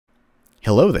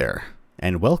Hello there,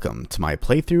 and welcome to my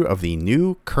playthrough of the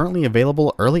new, currently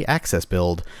available early access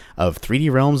build of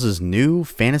 3D Realms' new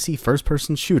fantasy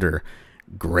first-person shooter,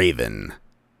 Graven.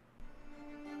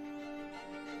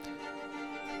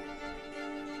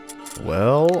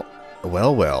 Well.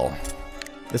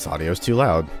 This audio is too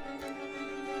loud.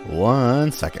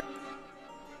 1 second.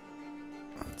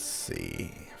 Let's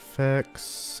see.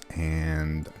 Effects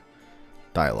and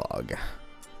dialogue.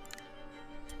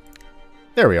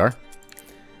 There we are.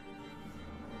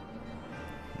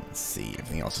 Let's see,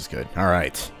 everything else is good.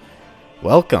 Alright.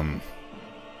 Welcome,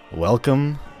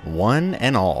 one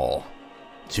and all,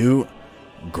 to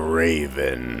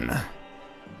Graven.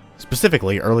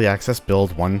 Specifically, Early Access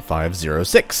Build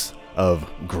 1506 of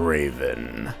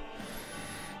Graven.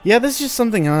 Yeah, this is just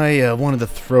something I wanted to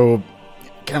throw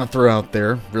out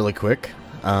there really quick.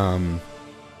 The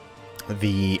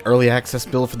Early Access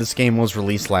build for this game was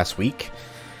released last week.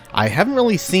 I haven't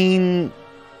really seen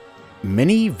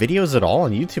many videos at all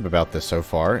on YouTube about this so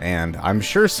far, and I'm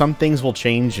sure some things will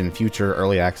change in future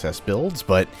early access builds,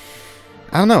 but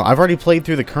I don't know. I've already played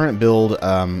through the current build,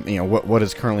 what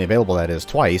is currently available, that is,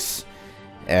 twice.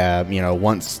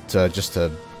 Once just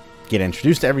to get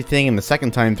introduced to everything, and the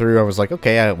second time through I was like,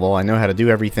 okay, I know how to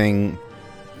do everything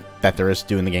that there is to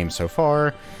do in the game so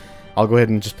far. I'll go ahead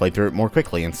and just play through it more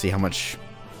quickly and see how much,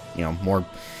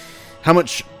 how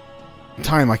much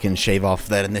time I can shave off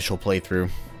that initial playthrough.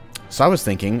 So I was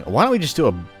thinking, why don't we just do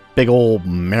a big old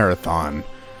marathon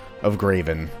of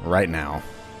Graven right now?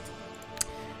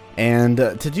 And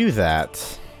to do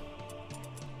that...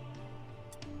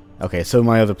 Okay, so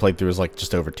my other playthrough is like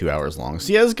just over 2 hours long.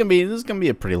 So yeah, this is gonna be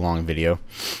a pretty long video.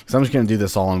 So I'm just gonna do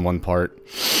this all in one part.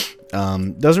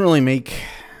 Doesn't really make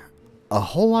a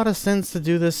whole lot of sense to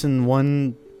do this in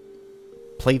one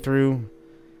playthrough.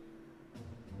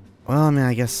 Well, I mean,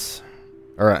 I guess...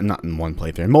 Or not in one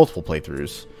playthrough, in multiple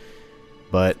playthroughs.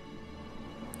 But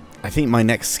I think my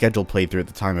next scheduled playthrough at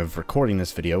the time of recording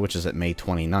this video, which is at May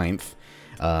 29th,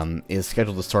 is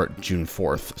scheduled to start June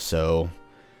 4th. So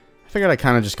I figured I'd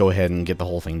kind of just go ahead and get the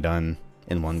whole thing done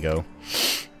in one go.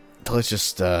 So let's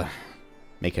just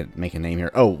make a name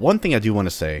here. Oh, one thing I do want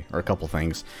to say, or a couple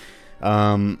things.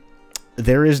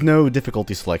 There is no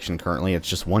difficulty selection currently. It's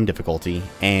just one difficulty,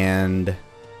 and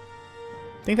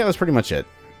I think that was pretty much it.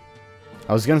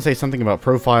 I was going to say something about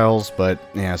profiles, but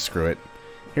yeah, screw it.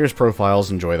 Here's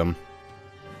profiles, enjoy them.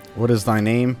 What is thy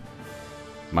name?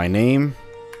 My name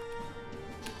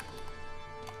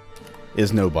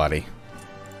is nobody.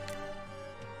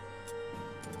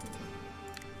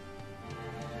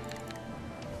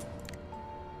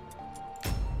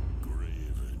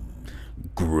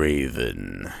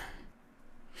 Graven.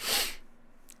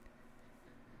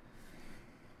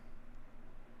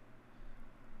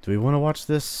 Do we want to watch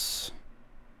this?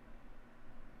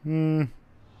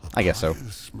 I guess so.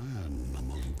 Pious man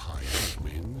among pious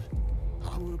men,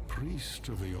 our priest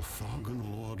of the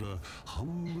orthogonal order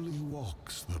humbly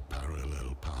walks the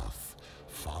parallel path,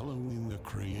 following the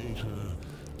Creator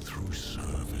through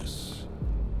service.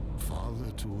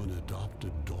 Father to an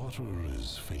adopted daughter,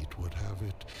 as fate would have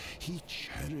it, he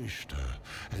cherished her,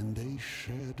 and they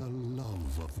shared a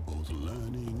love of both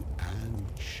learning and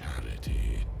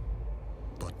charity.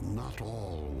 But not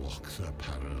all walk the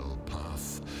parallel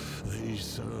path. They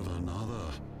serve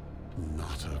another,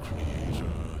 not a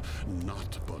creator,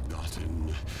 not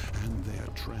begotten, and their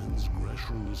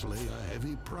transgressions lay a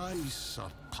heavy price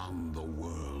upon the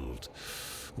world.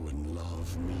 When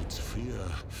love meets fear,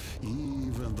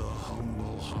 even the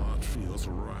humble heart feels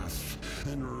wrath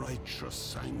and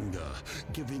righteous anger,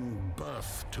 giving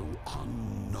birth to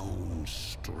unknown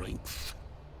strength.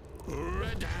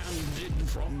 Red-handed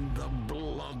from the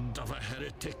blood of a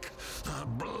heretic, the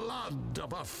blood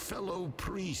of a fellow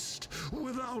priest,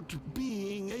 without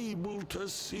being able to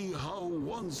see how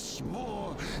once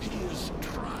more he is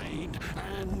tried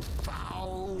and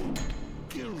found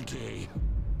guilty.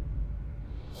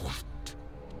 What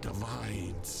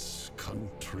divides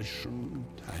contrition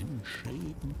and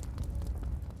shame?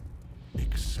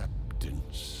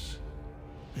 Acceptance.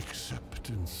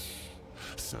 Acceptance.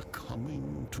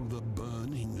 Succumbing to the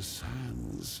burning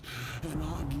sands and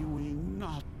arguing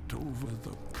not over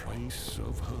the price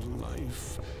of her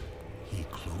life, he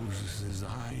closes his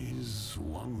eyes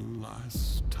one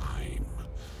last time.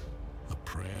 A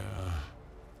prayer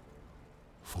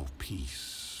for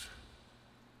peace.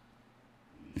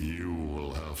 You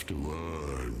will have to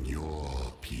earn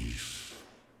your peace.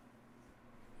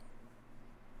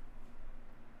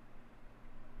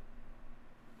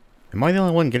 Am I the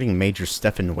only one getting Major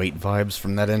Stephen Waite vibes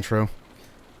from that intro?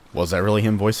 Was that really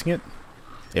him voicing it?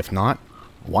 If not,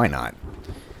 why not?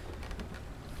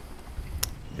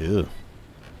 Ew.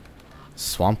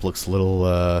 Swamp looks a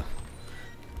little,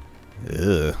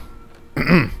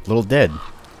 little dead.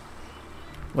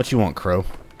 What you want, Crow?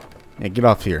 Yeah, get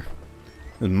off here.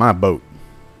 This is my boat.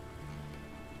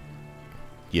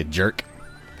 You jerk.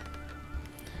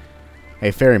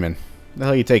 Hey, ferryman. Where the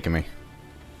hell are you taking me?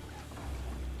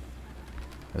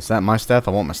 Is that my staff?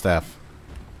 I want my staff.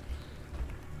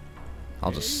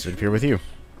 I'll just sit up here with you.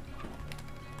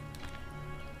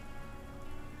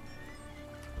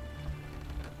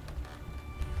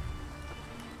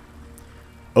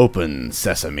 Open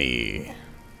sesame.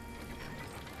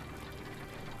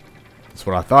 That's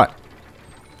what I thought.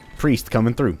 Priest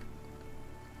coming through.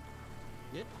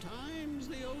 At times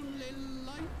the only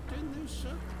light in this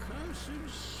accursed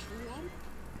swamp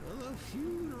are the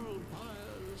funeral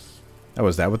pyres. Oh,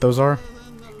 is that what those are? Other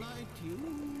than the light you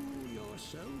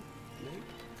yourself make.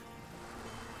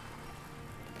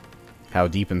 How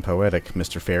deep and poetic,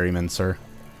 Mr. Ferryman, sir.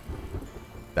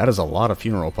 That is a lot of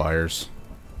funeral pyres.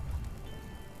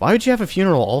 Why would you have a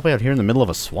funeral all the way out here in the middle of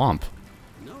a swamp?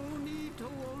 No need to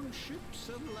own ships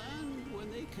of land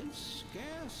when they can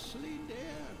scarcely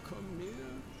dare come near.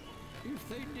 If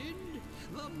they did,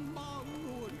 the bog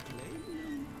would claim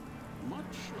them,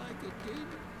 much like it did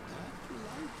at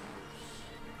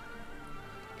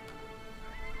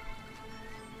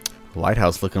Lighthouse.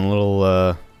 Lighthouse looking a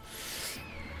little,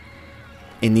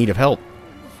 in need of help.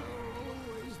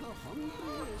 Always the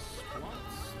hungriest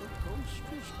spots the coast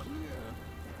is clear.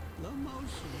 The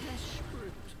most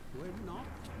desperate when not.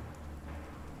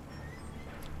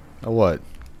 Oh, what?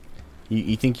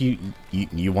 You think you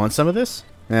want some of this?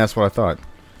 Yeah, that's what I thought.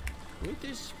 With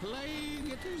this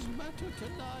plague, it is better to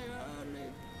die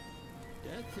early.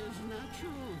 Death is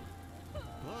natural,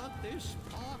 but this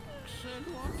pox and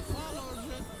what follows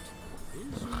it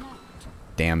is not.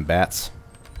 Damn bats.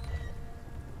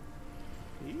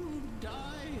 You die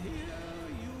here,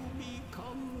 you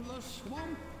become the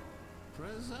swamp,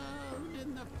 preserved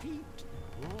in the peat,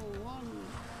 or one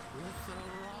with the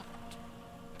rot.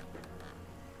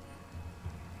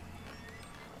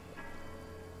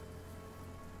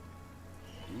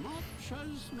 Much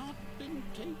has not been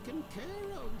taken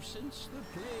care of since the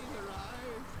plague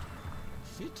arrived.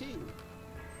 Fitting.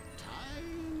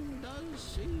 Time does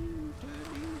seem to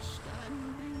be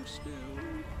standing still.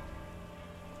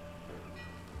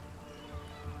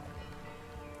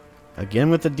 Again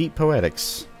with the deep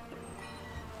poetics.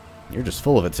 You're just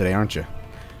full of it today, aren't you?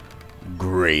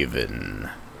 Graven.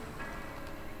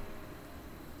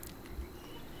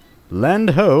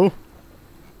 Land ho.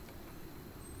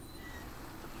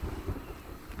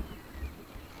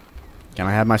 Can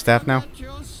I have my staff now? Get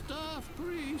your staff,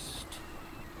 priest.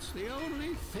 It's the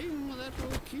only thing that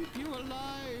will keep you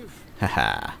alive.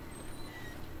 Haha.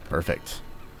 Perfect.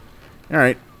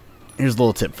 Alright. Here's a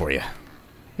little tip for you. Here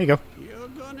you go. You're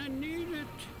gonna need it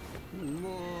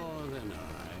more than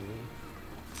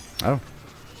I. Oh.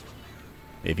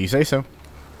 If you say so.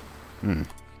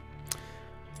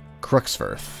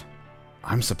 Cruxfirth.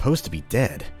 I'm supposed to be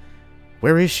dead.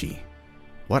 Where is she?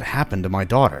 What happened to my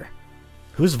daughter?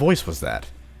 Whose voice was that?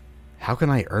 How can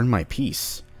I earn my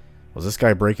peace? Was this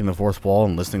guy breaking the fourth wall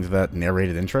and listening to that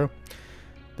narrated intro?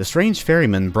 The strange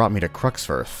ferryman brought me to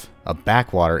Cruxfirth, a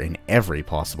backwater in every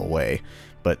possible way,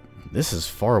 but this is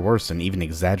far worse than even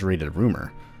exaggerated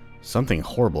rumor. Something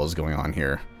horrible is going on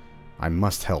here. I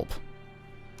must help.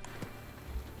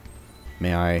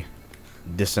 May I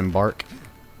disembark?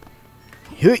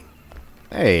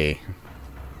 Hey!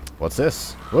 What's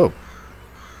this? Whoa.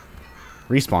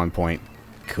 Respawn point.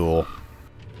 Cool.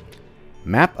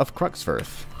 Map of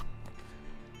Cruxfirth.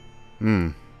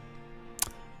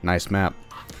 Nice map.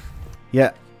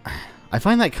 Yeah, I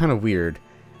find that kind of weird.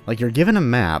 Like, you're given a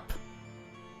map,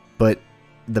 but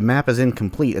the map is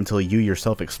incomplete until you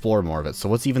yourself explore more of it. So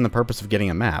what's even the purpose of getting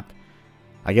a map?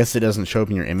 I guess it doesn't show up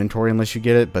in your inventory unless you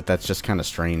get it, but that's just kind of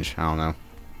strange. I don't know.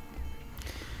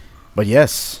 But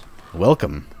yes,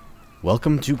 welcome.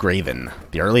 Welcome to Graven,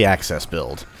 the early access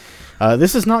build.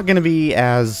 This is not going to be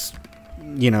as,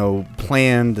 you know,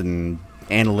 planned and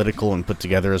analytical and put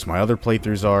together as my other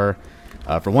playthroughs are.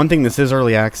 For one thing, this is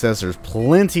early access. There's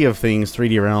plenty of things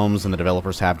 3D Realms and the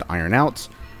developers have to iron out.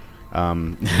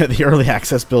 The early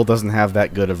access build doesn't have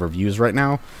that good of reviews right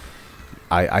now.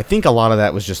 I think a lot of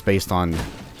that was just based on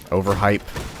overhype.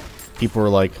 People were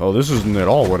like, oh, this isn't at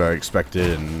all what I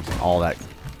expected, and all that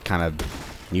kind of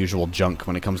usual junk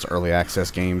when it comes to early access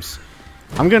games.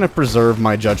 I'm going to preserve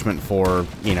my judgment for,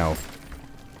 you know,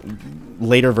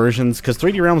 later versions, because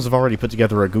 3D Realms have already put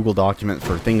together a Google document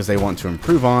for things they want to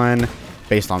improve on,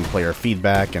 based on player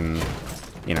feedback and,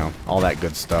 you know, all that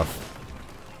good stuff.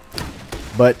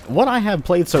 But what I have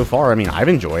played so far, I mean, I've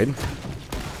enjoyed.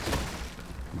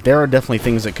 There are definitely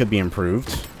things that could be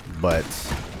improved, but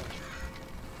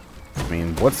I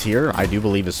mean, what's here, I do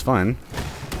believe is fun.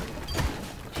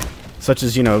 Such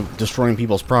as, you know, destroying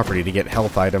people's property to get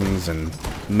health items and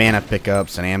mana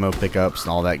pickups and ammo pickups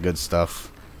and all that good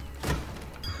stuff.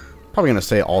 Probably going to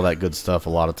say all that good stuff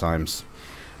a lot of times.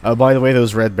 By the way,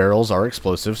 those red barrels are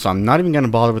explosive, so I'm not even going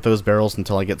to bother with those barrels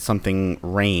until I get something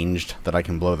ranged that I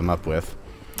can blow them up with.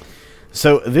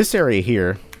 So, this area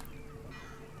here,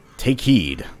 take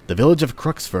heed. The village of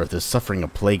Cruxfirth is suffering a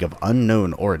plague of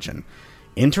unknown origin.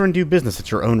 Enter and do business at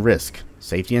your own risk.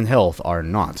 Safety and health are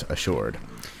not assured.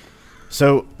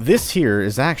 So, this here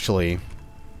is actually...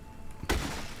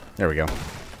 There we go.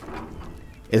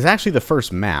 Is actually the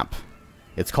first map.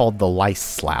 It's called the Lice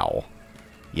Slough.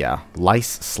 Yeah, Lice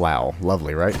Slough.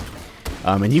 Lovely, right?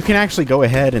 And you can actually go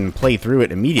ahead and play through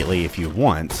it immediately if you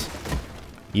want.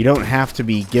 You don't have to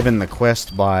be given the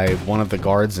quest by one of the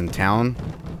guards in town.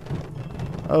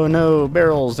 Oh no,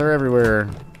 barrels, they're everywhere.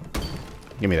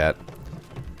 Give me that.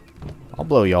 I'll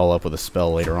blow y'all up with a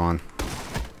spell later on.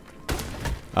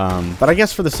 But I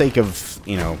guess for the sake of,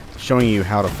 you know, showing you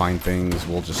how to find things,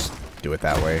 we'll just do it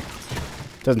that way.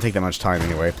 Doesn't take that much time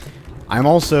anyway. I'm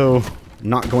also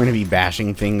not going to be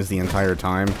bashing things the entire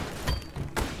time.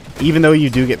 Even though you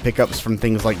do get pickups from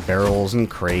things like barrels and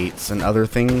crates and other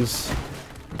things,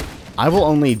 I will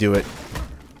only do it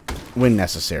when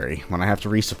necessary. When I have to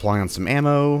resupply on some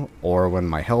ammo, or when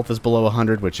my health is below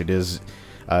 100, which it is,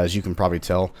 as you can probably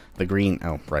tell. The green,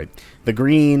 oh, right. The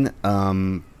green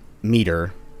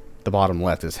meter, the bottom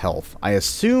left, is health. I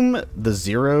assume the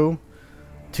 0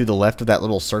 to the left of that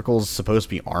little circle is supposed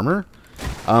to be armor.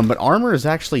 But armor is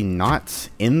actually not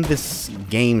in this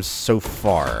game so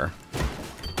far.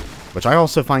 Which I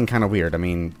also find kind of weird. I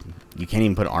mean, you can't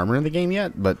even put armor in the game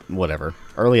yet, but whatever.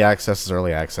 Early access is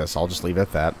early access. I'll just leave it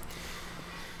at that.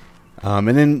 And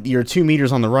then your 2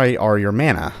 meters on the right are your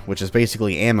mana, which is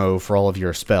basically ammo for all of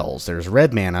your spells. There's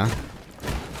red mana,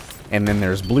 and then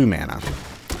there's blue mana.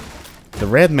 The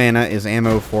red mana is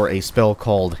ammo for a spell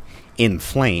called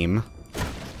Inflame.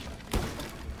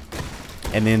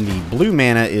 And then the blue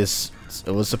mana is...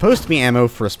 It was supposed to be ammo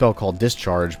for a spell called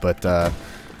Discharge, but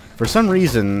for some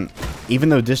reason, even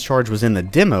though Discharge was in the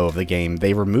demo of the game,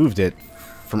 they removed it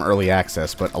from early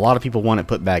access. But a lot of people want it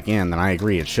put back in, and I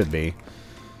agree it should be.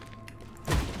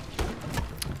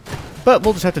 But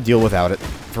we'll just have to deal without it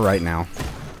for right now.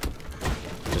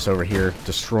 Just over here,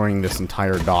 destroying this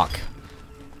entire dock.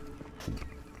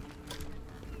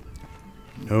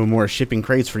 No more shipping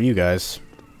crates for you guys.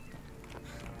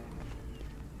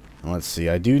 Let's see,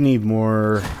 I do need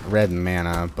more red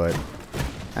mana, but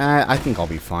I think I'll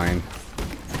be fine.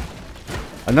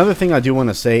 Another thing I do want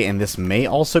to say, and this may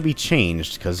also be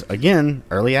changed, because again,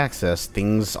 early access,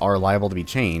 things are liable to be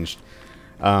changed.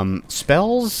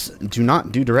 Spells do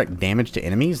not do direct damage to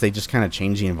enemies, they just kind of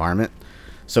change the environment.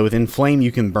 So with Inflame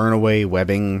you can burn away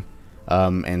webbing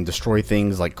and destroy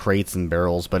things like crates and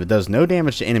barrels, but it does no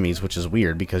damage to enemies, which is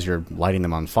weird because you're lighting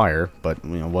them on fire, but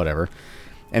you know, whatever.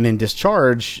 And then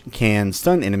Discharge can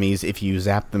stun enemies if you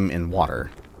zap them in water.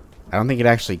 I don't think it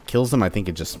actually kills them, I think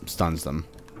it just stuns them.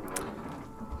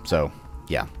 So,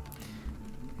 yeah.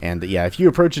 And yeah, if you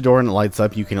approach a door and it lights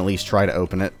up, you can at least try to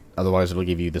open it. Otherwise it'll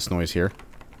give you this noise here.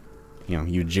 You know,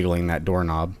 you jiggling that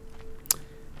doorknob.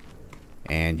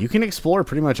 And you can explore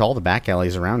pretty much all the back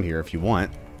alleys around here if you want.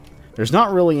 There's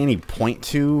not really any point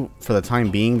to, for the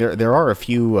time being. There are a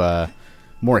few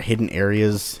more hidden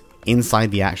areas inside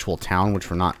the actual town,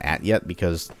 which we're not at yet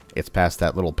because it's past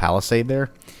that little palisade there.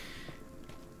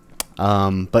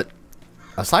 But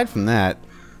aside from that,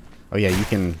 oh yeah, you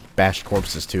can bash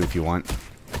corpses too if you want.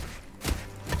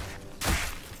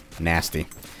 Nasty.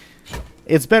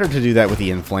 It's better to do that with the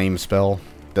Inflame spell.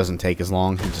 Doesn't take as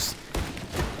long. You just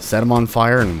set them on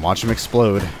fire and watch them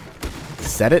explode.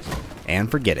 Set it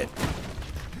and forget it.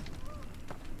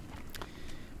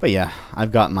 But yeah,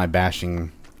 I've got my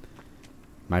bashing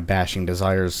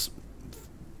desires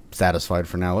satisfied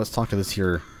for now. Let's talk to this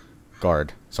here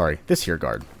guard. Sorry, this here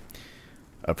guard.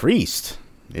 A priest.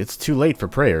 It's too late for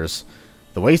prayers.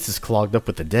 The waste is clogged up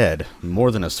with the dead,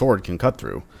 more than a sword can cut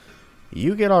through.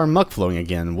 You get our muck flowing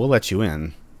again, we'll let you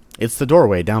in. It's the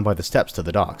doorway down by the steps to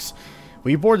the docks.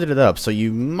 We boarded it up, so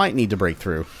you might need to break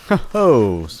through.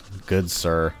 Ho-ho, good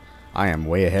sir. I am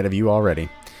way ahead of you already.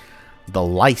 The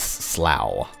Lice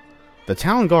Slough. The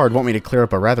town guard want me to clear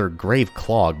up a rather grave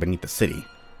clog beneath the city.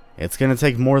 It's going to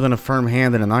take more than a firm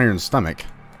hand and an iron stomach.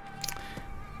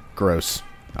 Gross.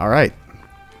 Alright.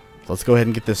 Let's go ahead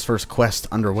and get this first quest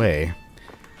underway.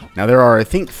 Now there are, I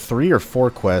think, 3 or 4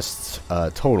 quests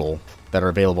total that are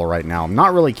available right now. I'm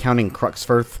not really counting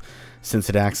Cruxfirth since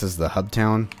it acts as the hub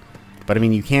town. But, I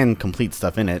mean, you can complete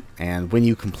stuff in it. And when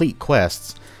you complete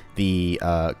quests, the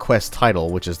quest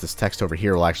title, which is this text over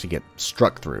here, will actually get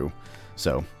struck through.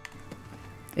 So,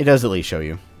 it does at least show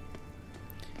you.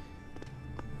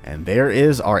 And there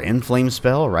is our Inflame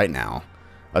spell right now.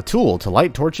 A tool to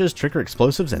light torches, trigger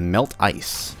explosives, and melt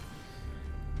ice.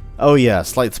 Oh yeah,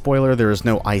 slight spoiler, there is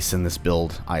no ice in this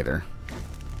build either.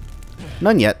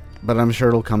 None yet, but I'm sure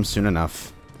it'll come soon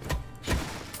enough.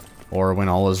 Or when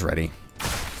all is ready.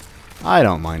 I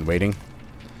don't mind waiting.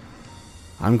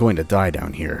 I'm going to die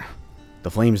down here.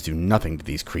 The flames do nothing to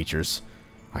these creatures.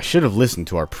 I should have listened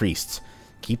to our priests.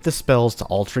 Keep the spells to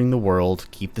altering the world,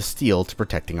 keep the steel to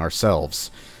protecting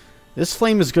ourselves. This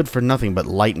flame is good for nothing but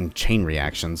light and chain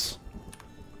reactions.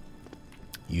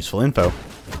 Useful info.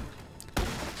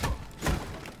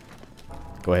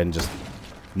 Go ahead and just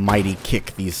mighty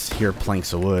kick these here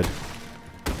planks of wood.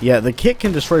 Yeah, the kick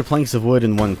can destroy planks of wood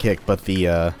in one kick, but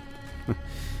the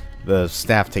the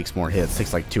staff takes more hits. It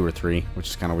takes like 2 or 3, which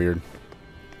is kind of weird.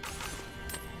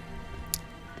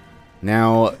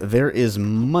 Now, there is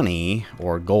money,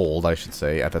 or gold, I should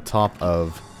say, at the top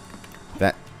of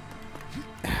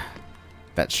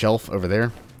that shelf over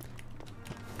there.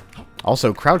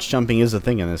 Also, crouch jumping is a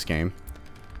thing in this game.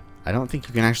 I don't think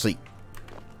you can actually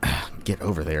get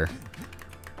over there.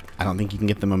 I don't think you can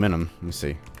get the momentum. Let me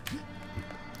see.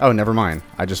 Oh, never mind.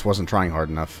 I just wasn't trying hard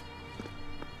enough.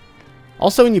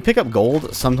 Also, when you pick up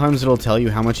gold, sometimes it'll tell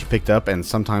you how much you picked up, and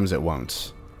sometimes it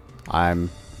won't. I'm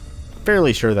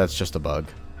fairly sure that's just a bug.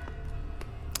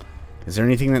 Is there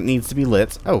anything that needs to be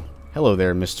lit? Oh, hello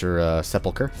there, Mr.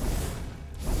 Sepulcher.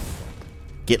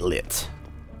 Get lit.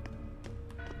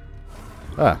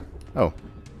 Oh.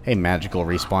 Hey, magical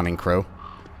respawning crow.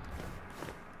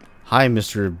 Hi,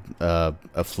 Mr.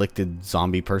 Afflicted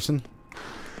zombie person.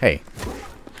 Hey.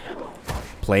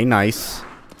 Play nice.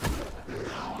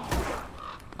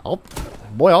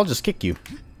 I'll just kick you.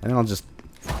 And then I'll just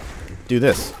do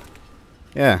this.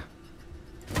 Yeah.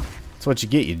 That's what you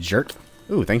get, you jerk.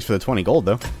 Ooh, thanks for the 20 gold,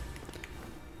 though.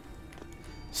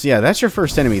 So yeah, that's your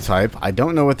first enemy type. I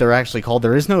don't know what they're actually called.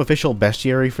 There is no official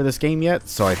bestiary for this game yet,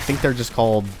 so I think they're just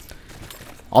called...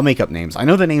 I'll make up names. I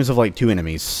know the names of like 2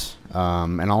 enemies,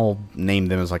 and I'll name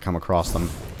them as I come across them.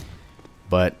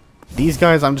 But these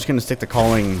guys, I'm just going to stick to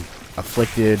calling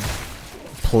afflicted,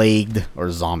 plagued, or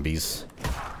zombies.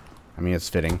 I mean, it's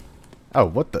fitting. Oh,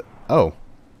 what the... Oh.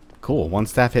 Cool. 1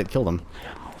 staff hit killed him.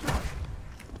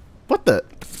 What the...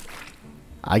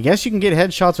 I guess you can get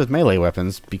headshots with melee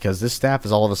weapons, because this staff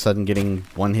is all of a sudden getting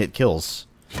 1-hit kills.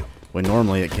 When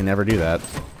normally it can never do that.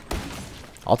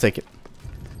 I'll take it.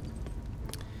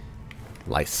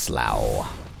 Lice,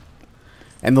 Slough.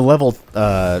 And the level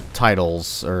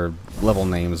titles, or level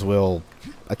names, will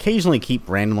occasionally keep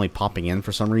randomly popping in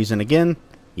for some reason. Again,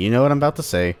 you know what I'm about to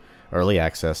say. Early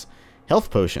access. Health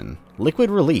potion. Liquid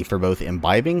relief for both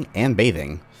imbibing and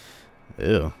bathing.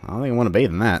 Ew, I don't think I want to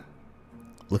bathe in that.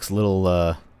 Looks a little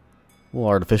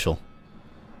artificial.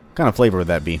 What kind of flavor would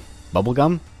that be?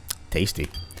 Bubblegum? Tasty.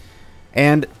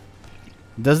 And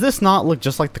does this not look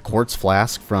just like the quartz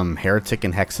flask from Heretic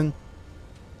and Hexen?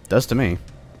 Does to me.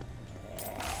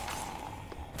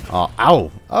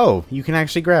 Ow! Oh, you can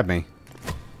actually grab me.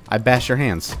 I bashed your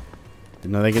hands.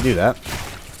 Didn't know they could do that.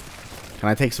 Can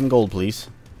I take some gold, please?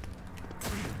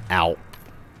 Ow.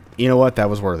 You know what? That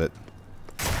was worth it.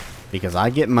 Because I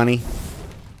get money,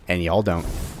 and y'all don't.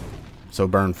 So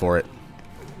burn for it.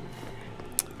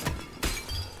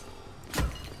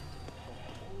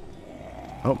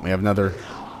 Oh, we have another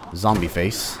zombie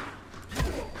face.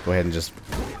 Go ahead and just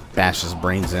bash his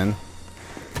brains in.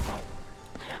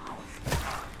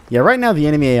 Yeah, right now the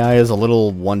enemy AI is a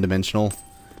little one-dimensional.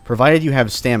 Provided you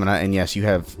have stamina, and yes, you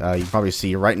have, you probably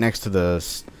see right next to the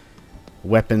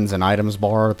weapons and items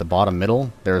bar at the bottom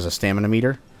middle, there's a stamina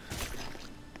meter.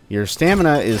 Your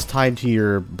stamina is tied to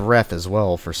your breath as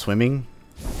well for swimming.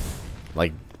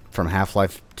 Like from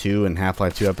Half-Life 2 and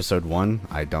Half-Life 2 Episode 1.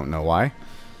 I don't know why.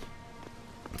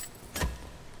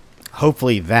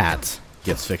 Hopefully that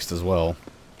gets fixed as well.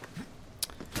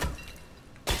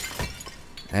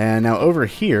 And now over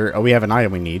here, oh, we have an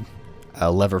item we need.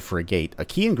 A lever for a gate. A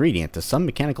key ingredient to some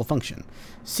mechanical function.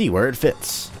 See where it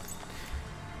fits.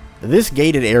 This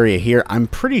gated area here, I'm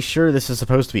pretty sure this is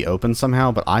supposed to be open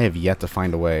somehow, but I have yet to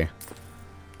find a way.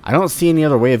 I don't see any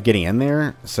other way of getting in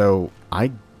there, so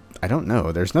I don't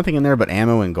know. There's nothing in there but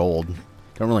ammo and gold.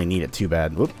 Don't really need it too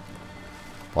bad. Whoop.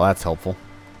 Well, that's helpful.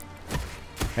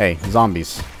 Hey,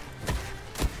 zombies.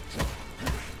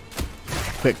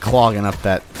 Quit clogging up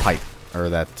that pipe. Or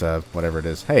that, whatever it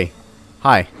is. Hey.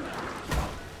 Hi.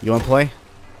 You wanna play?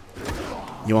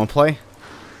 You want to play?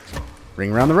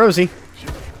 Ring around the rosy.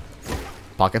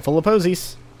 Pocket full of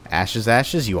posies. Ashes,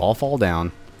 ashes, you all fall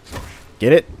down.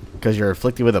 Get it? Because you're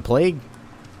afflicted with a plague?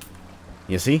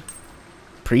 You see?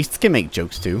 Priests can make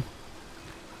jokes too.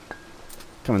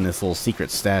 Come in this little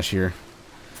secret stash here.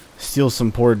 Steal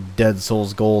some poor dead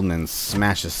soul's gold and then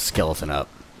smash his skeleton up.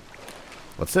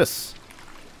 What's this?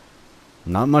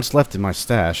 Not much left in my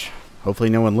stash. Hopefully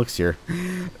no one looks here.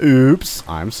 Oops.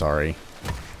 I'm sorry.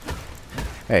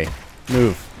 Hey,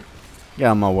 move. Get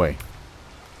out of my way.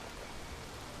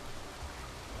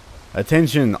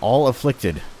 Attention, all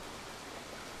afflicted.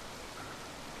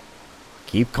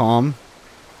 Keep calm.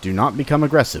 Do not become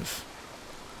aggressive.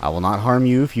 I will not harm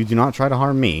you if you do not try to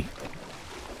harm me.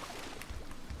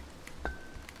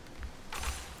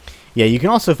 Yeah, you can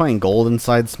also find gold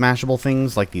inside smashable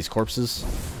things like these corpses.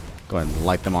 Go ahead and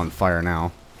light them on fire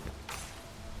now.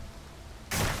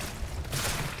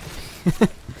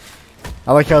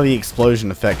 I like how the explosion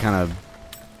effect kind of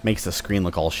makes the screen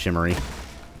look all shimmery.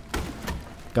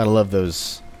 Gotta love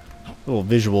those little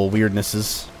visual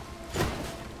weirdnesses.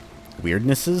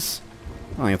 Weirdnesses?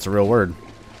 I don't think it's a real word.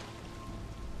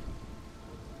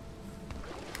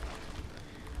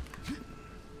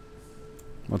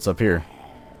 What's up here?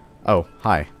 Oh,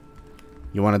 hi.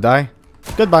 You want to die?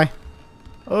 Goodbye.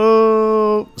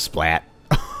 Oh, splat.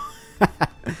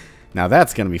 Now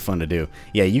that's going to be fun to do.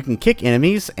 Yeah, you can kick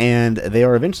enemies, and they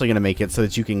are eventually going to make it so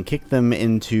that you can kick them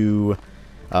into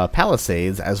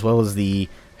palisades, as well as the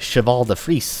Cheval de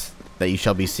Frise that you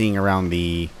shall be seeing around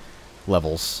the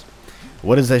levels.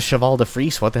 What is a Cheval de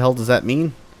Frise? What the hell does that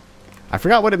mean? I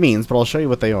forgot what it means, but I'll show you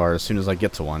what they are as soon as I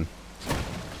get to one.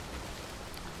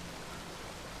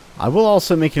 I will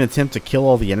also make an attempt to kill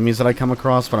all the enemies that I come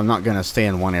across, but I'm not going to stay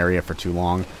in one area for too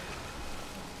long.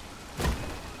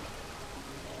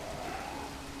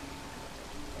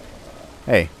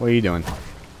 Hey, what are you doing?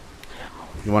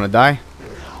 You want to die?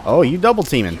 Oh, you double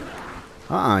teaming.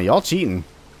 Y'all cheating.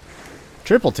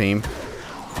 Triple team.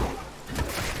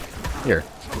 Here.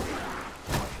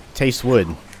 Taste wood.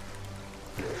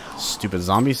 Stupid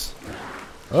zombies.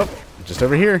 Oh, just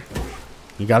over here.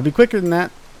 You gotta be quicker than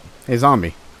that. Hey,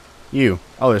 zombie. You.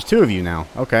 Oh, there's two of you now.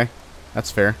 Okay.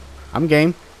 That's fair. I'm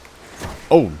game.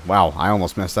 Oh, wow. I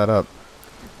almost messed that up.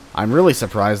 I'm really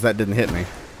surprised that didn't hit me.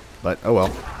 But, oh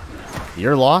well.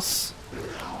 Your loss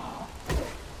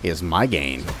is my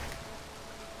gain.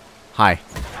 Hi.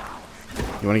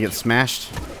 You want to get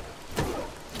smashed?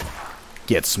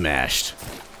 Get smashed.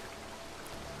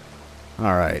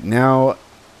 Alright, now,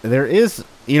 there is...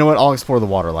 You know what? I'll explore the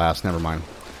water last. Never mind.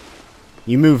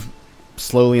 You move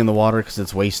slowly in the water because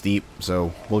it's waist deep,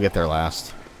 so we'll get there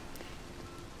last.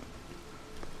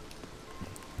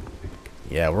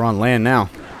 Yeah, we're on land now.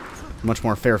 Much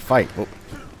more fair fight. Oh,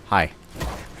 hi.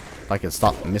 If I could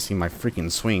stop missing my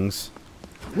freaking swings.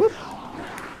 Whoop.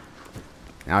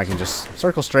 Now I can just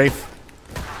circle strafe.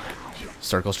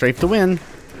 Circle strafe to win.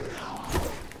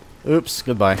 Oops,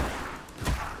 goodbye.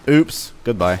 Oops,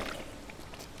 goodbye.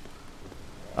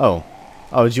 Oh.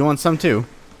 Oh, do you want some too?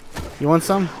 You want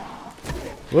some?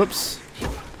 Whoops.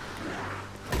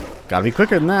 Gotta be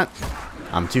quicker than that.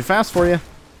 I'm too fast for you.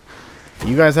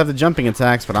 You guys have the jumping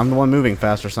attacks, but I'm the one moving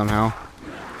faster somehow.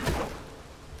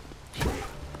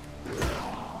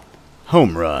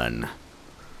 Home run.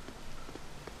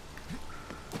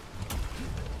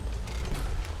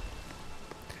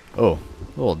 Oh,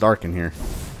 a little dark in here.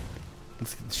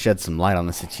 Let's shed some light on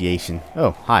the situation.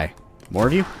 Oh, hi. More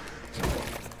of you?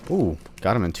 Ooh,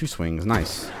 got him in 2 swings.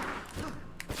 Nice.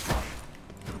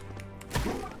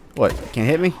 What? Can't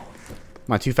hit me?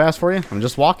 Am I too fast for you? I'm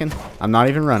just walking. I'm not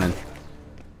even running.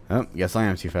 Oh, guess I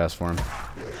am too fast for him.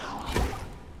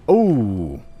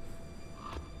 Oh.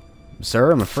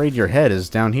 Sir, I'm afraid your head is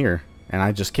down here, and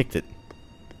I just kicked it.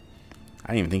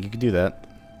 I didn't even think you could do that.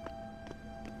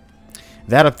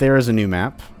 That up there is a new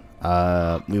map.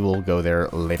 We will go there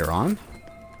later on.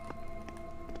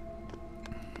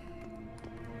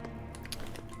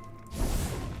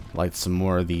 Light some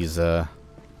more of these,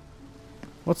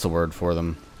 what's the word for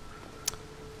them?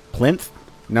 Plinth?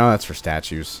 No, that's for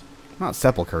statues. Not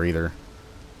sepulcher either.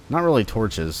 Not really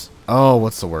torches. Oh,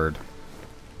 what's the word?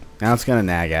 Now it's gonna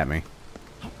nag at me.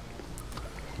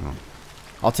 Oh.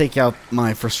 I'll take out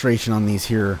my frustration on these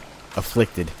here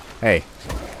afflicted. Hey.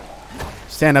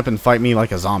 Stand up and fight me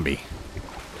like a zombie.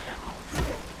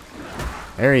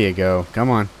 There you go.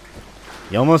 Come on.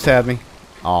 You almost had me.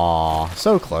 Aw,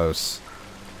 so close.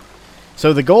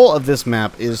 So the goal of this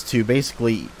map is to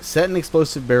basically set an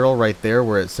explosive barrel right there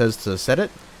where it says to set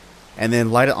it, and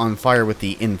then light it on fire with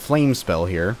the inflame spell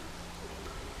here,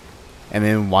 and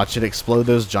then watch it explode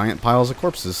those giant piles of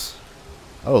corpses.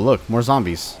 Oh, look, more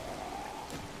zombies.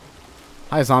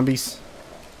 Hi, zombies.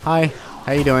 Hi,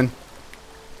 how you doing?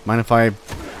 Mind if I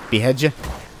behead you?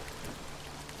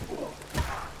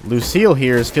 Lucille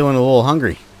here is feeling a little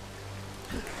hungry.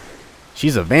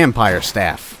 She's a vampire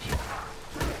staff.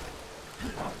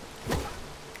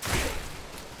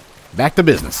 Back to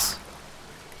business.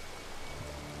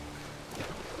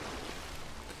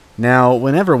 Now,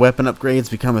 whenever weapon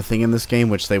upgrades become a thing in this game,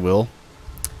 which they will,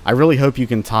 I really hope you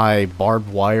can tie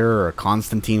barbed wire or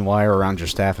Constantine wire around your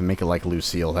staff and make it like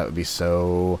Lucille. That would be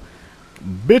so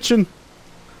bitchin'.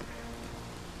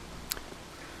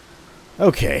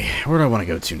 Okay, where do I want to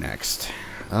go to next?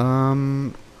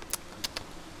 I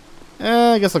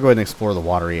guess I'll go ahead and explore the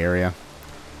watery area.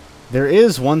 There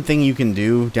is one thing you can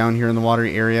do down here in the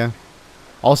watery area.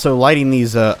 Also, lighting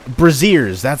these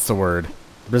braziers, that's the word.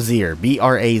 Brazier,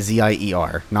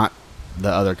 B-R-A-Z-I-E-R, not the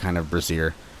other kind of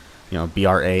brazier. You know,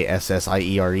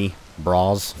 B-R-A-S-S-I-E-R-E,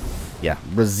 bras. Yeah,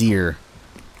 brazier,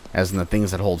 as in the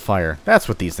things that hold fire. That's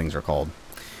what these things are called.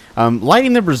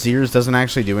 Lighting the braziers doesn't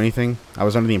actually do anything. I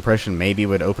was under the impression maybe it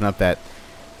would open up that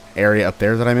area up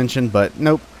there that I mentioned, but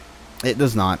nope, it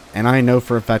does not. And I know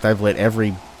for a fact I've lit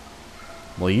every...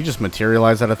 Well, you just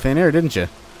materialized out of thin air, didn't you?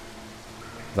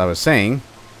 As I was saying,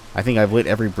 I think I've lit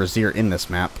every brazier in this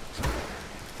map.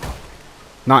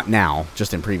 Not now,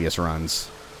 just in previous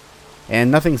runs. And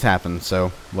nothing's happened, so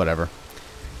whatever.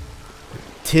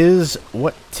 Tis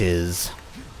what tis.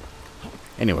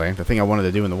 Anyway, the thing I wanted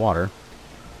to do in the water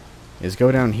is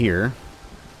go down here.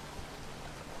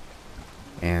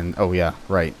 And, oh yeah,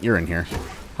 right, you're in here.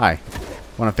 Hi.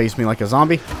 Want to face me like a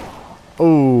zombie?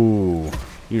 Oh,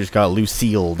 you just got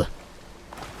Lucille'd.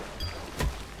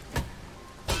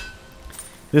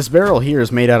 This barrel here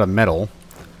is made out of metal,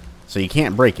 so you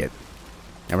can't break it.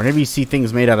 And whenever you see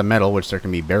things made out of metal, which there can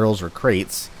be barrels or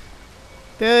crates,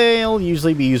 they'll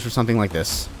usually be used for something like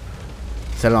this.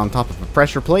 Set it on top of a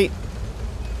pressure plate,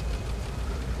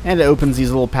 and it opens these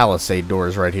little palisade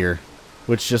doors right here,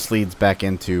 which just leads back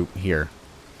into here.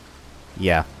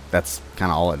 Yeah, that's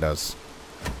kind of all it does.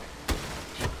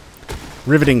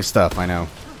 Riveting stuff, I know.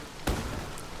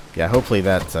 Yeah, hopefully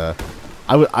that...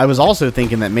 I was also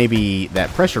thinking that maybe that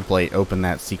pressure plate opened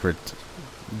that secret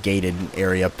gated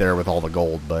area up there with all the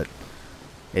gold, but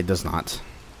it does not.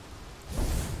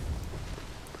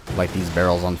 Light these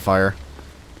barrels on fire.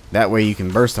 That way you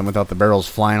can burst them without the barrels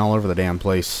flying all over the damn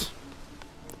place.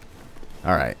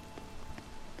 Alright.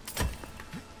 I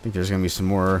think there's going to be some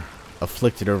more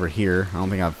afflicted over here. I don't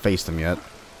think I've faced them yet.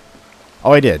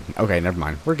 Oh, I did. Okay, never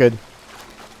mind. We're good.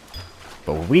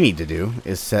 But what we need to do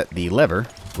is set the lever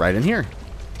right in here.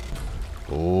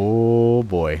 Oh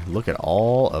boy, look at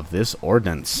all of this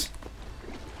ordnance.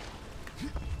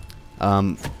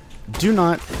 Do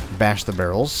not bash the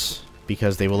barrels,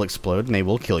 because they will explode and they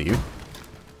will kill you.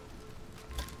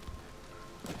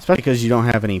 Especially because you don't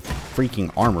have any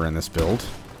freaking armor in this build.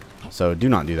 So do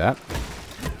not do that.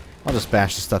 I'll just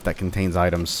bash the stuff that contains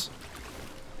items.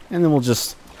 And then we'll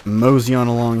just mosey on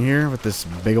along here with this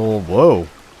big old... Whoa!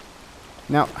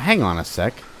 Now, hang on a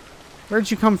sec.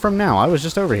 Where'd you come from now? I was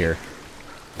just over here.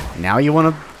 Now you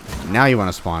wanna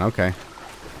spawn, okay.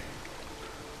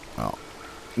 Well,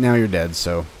 now you're dead,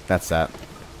 so that's that.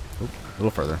 Oop, a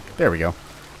little further. There we go.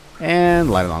 And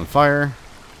light it on fire.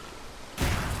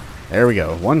 There we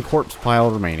go. One corpse pile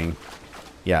remaining.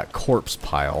 Yeah, corpse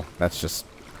pile. That's just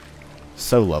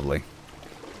so lovely.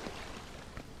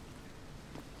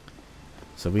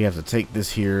 So we have to take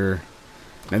this here.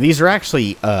 Now these are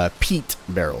actually peat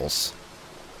barrels.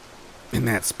 And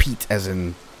that's peat as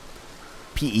in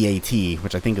P-E-A-T,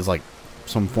 which I think is like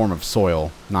some form of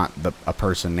soil, not a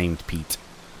person named Pete.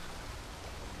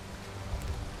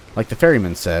 Like the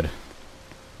ferryman said.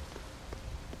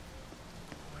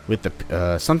 With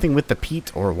the something with the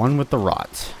peat or one with the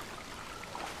rot.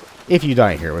 If you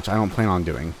die here, which I don't plan on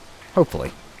doing.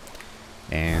 Hopefully.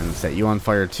 And set you on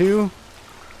fire too.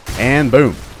 And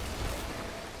boom.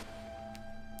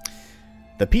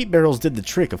 The peat barrels did the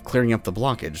trick of clearing up the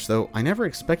blockage, though I never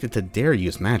expected to dare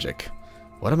use magic.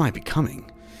 What am I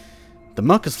becoming? The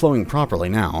muck is flowing properly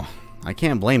now. I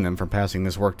can't blame them for passing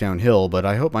this work downhill, but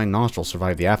I hope my nostrils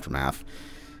survive the aftermath.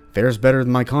 Fares better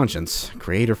than my conscience.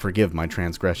 Creator, forgive my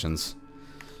transgressions.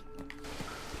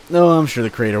 No, I'm sure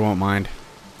the Creator won't mind.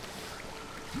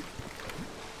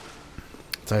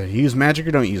 So use magic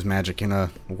or don't use magic in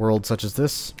a world such as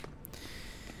this.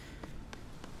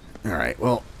 Alright,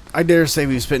 well, I dare say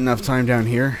we've spent enough time down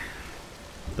here.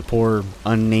 The poor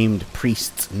unnamed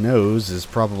priest's nose is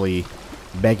probably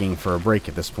begging for a break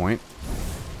at this point.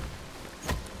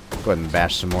 Go ahead and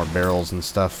bash some more barrels and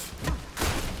stuff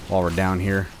while we're down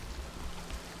here.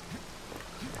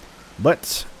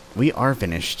 But we are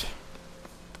finished.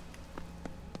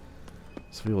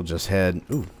 So we will just head...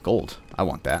 Ooh, gold. I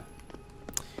want that.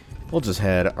 We'll just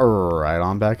head right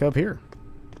on back up here.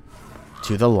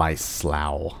 To the Lice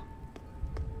Slough.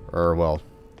 Well,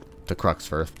 to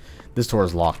Cruxfirth. This door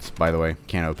is locked, by the way.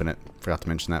 Can't open it. Forgot to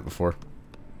mention that before.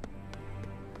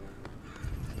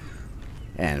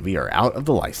 And we are out of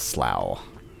the Lice Slough.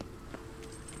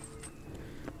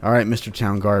 Alright, Mr.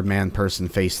 Town Guard man, person,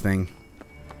 face thing.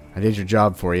 I did your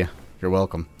job for you. You're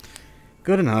welcome.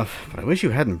 Good enough, but I wish you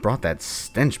hadn't brought that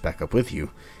stench back up with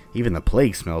you. Even the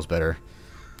plague smells better.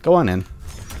 Go on in.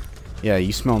 Yeah,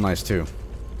 you smell nice too.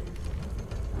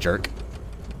 Jerk.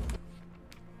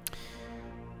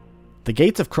 The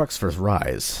gates of Cruxfirth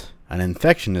rise. An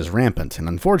infection is rampant, and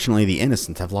unfortunately the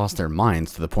innocent have lost their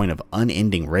minds to the point of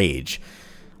unending rage.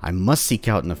 I must seek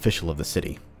out an official of the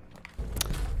city.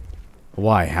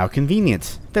 Why, how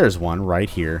convenient. There's one right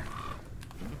here.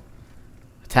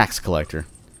 Tax collector.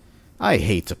 I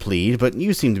hate to plead, but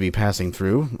you seem to be passing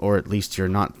through, or at least you're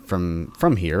not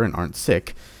from here and aren't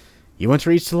sick. You want to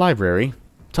reach the library?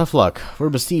 Tough luck. We're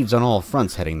besieged on all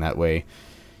fronts heading that way.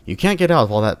 You can't get out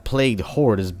while that plagued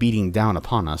horde is beating down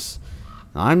upon us.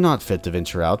 I'm not fit to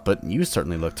venture out, but you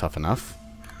certainly look tough enough.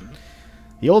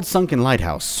 The old sunken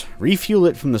lighthouse. Refuel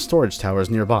it from the storage towers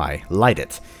nearby. Light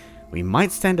it. We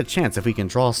might stand a chance if we can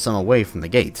draw some away from the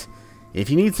gate. If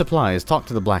you need supplies, talk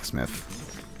to the blacksmith.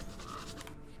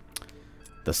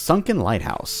 The sunken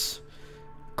lighthouse.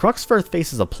 Cruxfirth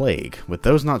faces a plague, with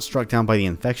those not struck down by the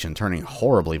infection turning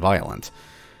horribly violent.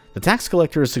 The tax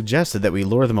collector has suggested that we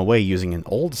lure them away using an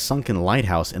old sunken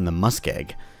lighthouse in the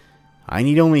Muskeg. I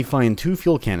need only find 2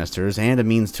 fuel canisters and a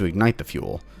means to ignite the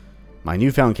fuel. My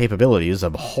newfound capabilities,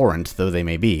 abhorrent though they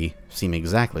may be, seem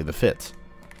exactly the fit.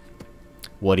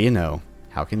 What do you know?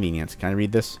 How convenient. Can I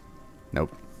read this?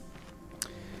 Nope.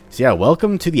 So yeah,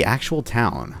 welcome to the actual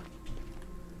town.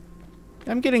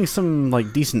 I'm getting some,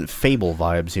 like, decent Fable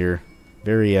vibes here.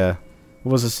 Very, what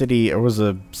was a city, or was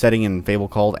a setting in Fable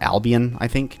called? Albion, I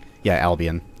think? Yeah,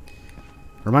 Albion.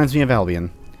 Reminds me of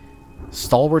Albion.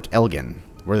 Stalwart Elgin,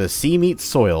 where the sea meets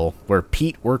soil, where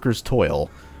peat workers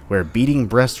toil, where beating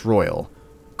breasts royal,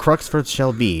 Cruxfirth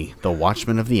shall be the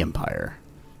watchman of the empire.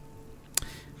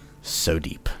 So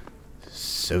deep.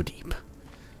 So deep.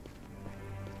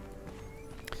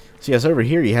 So yes, over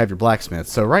here you have your blacksmith.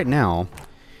 So right now,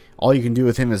 all you can do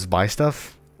with him is buy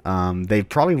stuff. They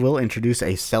probably will introduce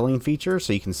a selling feature,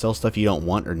 so you can sell stuff you don't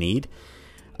want or need.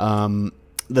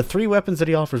 The 3 weapons that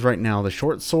he offers right now, the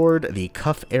short sword, the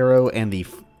cuff arrow, and the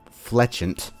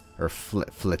fletchant, or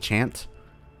fletchant?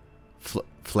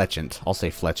 Fletchant. I'll say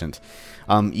fletchant.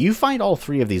 You find all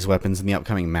 3 of these weapons in the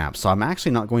upcoming map, so I'm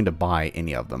actually not going to buy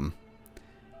any of them.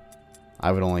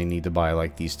 I would only need to buy,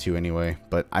 like, these 2 anyway,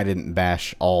 but I didn't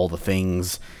bash all the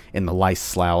things in the Lice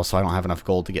Slough, so I don't have enough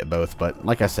gold to get both, but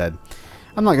like I said,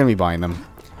 I'm not going to be buying them.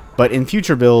 But in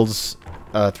future builds,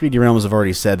 3D Realms have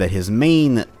already said that his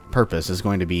main purpose is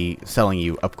going to be selling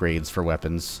you upgrades for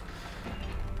weapons.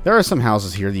 There are some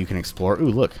houses here that you can explore.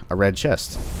 Ooh, look, a red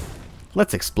chest.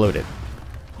 Let's explode it.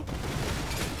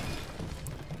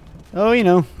 Oh, you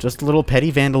know, just a little petty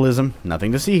vandalism.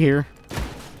 Nothing to see here.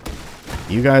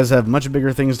 You guys have much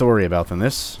bigger things to worry about than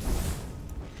this.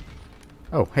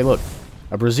 Oh, hey look.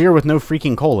 A brazier with no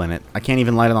freaking coal in it. I can't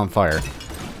even light it on fire.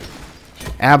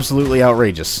 Absolutely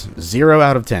outrageous. 0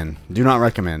 out of 10. Do not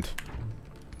recommend.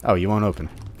 Oh, you won't open.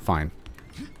 Fine.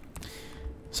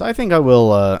 So I think I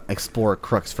will explore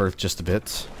Cruxfirth just a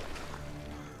bit.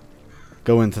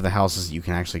 Go into the houses you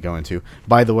can actually go into.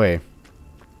 By the way,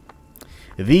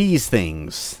 these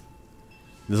things,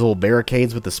 these little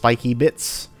barricades with the spiky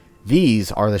bits,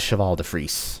 these are the Cheval de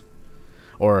Frise.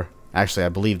 Or, actually, I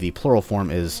believe the plural form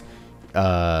is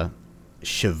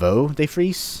Chevaux de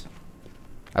Frise.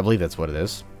 I believe that's what it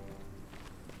is.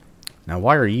 Now,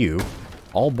 why are you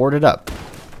all boarded up?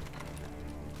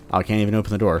 Oh, I can't even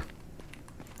open the door.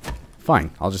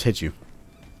 Fine, I'll just hit you.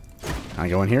 Can I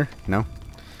go in here? No?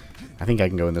 I think I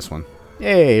can go in this one.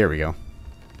 Yay, here we go.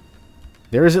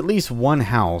 There is at least one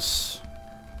house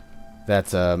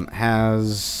that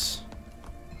has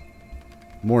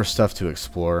more stuff to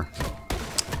explore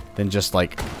than just,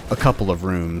 like, a couple of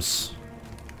rooms.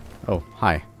 Oh,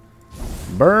 hi.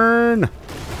 Burn!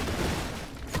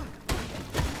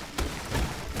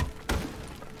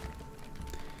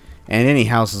 And any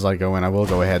houses I go in, I will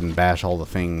go ahead and bash all the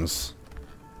things.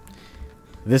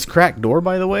 This cracked door,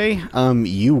 by the way,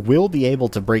 you will be able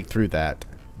to break through that,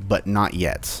 but not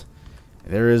yet.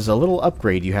 There is a little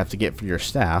upgrade you have to get for your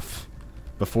staff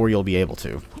before you'll be able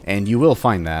to. And you will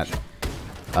find that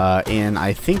in,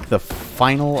 I think, the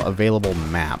final available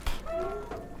map.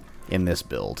 in this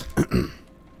build.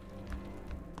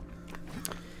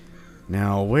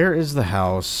 Now, where is the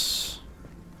house?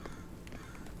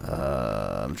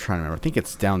 I'm trying to remember. I think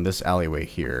it's down this alleyway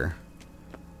here.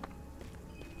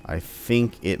 I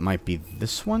think it might be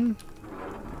this one.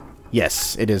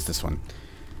 Yes, it is this one.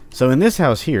 So in this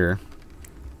house here,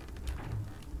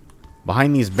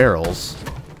 behind these barrels,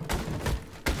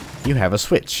 you have a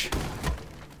switch.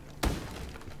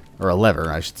 Or a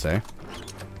lever, I should say.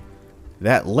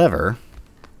 That lever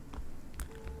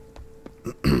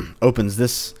opens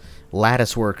this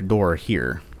latticework door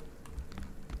here.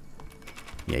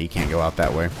 Yeah, you can't go out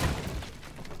that way.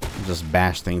 Just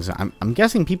bash things. I'm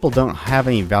guessing people don't have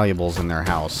any valuables in their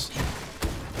house.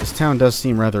 This town does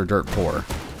seem rather dirt poor.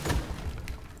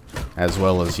 As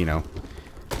well as, you know,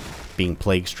 being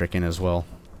plague-stricken as well.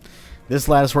 This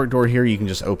latticework door here you can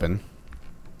just open.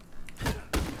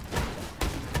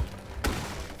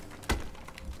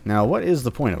 Now, what is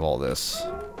the point of all this?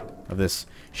 Of this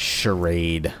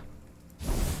charade?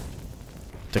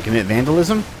 To commit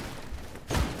vandalism?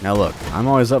 Now look, I'm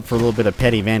always up for a little bit of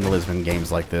petty vandalism in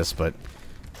games like this, but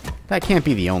that can't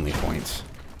be the only point.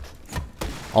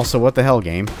 Also, what the hell,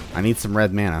 game? I need some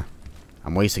red mana.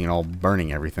 I'm wasting it all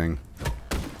burning everything.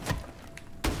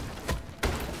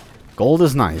 Gold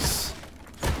is nice,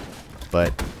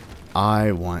 but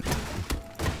I want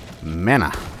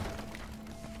mana.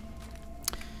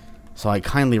 So I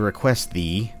kindly request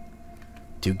thee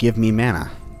to give me mana.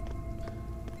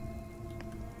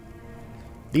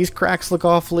 These cracks look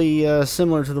awfully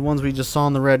similar to the ones we just saw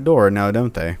on the red door, now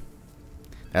don't they?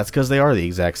 That's because they are the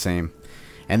exact same.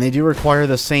 And they do require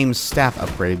the same staff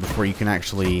upgrade before you can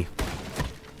actually,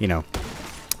 you know,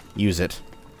 use it.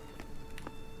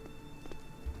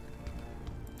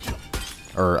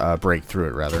 Or break through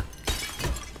it, rather.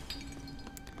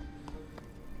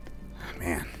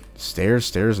 Man. Stairs,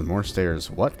 stairs, and more stairs.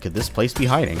 What could this place be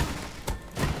hiding?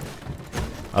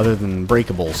 Other than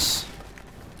breakables.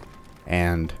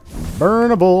 And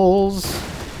burnables.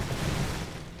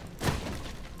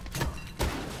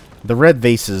 The red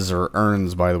vases or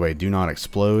urns, by the way, do not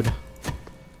explode.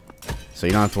 So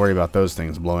you don't have to worry about those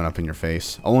things blowing up in your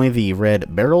face. Only the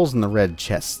red barrels and the red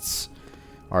chests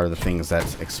are the things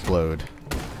that explode.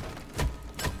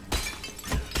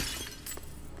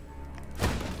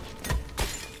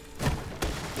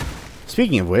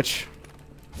 Speaking of which,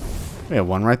 we have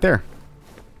one right there.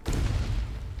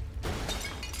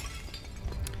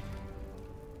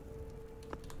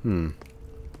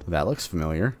 That looks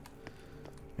familiar.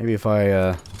 Maybe if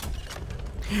I,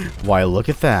 Why, look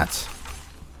at that.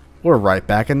 We're right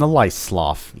back in the Lice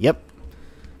Slough. Yep.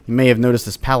 You may have noticed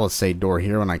this palisade door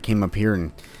here when I came up here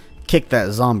and kicked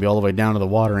that zombie all the way down to the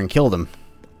water and killed him.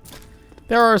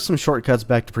 There are some shortcuts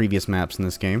back to previous maps in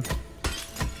this game,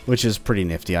 which is pretty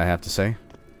nifty, I have to say.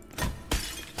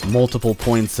 Multiple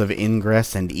points of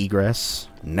ingress and egress.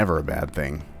 Never a bad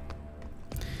thing.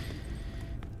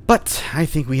 But I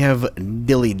think we have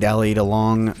dilly-dallied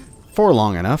along for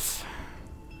long enough.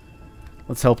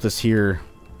 Let's help this here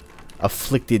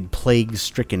afflicted,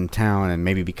 plague-stricken town and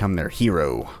maybe become their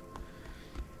hero.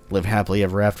 Live happily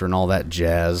ever after and all that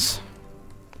jazz.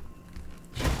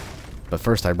 But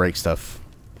first I break stuff.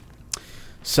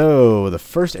 So, the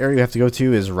first area you have to go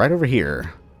to is right over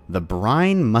here. The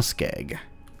Brine Muskeg.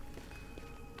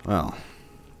 Well,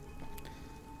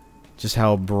 just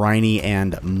how briny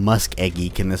and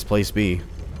muskeggy can this place be?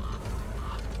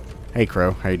 Hey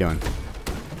Crow, how you doing?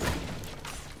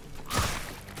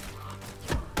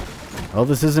 Well,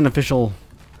 this is an official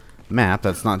map.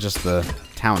 That's not just the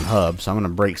town hub, so I'm going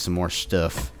to break some more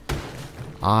stuff.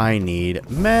 I need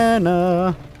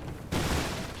mana.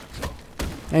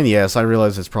 And yes, I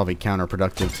realize it's probably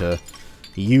counterproductive to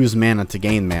use mana to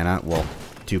gain mana. Well,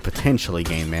 to potentially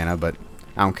gain mana, but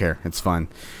I don't care. It's fun.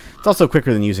 It's also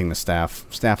quicker than using the staff.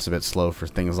 Staff's a bit slow for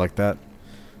things like that.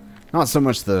 Not so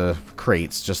much the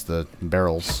crates, just the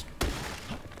barrels.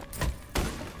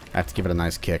 I have to give it a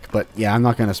nice kick. But yeah, I'm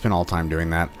not going to spend all time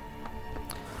doing that.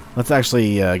 Let's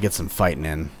actually get some fighting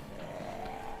in.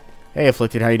 Hey,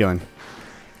 Afflicted, how you doing?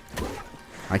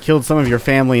 I killed some of your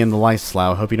family in the Lice,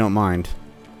 Slough. Hope you don't mind.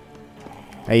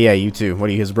 Hey, yeah, you too. What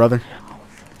are you, his brother?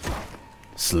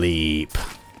 Sleep.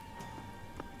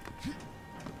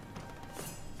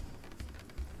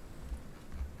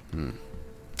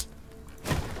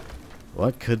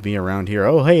 What could be around here?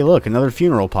 Oh, hey, look, another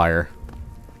funeral pyre.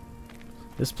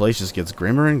 This place just gets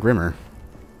grimmer and grimmer.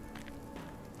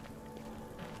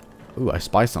 Ooh, I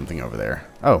spy something over there.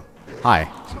 Oh,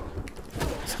 hi.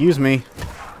 Excuse me.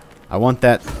 I want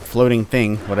that floating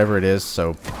thing, whatever it is,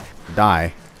 so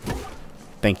die.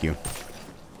 Thank you.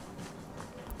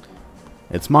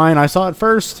 It's mine. I saw it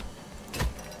first.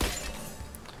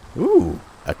 Ooh,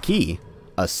 a key.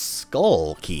 A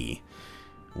skull key.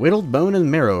 Whittled bone and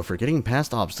marrow for getting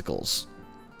past obstacles.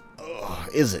 Oh,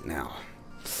 is it now?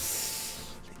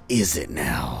 Is it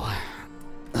now?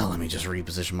 Oh, let me just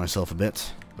reposition myself a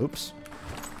bit. Oops.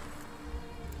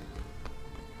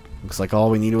 Looks like all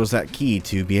we needed was that key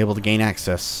to be able to gain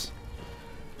access.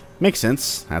 Makes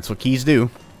sense. That's what keys do.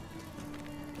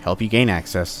 Help you gain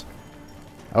access.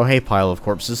 Oh, hey, pile of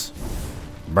corpses.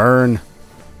 Burn.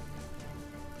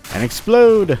 And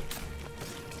explode.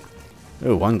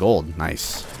 Oh, 1 gold.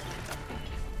 Nice.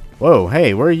 Whoa,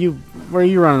 hey, where are you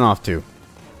running off to?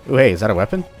 Oh, hey, is that a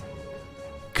weapon?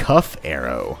 Cuff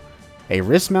arrow. A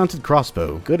wrist-mounted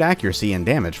crossbow. Good accuracy and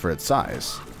damage for its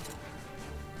size.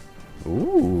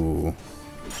 Ooh.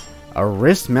 A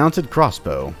wrist-mounted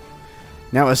crossbow.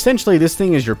 Now, essentially, this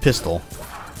thing is your pistol.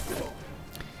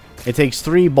 It takes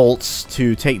 3 bolts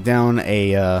to take down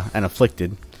an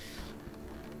afflicted.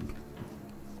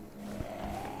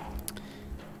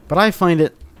 But I find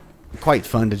it quite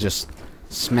fun to just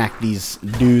smack these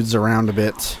dudes around a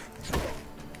bit.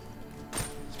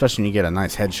 Especially when you get a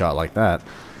nice headshot like that.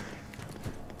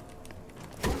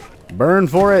 Burn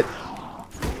for it!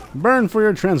 Burn for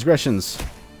your transgressions,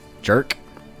 jerk.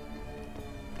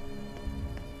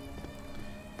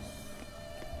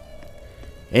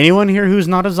 Anyone here who's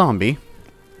not a zombie?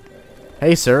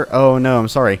 Hey, sir. Oh, no, I'm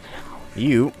sorry.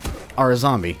 You are a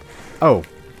zombie. Oh,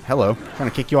 hello. I'm trying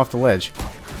to kick you off the ledge.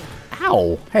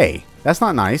 Ow! Hey, that's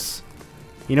not nice.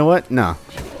 You know what? No.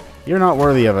 You're not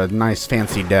worthy of a nice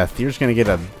fancy death. You're just gonna get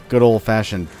a good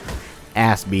old-fashioned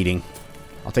ass beating.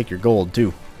 I'll take your gold,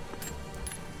 too.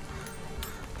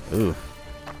 Ooh.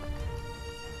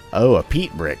 Oh, a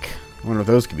peat brick. I wonder what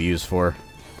those could be used for.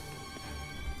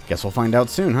 Guess we'll find out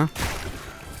soon, huh?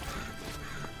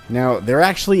 Now, there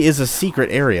actually is a secret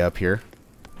area up here.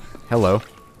 Hello.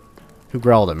 Who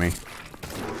growled at me?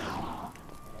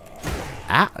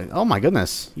 Ah, oh my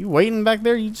goodness. You waiting back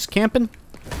there? You just camping?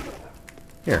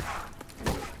 Here.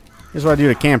 Here's what I do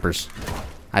to campers.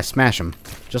 I smash them.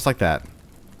 Just like that.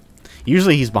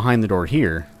 Usually he's behind the door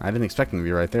here. I didn't expect him to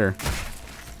be right there.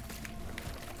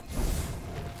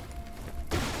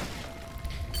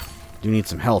 Do need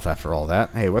some health after all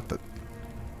that. Hey, what the...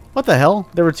 What the hell?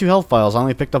 There were 2 health vials. I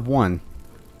only picked up 1.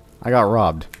 I got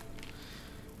robbed.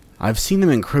 I've seen them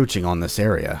encroaching on this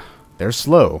area. They're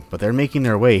slow, but they're making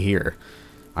their way here.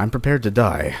 I'm prepared to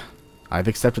die. I've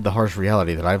accepted the harsh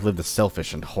reality that I've lived a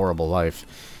selfish and horrible life.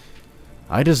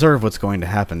 I deserve what's going to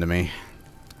happen to me.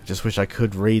 I just wish I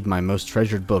could read my most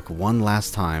treasured book one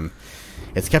last time.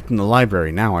 It's kept in the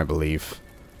library now, I believe.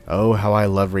 Oh, how I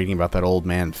love reading about that old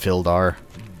man, Fildar.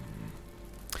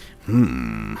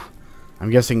 I'm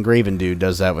guessing Graven dude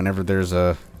does that whenever there's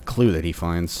a clue that he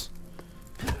finds.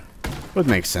 Would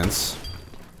make sense.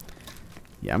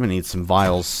 Yeah, I'm gonna need some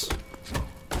vials.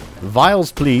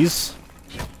 Vials, please.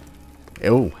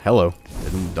 Oh, hello.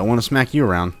 Don't want to smack you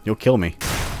around. You'll kill me.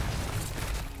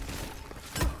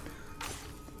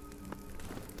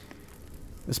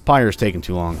 This pyre's taking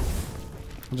too long.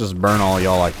 I'll just burn all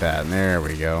y'all like that. And there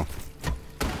we go.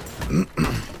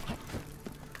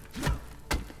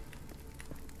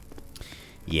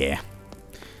 Yeah.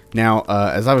 Now,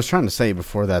 as I was trying to say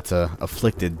before that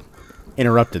afflicted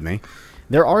interrupted me,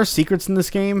 there are secrets in this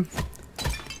game.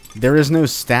 There is no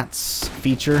stats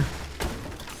feature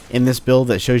in this build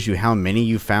that shows you how many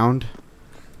you found.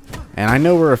 And I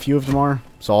know where a few of them are,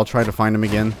 so I'll try to find them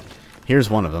again. Here's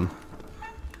one of them.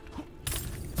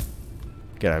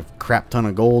 Get a crap ton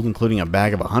of gold, including a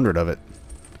bag of 100 of it.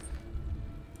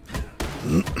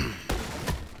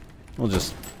 We'll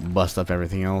just bust up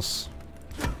everything else.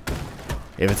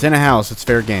 If it's in a house, it's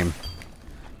fair game.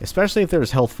 Especially if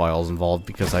there's health files involved,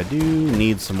 because I do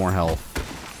need some more health.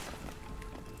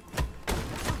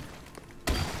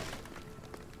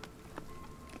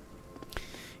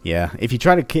 Yeah, if you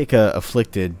try to kick a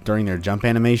afflicted during their jump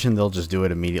animation, they'll just do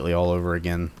it immediately all over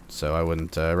again. So I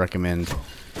wouldn't recommend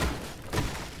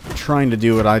trying to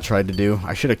do what I tried to do.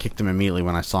 I should have kicked him immediately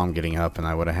when I saw him getting up, and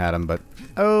I would have had him, but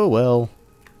oh well.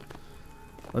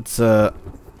 Let's fill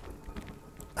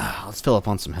up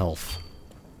on some health.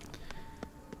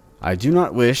 I do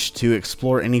not wish to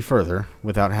explore any further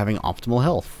without having optimal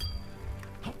health.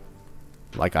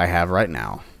 Like I have right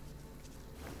now.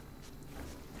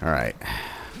 Alright.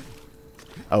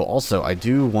 Oh, also, I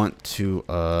do want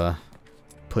to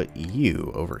put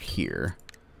you over here.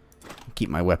 Keep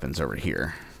my weapons over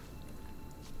here.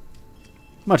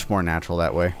 Much more natural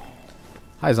that way.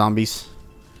 Hi, zombies.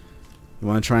 You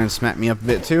want to try and smack me up a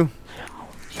bit, too?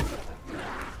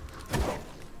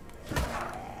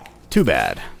 Too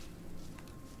bad.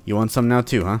 You want some now,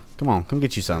 too, huh? Come on, come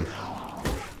get you some.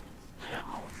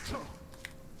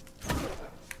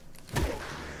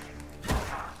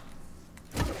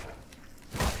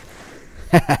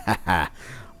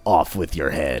 Off with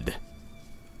your head.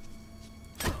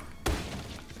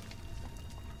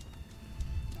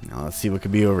 Now let's see what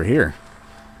could be over here.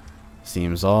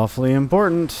 Seems awfully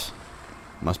important.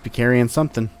 Must be carrying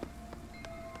something.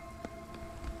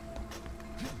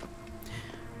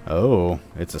 Oh,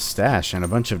 it's a stash and a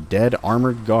bunch of dead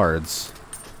armored guards.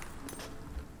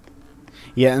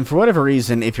 Yeah, and for whatever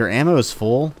reason, if your ammo is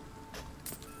full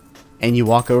and you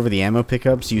walk over the ammo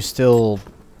pickups, you still...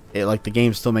 like, the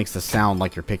game still makes the sound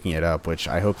like you're picking it up, which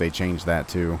I hope they change that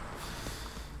too.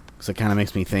 Because it kind of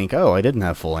makes me think, oh, I didn't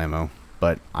have full ammo.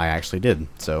 But I actually did,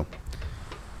 so...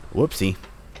 Whoopsie.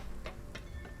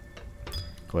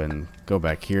 Go ahead and go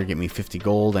back here, get me 50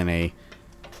 gold and a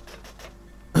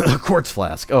quartz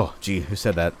flask. Oh, gee, who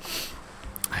said that?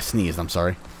 I sneezed, I'm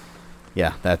sorry.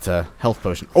 Yeah, that's a health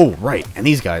potion. Oh, right, and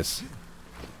these guys.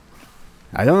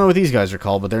 I don't know what these guys are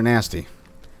called, but they're nasty.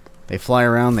 They fly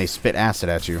around, they spit acid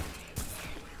at you.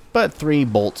 But 3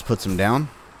 bolts puts them down.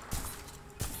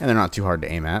 And they're not too hard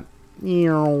to aim at.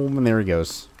 And there he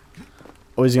goes.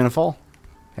 Oh, he's gonna fall?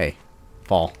 Hey,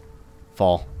 fall.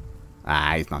 Fall.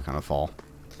 Ah, he's not gonna fall.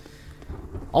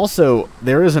 Also,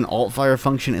 there is an alt-fire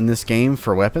function in this game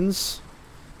for weapons.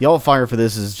 The alt-fire for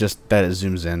this is just that it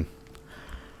zooms in.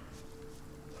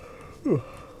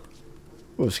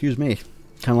 Oh, excuse me.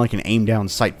 Kind of like an aim-down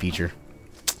sight feature.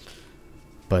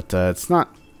 But it's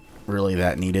not really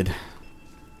that needed.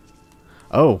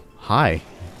 Oh, hi.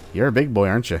 You're a big boy,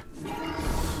 aren't you?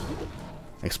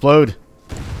 Explode.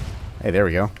 Hey, there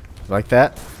we go. Like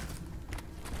that.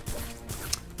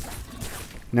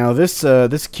 Now this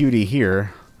this cutie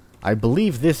here, I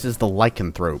believe this is the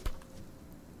lycanthrope.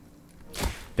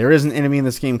 There is an enemy in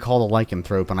this game called a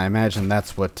lycanthrope, and I imagine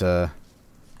that's what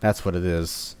it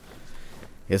is.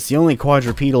 It's the only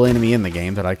quadrupedal enemy in the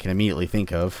game that I can immediately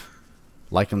think of.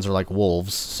 Lycans are like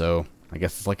wolves, so I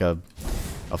guess it's like a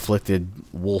afflicted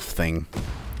wolf thing.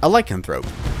 A lycanthrope.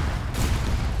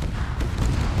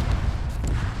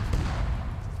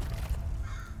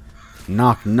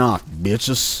 Knock knock,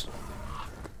 bitches.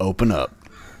 Open up.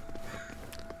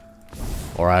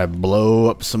 Or I blow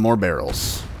up some more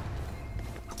barrels.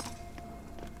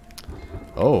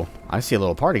 Oh, I see a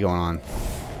little party going on.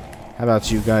 How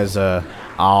about you guys,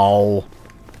 ow.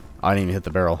 I didn't even hit the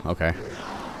barrel. Okay.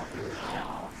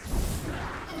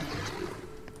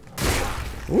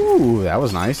 Ooh, that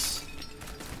was nice.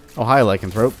 Oh, hi,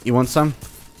 lycanthrope. You want some?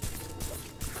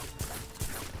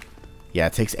 Yeah,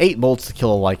 it takes 8 bolts to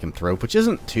kill a lycanthrope, which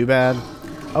isn't too bad.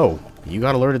 Oh, you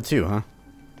got alerted too, huh?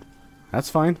 That's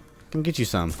fine. Come get you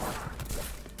some.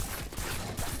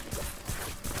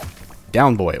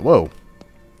 Down, boy. Whoa.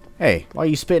 Hey, why are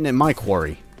you spitting at my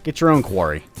quarry? Get your own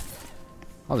quarry.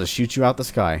 I'll just shoot you out the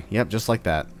sky. Yep, just like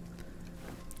that.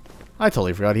 I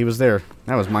totally forgot he was there.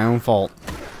 That was my own fault.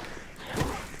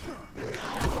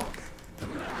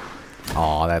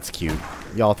 Aw, that's cute.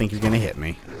 Y'all think he's gonna hit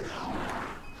me.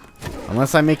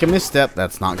 Unless I make a misstep,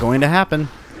 that's not going to happen.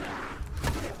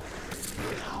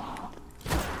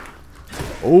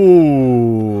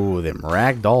 Ooh, them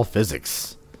ragdoll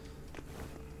physics.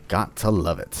 Got to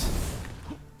love it.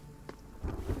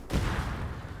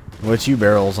 What you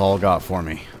barrels all got for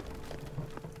me?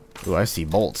 Ooh, I see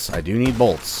bolts. I do need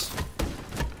bolts.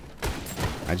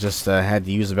 I just had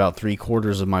to use about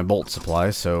 3/4 of my bolt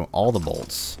supply, so all the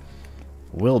bolts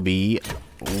will be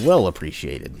well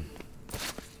appreciated.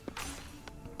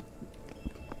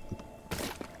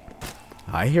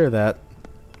 I hear that.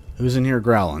 Who's in here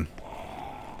growling?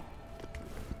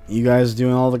 You guys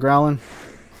doing all the growling?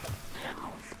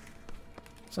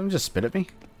 Someone just spit at me?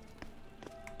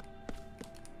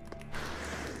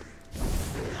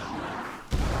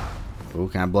 Ooh,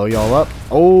 can I blow y'all up?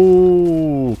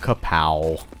 Oh,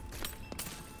 kapow.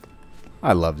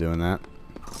 I love doing that.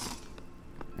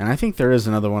 And I think there is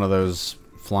another one of those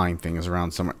flying things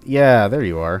around somewhere. Yeah, there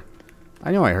you are.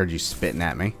 I know I heard you spitting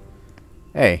at me.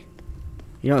 Hey,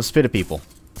 you don't spit at people.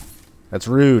 That's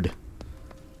rude.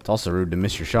 It's also rude to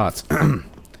miss your shots.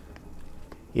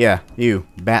 Yeah, you,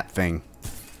 bat thing.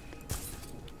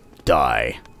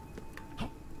 Die.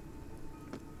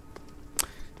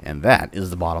 And that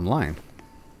is the bottom line.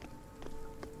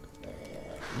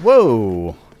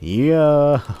 Whoa!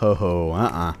 Yeah, ho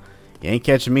ho, You ain't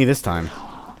catching me this time.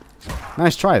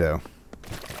 Nice try, though.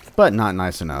 But not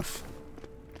nice enough.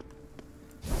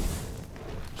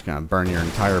 Just gonna burn your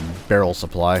entire barrel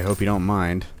supply. Hope you don't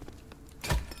mind.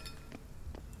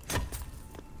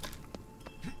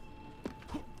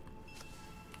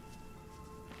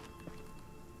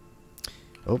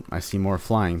 Oh, I see more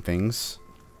flying things.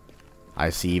 I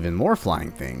see even more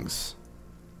flying things.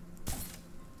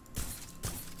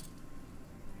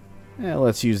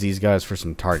 Let's use these guys for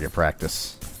some target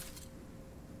practice.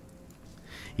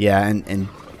 Yeah, and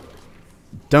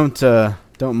don't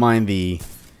mind the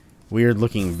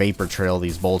weird-looking vapor trail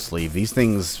these bolts leave. These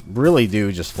things really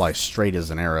do just fly straight as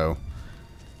an arrow,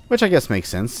 which I guess makes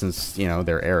sense since, you know,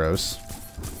 they're arrows.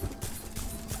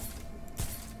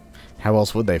 How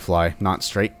else would they fly? Not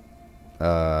straight.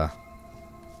 Hi,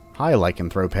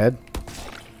 lycanthrope head.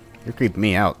 You're creeping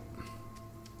me out.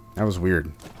 That was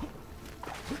weird.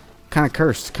 Kind of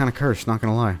cursed, not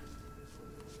gonna lie.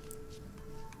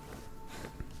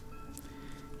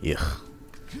 Ugh.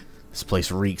 This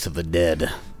place reeks of the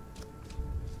dead.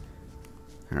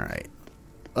 Alright.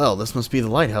 Well, this must be the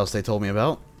lighthouse they told me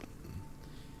about.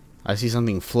 I see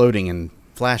something floating and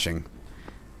flashing.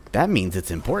 That means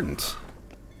it's important.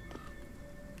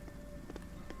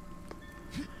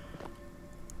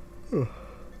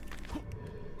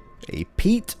 A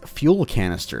peat fuel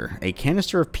canister. A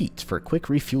canister of peat for quick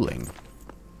refueling.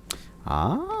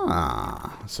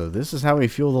 Ah, so this is how we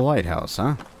fuel the lighthouse,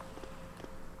 huh?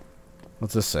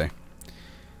 What's this say?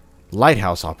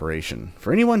 Lighthouse operation.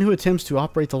 For anyone who attempts to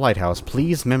operate the lighthouse,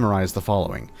 please memorize the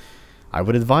following. I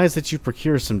would advise that you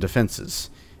procure some defenses.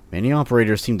 Many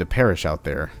operators seem to perish out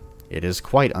there. It is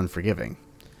quite unforgiving.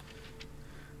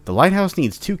 The lighthouse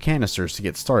needs 2 canisters to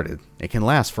get started. It can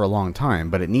last for a long time,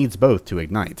 but it needs both to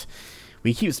ignite.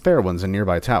 We keep spare ones in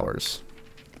nearby towers.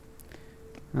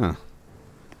 Huh.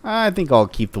 I think I'll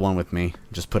keep the one with me.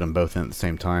 Just put them both in at the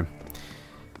same time.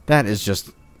 That's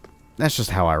just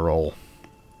how I roll.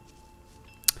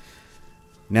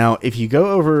 Now, if you go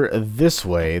over this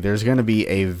way, there's going to be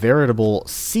a veritable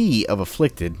sea of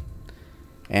afflicted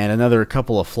and another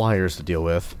couple of flyers to deal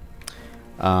with.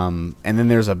 And then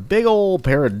there's a big old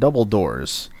pair of double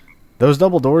doors. Those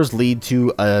double doors lead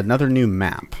to another new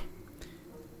map.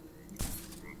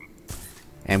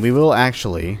 And we will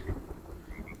actually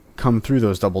come through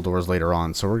those double doors later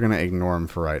on, so we're going to ignore them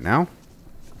for right now.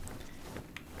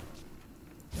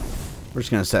 We're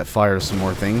just going to set fire to some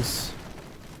more things.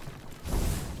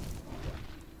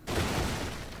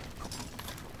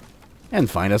 And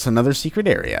find us another secret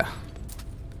area.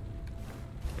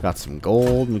 Got some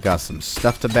gold. We got some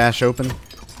stuff to bash open.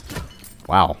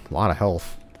 Wow, a lot of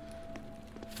health.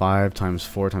 5 times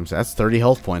 4 times... That's 30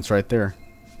 health points right there.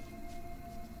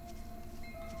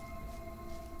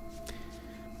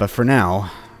 But for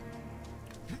now,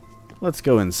 let's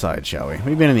go inside, shall we?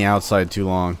 We've been in the outside too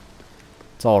long.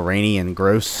 It's all rainy and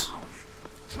gross.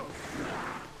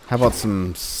 How about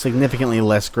some significantly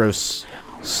less gross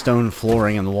stone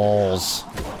flooring and walls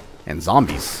and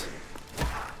zombies?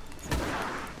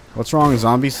 What's wrong,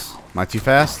 zombies? Am I too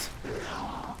fast?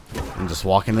 I'm just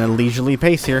walking at a leisurely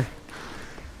pace here.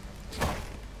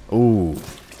 Ooh.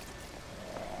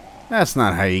 That's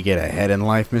not how you get ahead in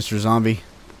life, Mr. Zombie.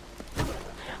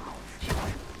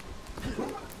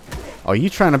 Oh, you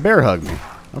trying to bear hug me?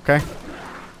 Okay.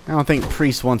 I don't think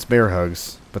Priest wants bear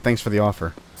hugs, but thanks for the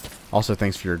offer. Also,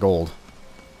 thanks for your gold.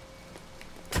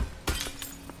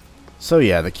 So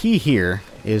yeah, the key here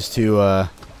is to,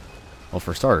 well,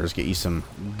 for starters, get you some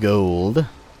gold.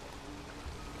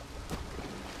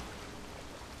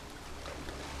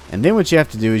 And then what you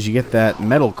have to do is you get that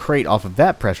metal crate off of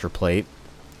that pressure plate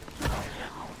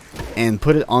and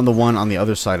put it on the one on the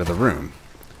other side of the room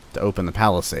to open the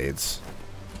palisades.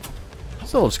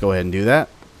 So let's go ahead and do that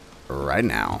right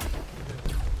now.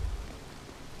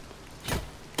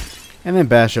 And then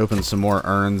bash open some more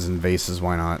urns and vases,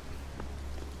 why not?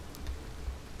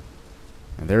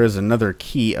 And there is another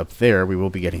key up there. We will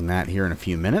be getting that here in a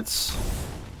few minutes.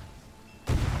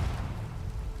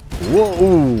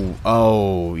 Whoa!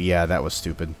 Oh, yeah, that was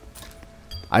stupid.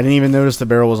 I didn't even notice the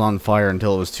barrel was on fire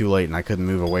until it was too late and I couldn't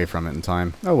move away from it in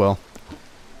time. Oh well.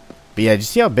 But yeah, did you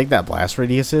see how big that blast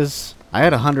radius is? I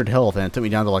had 100 health and it took me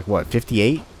down to like, what,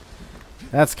 58?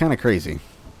 That's kind of crazy.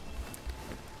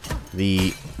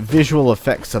 The visual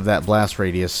effects of that blast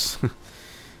radius,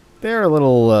 they're a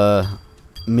little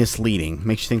misleading.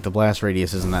 Makes you think the blast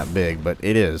radius isn't that big, but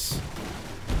it is.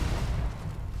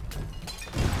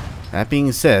 That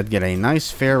being said, get a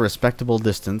nice, fair, respectable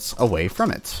distance away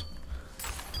from it.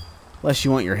 Unless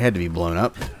you want your head to be blown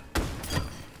up.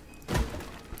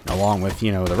 Along with,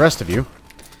 you know, the rest of you.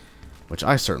 Which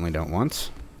I certainly don't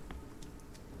want.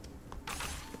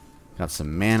 Got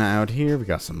some mana out here. We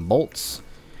got some bolts.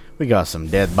 We got some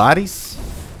dead bodies.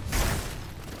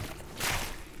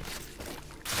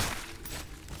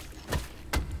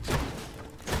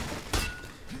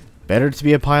 Better to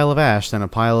be a pile of ash than a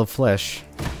pile of flesh.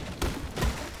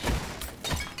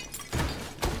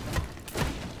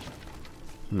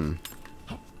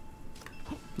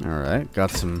 Alright,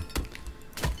 got some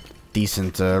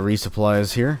decent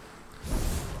resupplies here.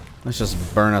 Let's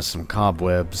just burn us some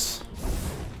cobwebs.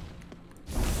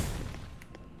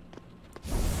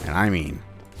 And I mean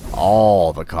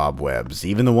all the cobwebs,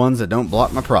 even the ones that don't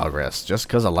block my progress, just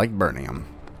because I like burning them.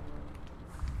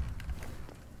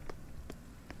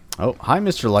 Oh, hi,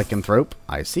 Mr. Lycanthrope.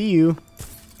 I see you.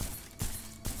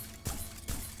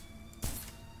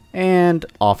 And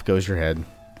off goes your head.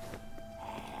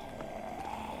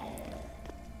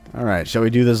 Alright, shall we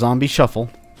do the zombie shuffle?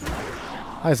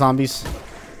 Hi, zombies.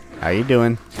 How you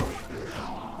doing?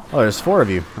 Oh, there's 4 of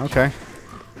you. Okay.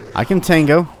 I can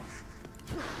tango.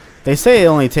 They say it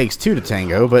only takes 2 to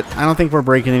tango, but I don't think we're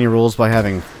breaking any rules by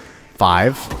having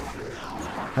 5.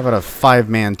 How about a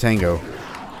 5-man tango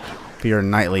for your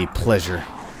nightly pleasure?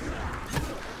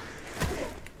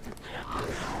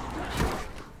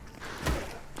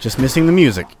 Just missing the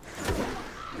music.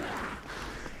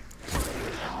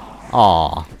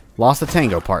 Aw. Lost a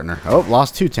tango partner. Oh,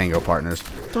 lost 2 tango partners.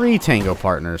 3 tango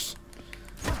partners.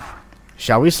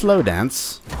 Shall we slow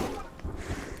dance?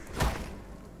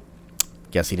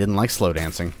 Guess he didn't like slow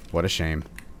dancing. What a shame.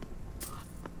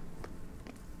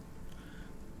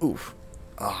 Oof.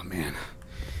 Oh, man.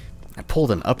 I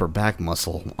pulled an upper back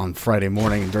muscle on Friday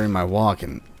morning during my walk,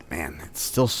 and, man, it's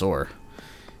still sore.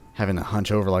 Having to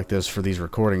hunch over like this for these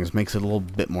recordings makes it a little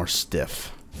bit more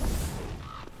stiff.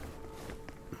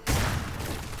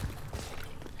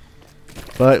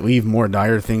 But we've more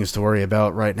dire things to worry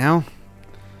about right now.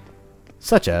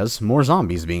 Such as more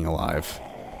zombies being alive.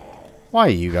 Why are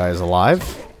you guys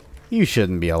alive? You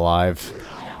shouldn't be alive.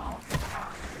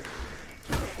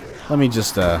 Let me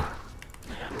just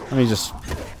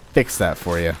fix that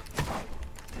for you.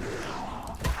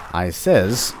 I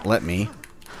says, let me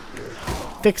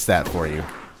fix that for you.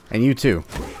 And you too.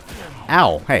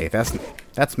 Ow! Hey,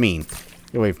 that's mean.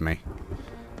 Get away from me.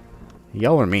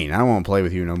 Y'all are mean. I don't want to play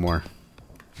with you no more.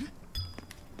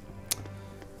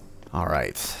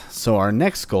 Alright, so our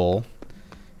next goal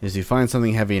is to find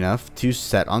something heavy enough to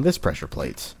set on this pressure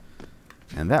plate.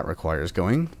 And that requires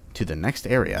going to the next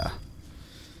area.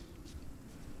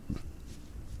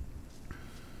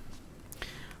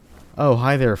 Oh,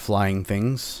 hi there, flying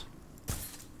things.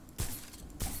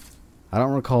 I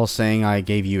don't recall saying I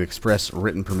gave you express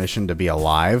written permission to be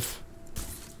alive.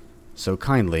 So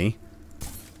kindly,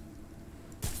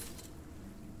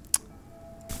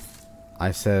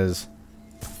 I says,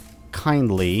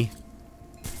 kindly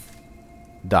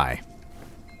die.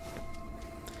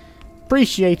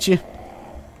 Appreciate you.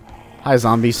 Hi,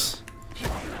 zombies.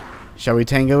 Shall we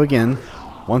tango again?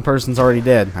 One person's already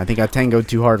dead. I think I tangoed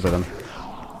too hard with him.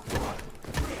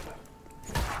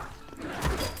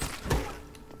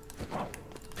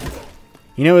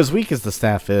 You know, as weak as the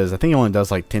staff is, I think it only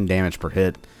does like 10 damage per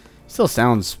hit. Still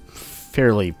sounds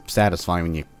fairly satisfying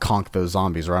when you conk those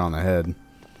zombies right on the head.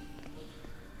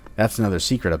 That's another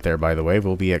secret up there, by the way.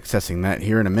 We'll be accessing that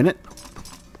here in a minute.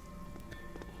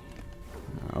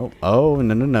 Oh,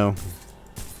 no.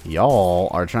 Y'all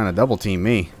are trying to double team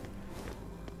me.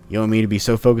 You want me to be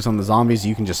so focused on the zombies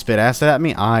you can just spit acid at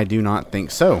me? I do not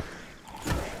think so,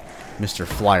 Mr.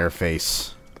 Flyer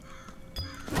Face.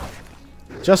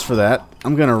 Just for that,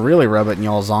 I'm gonna really rub it in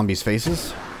y'all zombies'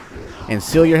 faces and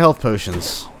steal your health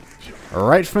potions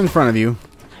right from in front of you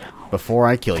before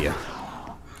I kill you.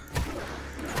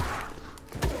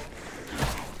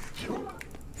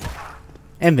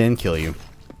 And then kill you.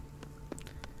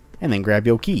 And then grab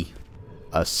your key.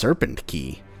 A serpent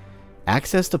key.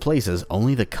 Access to places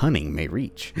only the cunning may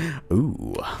reach.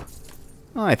 Ooh.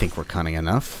 Well, I think we're cunning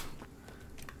enough.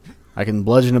 I can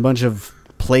bludgeon a bunch of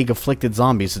plague-afflicted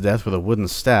zombies to death with a wooden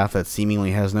staff that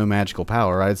seemingly has no magical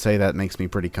power. I'd say that makes me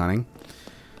pretty cunning.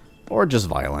 Or just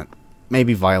violent.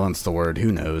 Maybe violent's the word,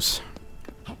 who knows.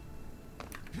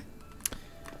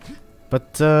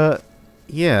 But,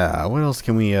 yeah, what else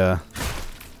can we,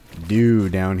 do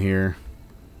down here?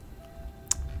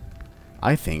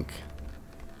 I think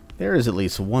there is at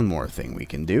least one more thing we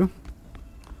can do.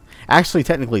 Actually,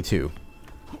 technically 2.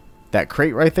 That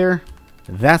crate right there,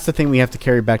 that's the thing we have to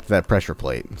carry back to that pressure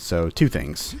plate. So, 2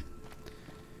 things.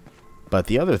 But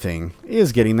the other thing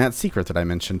is getting that secret that I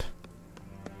mentioned.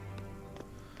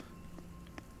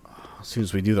 As soon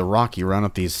as we do the rocky run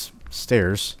up these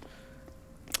stairs.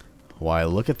 Why,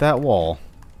 look at that wall.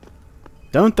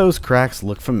 Don't those cracks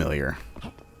look familiar?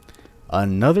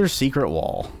 Another secret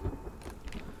wall.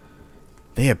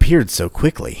 They appeared so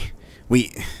quickly.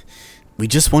 We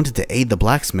just wanted to aid the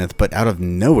blacksmith, but out of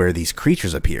nowhere these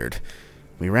creatures appeared.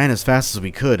 We ran as fast as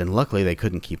we could, and luckily they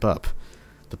couldn't keep up.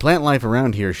 The plant life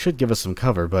around here should give us some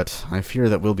cover, but I fear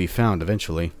that we'll be found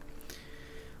eventually.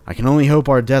 I can only hope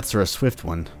our deaths are a swift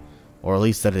one, or at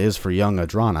least that it is for young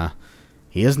Adrana,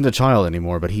 He isn't a child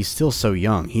anymore, but he's still so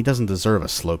young. He doesn't deserve a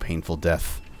slow, painful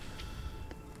death.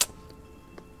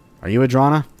 Are you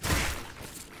Adrana?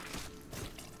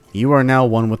 You are now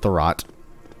one with the rot.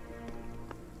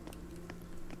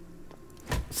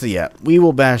 So yeah, we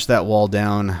will bash that wall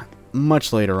down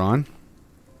much later on.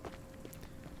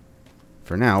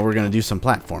 For now, we're going to do some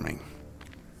platforming.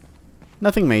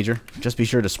 Nothing major. Just be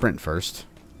sure to sprint first.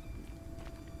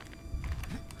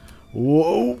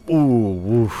 Whoa!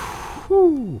 Ooh,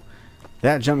 whew.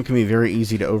 That jump can be very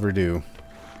easy to overdo.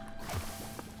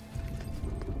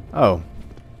 Oh.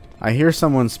 I hear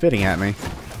someone spitting at me.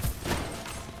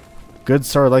 Good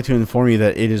sir, I'd like to inform you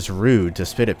that it is rude to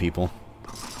spit at people.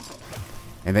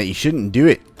 And that you shouldn't do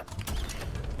it.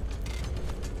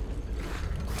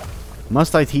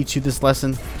 Must I teach you this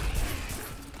lesson?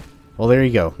 Well, there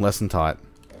you go. Lesson taught.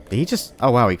 Did he just...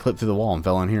 Oh, wow. He clipped through the wall and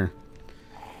fell in here.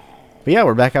 But yeah,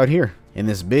 we're back out here. In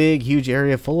this big, huge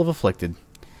area full of afflicted.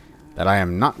 That I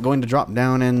am not going to drop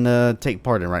down and take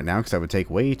part in right now. Because that would take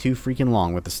way too freaking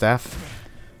long with the staff.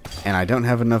 And I don't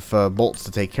have enough bolts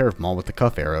to take care of them all with the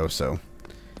cuff arrow. So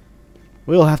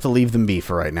we'll have to leave them be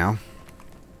for right now.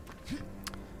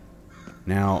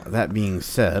 Now, that being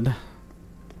said...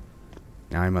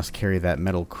 Now I must carry that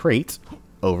metal crate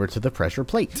over to the pressure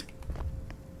plate.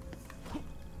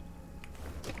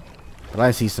 But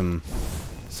I see some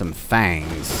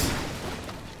fangs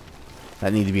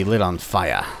that need to be lit on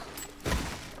fire.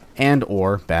 And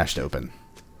or bashed open.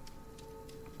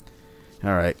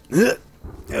 Alright.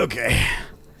 Okay.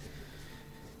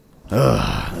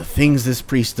 The things this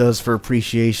priest does for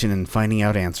appreciation and finding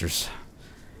out answers.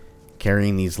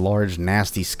 Carrying these large,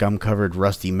 nasty, scum-covered,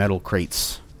 rusty metal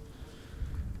crates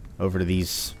over to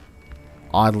these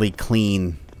oddly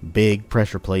clean, big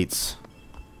pressure plates.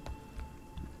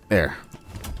 There.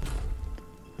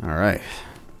 Alright.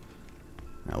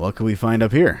 Now what can we find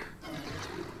up here?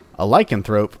 A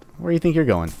lycanthrope? Where do you think you're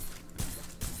going?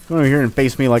 Come over here and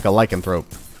face me like a lycanthrope.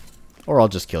 Or I'll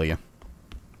just kill you.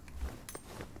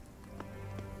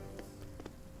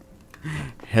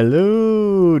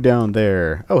 Hello down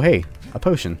there. Oh, hey. A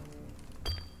potion.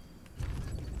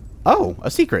 Oh, a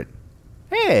secret.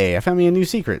 Hey, I found me a new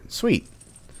secret. Sweet.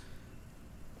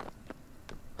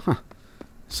 Huh.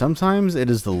 Sometimes it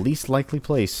is the least likely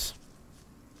place.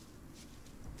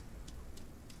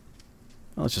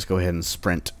 Well, let's just go ahead and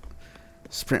sprint.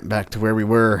 Sprint back to where we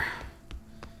were.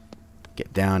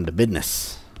 Get down to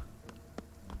business.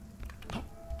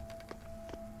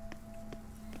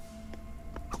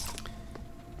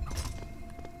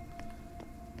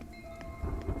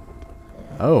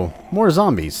 Oh, more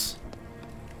zombies.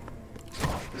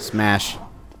 Smash.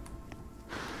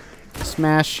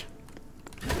 Smash.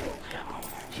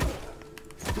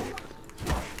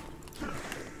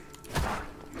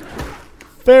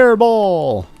 Fair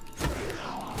ball.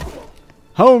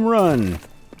 Home run.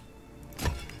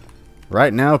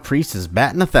 Right now, Priest is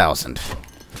batting 1,000.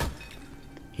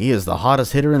 He is the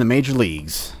hottest hitter in the major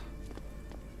leagues.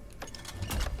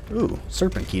 Ooh,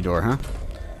 serpent key door, huh?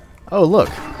 Oh, look.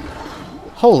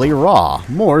 Holy raw.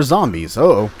 More zombies.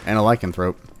 Uh-oh, and a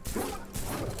lycanthrope.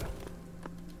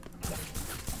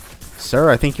 Sir,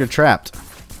 I think you're trapped.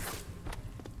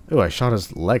 Ooh, I shot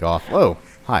his leg off. Whoa,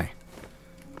 hi.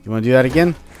 You want to do that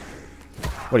again?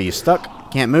 What, are you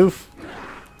stuck? Can't move?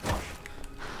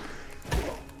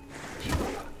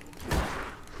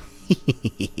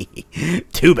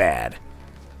 Too bad.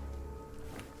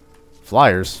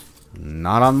 Flyers.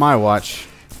 Not on my watch.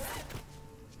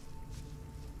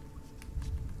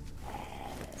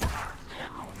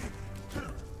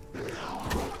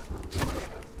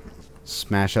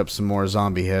 Smash up some more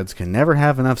zombie heads. Can never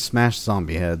have enough smashed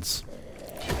zombie heads.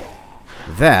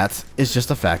 That is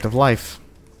just a fact of life.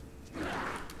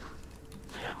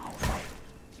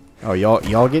 Oh,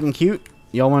 y'all getting cute?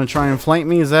 Y'all want to try and flank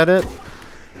me? Is that it?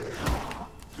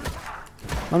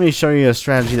 Let me show you a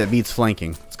strategy that beats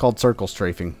flanking. It's called circle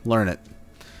strafing. Learn it.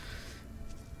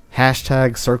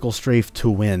 Hashtag circle strafe to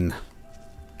win.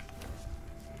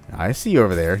 I see you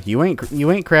over there. You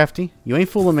ain't crafty. You ain't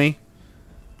fooling me.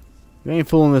 You ain't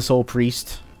fooling this old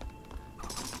priest.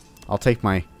 I'll take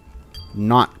my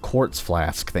not quartz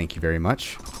flask, thank you very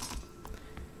much.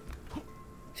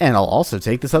 And I'll also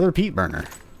take this other peat burner.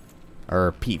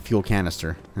 Or peat fuel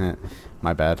canister.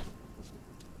 My bad.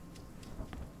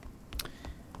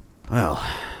 Well,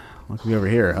 what can be over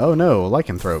here? Oh no, a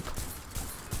lycanthrope.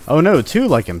 Oh no, 2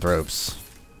 lycanthropes.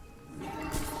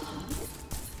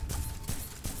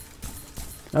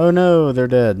 Oh no, they're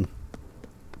dead.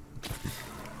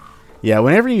 Yeah,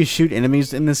 whenever you shoot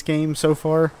enemies in this game so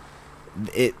far,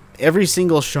 it every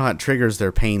single shot triggers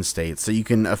their pain state, so you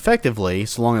can effectively,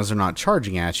 so long as they're not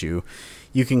charging at you,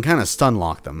 you can kind of stun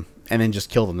lock them, and then just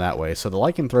kill them that way. So the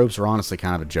lycanthropes are honestly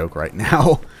kind of a joke right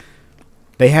now.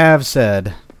 They have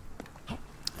said,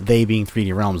 they being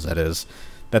 3D Realms that is,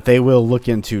 that they will look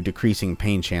into decreasing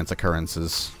pain chance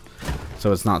occurrences,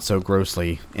 so it's not so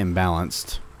grossly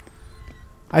imbalanced.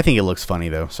 I think it looks funny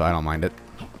though, so I don't mind it.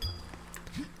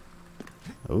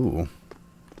 Ooh.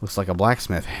 Looks like a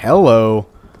blacksmith. Hello!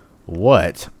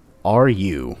 What are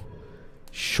you?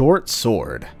 Short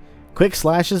sword. Quick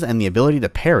slashes and the ability to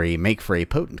parry make for a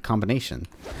potent combination.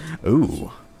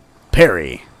 Ooh.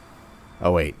 Parry.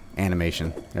 Oh wait,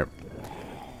 animation. There.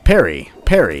 Parry.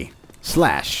 Parry.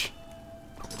 Slash.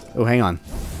 Oh, hang on.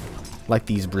 Like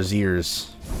these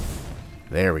braziers.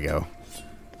 There we go.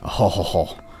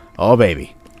 Oh, oh,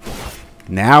 baby.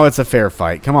 Now it's a fair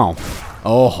fight. Come on.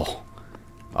 Oh.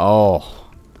 Oh.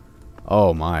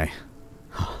 Oh, my.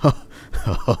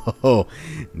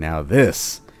 Now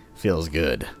this feels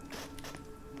good.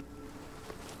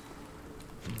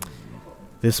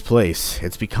 This place,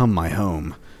 it's become my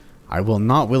home. I will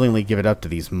not willingly give it up to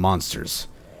these monsters.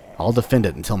 I'll defend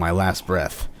it until my last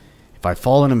breath. If I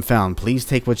fall and am found, please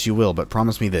take what you will, but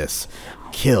promise me this.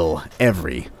 Kill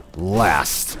every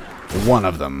last one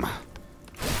of them.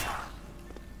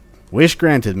 Wish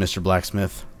granted, Mr.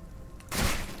 Blacksmith.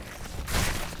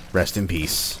 Rest in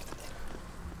peace.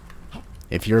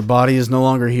 If your body is no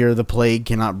longer here, the plague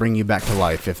cannot bring you back to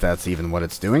life, if that's even what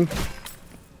it's doing.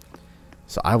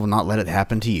 So I will not let it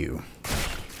happen to you.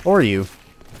 Or you.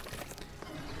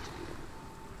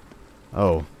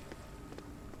 Oh.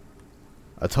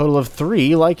 A total of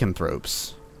 3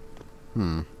 lycanthropes.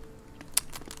 I'll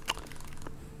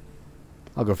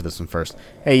go for this one first.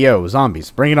 Hey, yo,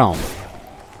 zombies, bring it on.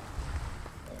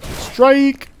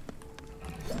 Strike!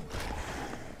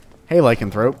 Hey,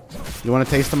 lycanthrope. You want a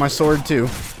taste of my sword, too?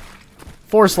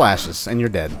 4 slashes, and you're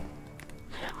dead.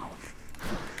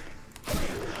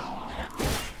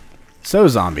 So,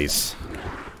 zombies.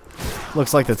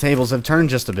 Looks like the tables have turned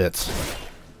just a bit.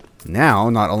 Now,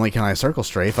 not only can I circle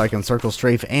strafe, I can circle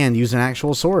strafe and use an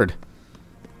actual sword.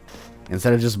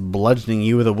 Instead of just bludgeoning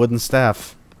you with a wooden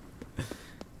staff.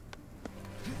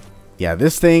 Yeah,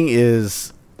 this thing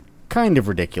is kind of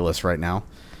ridiculous right now.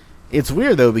 It's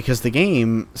weird, though, because the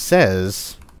game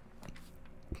says...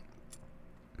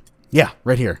 Yeah,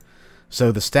 right here.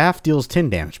 So the staff deals 10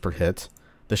 damage per hit.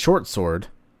 The short sword,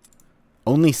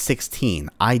 only 16.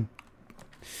 I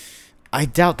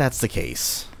doubt that's the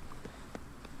case.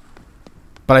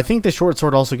 But I think the short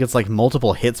sword also gets like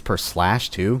multiple hits per slash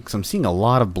too, because I'm seeing a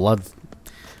lot of blood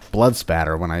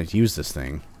spatter when I use this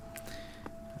thing.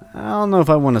 I don't know if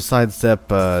I want to sidestep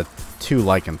 2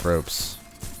 lycanthropes.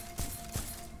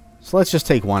 So let's just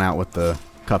take one out with the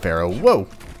cup arrow. Whoa!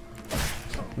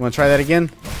 You want to try that again?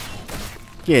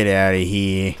 Get out of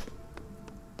here.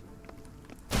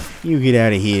 You get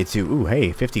out of here too. Ooh,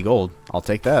 hey, 50 gold. I'll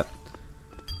take that.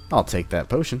 I'll take that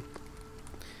potion.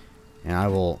 And I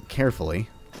will carefully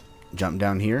jump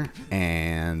down here,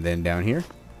 and then down here,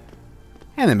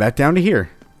 and then back down to here.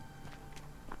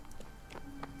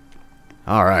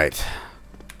 Alright.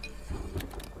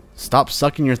 Stop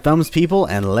sucking your thumbs, people,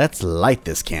 and let's light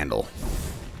this candle.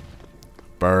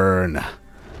 Burn.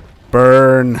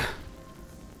 Burn.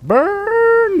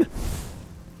 Burn!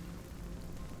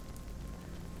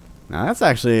 Now that's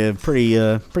actually a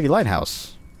pretty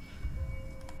lighthouse.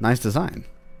 Nice design.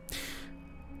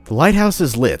 The lighthouse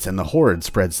is lit and the horde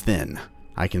spreads thin.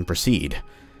 I can proceed.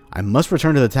 I must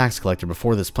return to the tax collector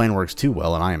before this plan works too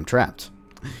well and I am trapped.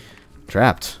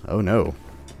 Trapped? Oh no.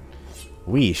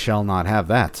 We shall not have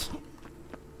that.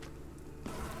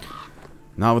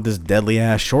 Not with this deadly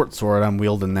ass short sword I'm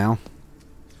wielding now.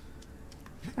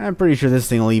 I'm pretty sure this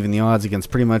thing will even the odds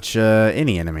against pretty much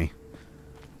any enemy.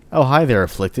 Oh, hi there,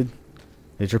 Afflicted.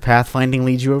 Did your pathfinding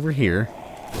lead you over here?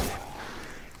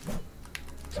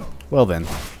 Well then,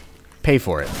 pay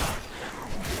for it.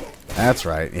 That's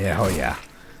right. Yeah, oh yeah.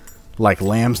 Like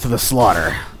lambs to the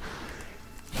slaughter.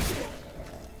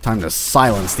 Time to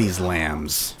silence these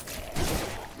lambs.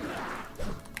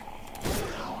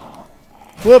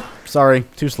 Whoop! Sorry,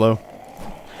 too slow.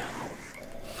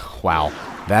 Wow,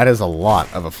 that is a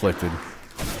lot of Afflicted.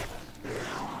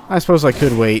 I suppose I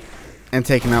could wait and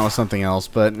take him out with something else,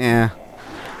 but eh.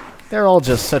 They're all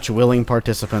just such willing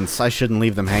participants. I shouldn't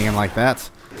leave them hanging like that.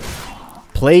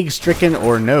 Plague-stricken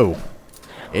or no,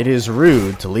 it is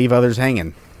rude to leave others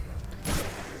hanging.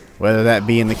 Whether that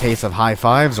be in the case of high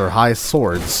fives or high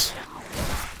swords.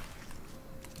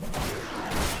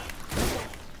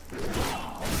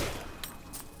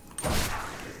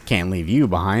 Can't leave you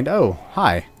behind. Oh,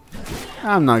 hi.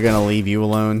 I'm not gonna leave you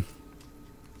alone.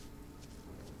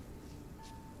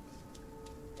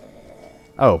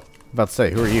 Oh, about to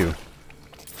say, who are you?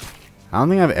 I don't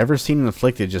think I've ever seen an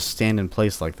afflicted just stand in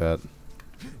place like that.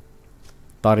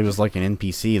 Thought he was like an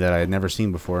NPC that I had never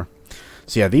seen before.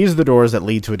 So yeah, these are the doors that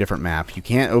lead to a different map. You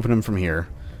can't open them from here,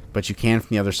 but you can from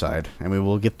the other side. And we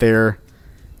will get there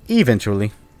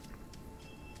eventually.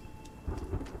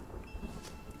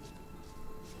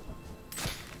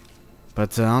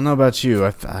 But I don't know about you,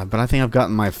 but I think I've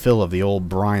gotten my fill of the old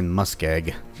Brine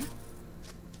Muskeg.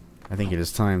 I think it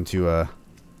is time to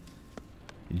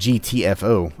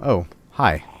GTFO. Oh,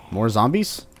 hi. More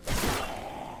zombies?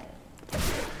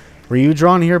 Were you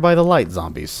drawn here by the light,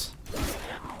 zombies?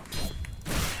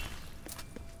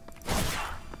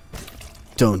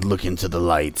 Don't look into the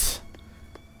light.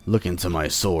 Look into my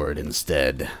sword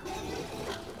instead.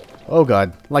 Oh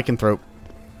god, lycanthrope.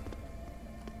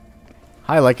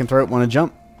 Hi, lycanthrope. Want to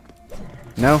jump?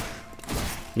 No?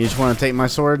 You just want to take my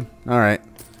sword? Alright.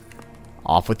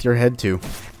 Off with your head, too.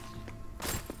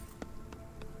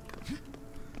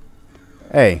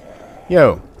 Hey.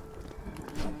 Yo.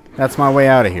 That's my way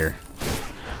out of here.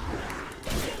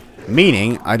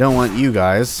 Meaning, I don't want you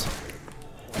guys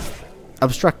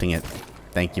obstructing it.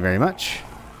 Thank you very much.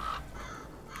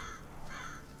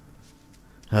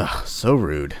 Ugh, so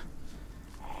rude.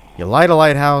 You light a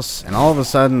lighthouse, and all of a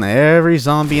sudden, every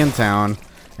zombie in town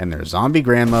and their zombie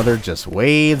grandmother just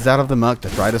wades out of the muck to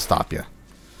try to stop you.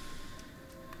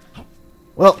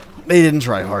 Well, they didn't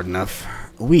try hard enough.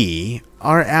 We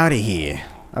are out of here.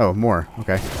 Oh, more.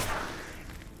 Okay.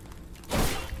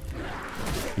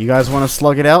 You guys want to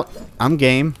slug it out? I'm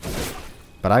game.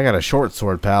 But I got a short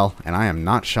sword, pal, and I am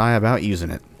not shy about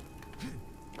using it.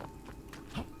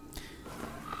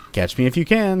 Catch me if you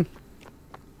can.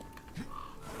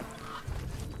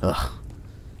 Ugh.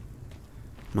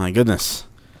 My goodness.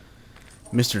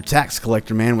 Mr. Tax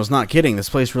Collector Man was not kidding. This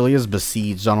place really is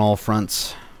besieged on all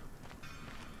fronts.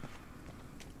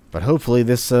 But hopefully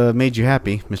this made you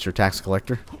happy, Mr. Tax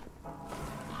Collector.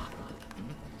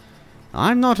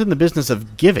 I'm not in the business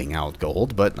of giving out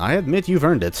gold, but I admit you've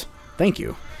earned it. Thank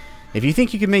you. If you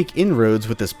think you can make inroads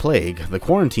with this plague, the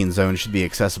quarantine zone should be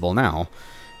accessible now.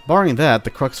 Barring that,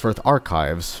 the Cruxfirth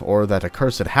archives, or that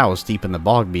accursed house deep in the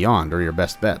bog beyond, are your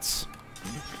best bets.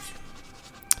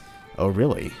 Oh,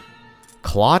 really?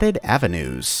 Clotted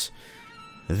avenues.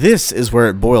 This is where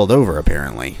it boiled over,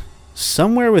 apparently.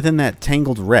 Somewhere within that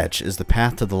tangled wretch is the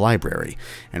path to the library,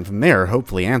 and from there,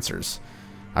 hopefully, answers.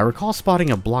 I recall spotting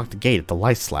a blocked gate at the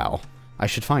Lice Slough. I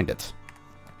should find it.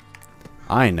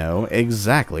 I know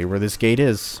exactly where this gate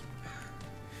is.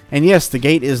 And yes, the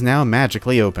gate is now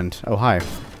magically opened. Oh, hi.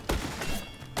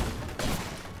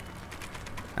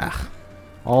 Ah,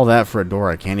 all that for a door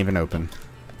I can't even open.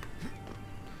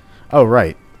 Oh,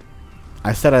 right.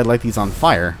 I said I'd light these on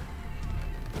fire.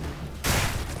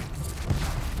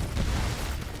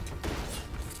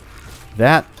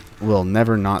 That will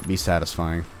never not be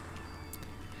satisfying.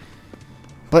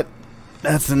 But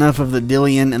that's enough of the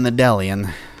dillion and the dallion.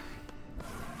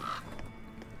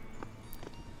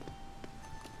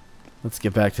 Let's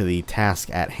get back to the task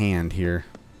at hand here.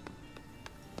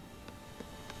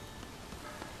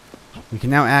 We can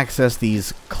now access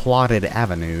these clotted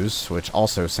avenues, which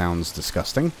also sounds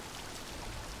disgusting.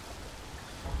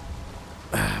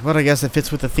 But I guess it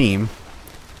fits with the theme.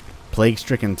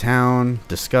 Plague-stricken town,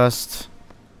 disgust.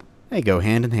 They go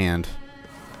hand in hand.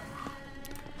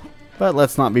 But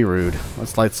let's not be rude.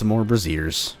 Let's light some more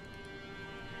braziers.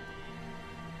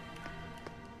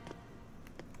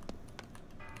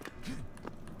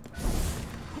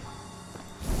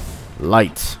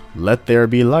 Light. Let there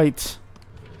be light.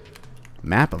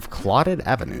 Map of clotted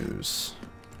avenues.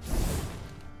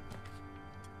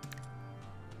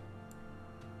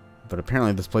 But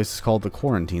apparently this place is called the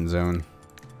quarantine zone.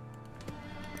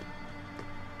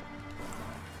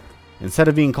 Instead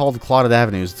of being called clotted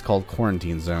avenues, it's called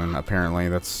quarantine zone. Apparently,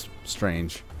 that's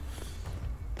strange.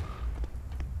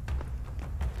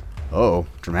 Uh-oh,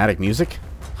 dramatic music?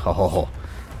 Oh,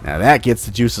 now that gets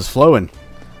the juices flowing.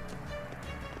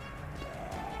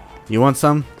 You want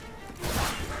some?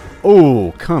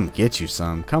 Oh, come get you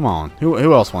some. Come on. Who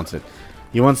else wants it?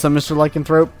 You want some, Mr.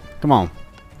 Lycanthrope? Come on.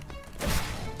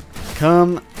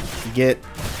 Come get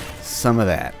some of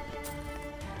that.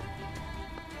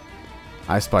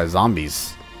 I spy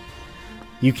zombies.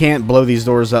 You can't blow these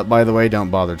doors up, by the way. Don't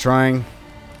bother trying.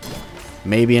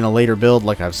 Maybe in a later build,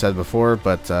 like I've said before.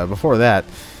 But before that,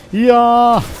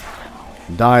 yeah,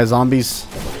 die, zombies.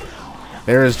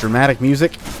 There is dramatic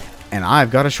music, and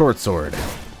I've got a short sword.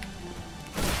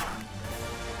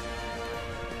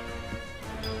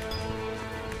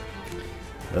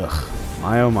 Ugh.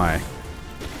 My oh my.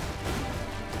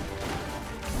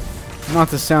 Not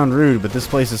to sound rude, but this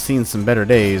place has seen some better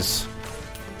days.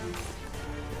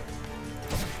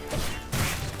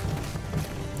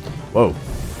 Whoa.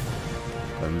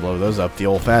 Let me blow those up the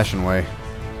old-fashioned way.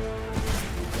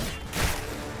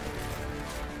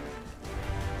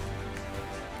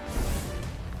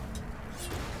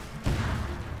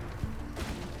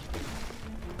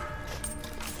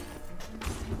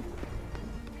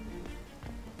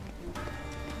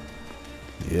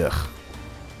 Ugh.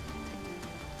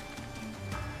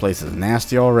 Place is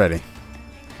nasty already.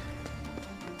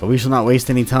 But we shall not waste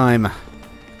any time.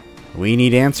 We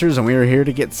need answers, and we are here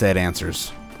to get said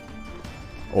answers.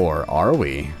 Or are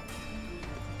we?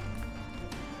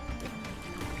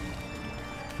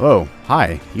 Whoa,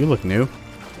 hi. You look new.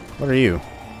 What are you?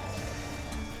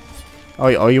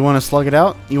 Oh, you want to slug it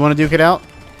out? You want to duke it out?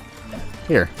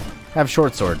 Here, have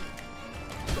short sword.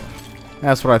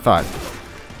 That's what I thought.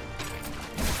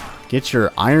 Get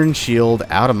your iron shield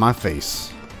out of my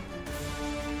face.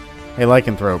 Hey,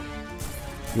 Lycanthrope.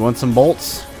 You want some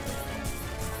bolts?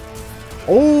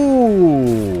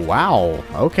 Oh, wow.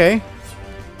 Okay.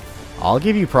 I'll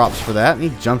give you props for that. He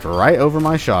jumped right over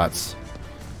my shots.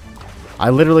 I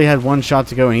literally had one shot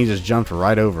to go and he just jumped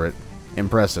right over it.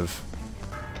 Impressive.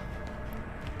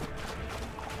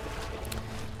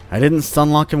 I didn't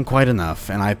stunlock him quite enough,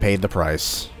 and I paid the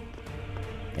price.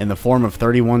 In the form of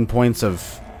 31 points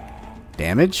of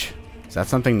damage? Is that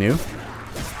something new?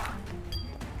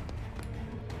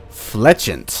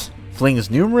 Fletchant. Flings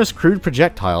numerous crude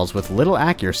projectiles with little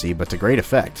accuracy but to great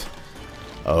effect.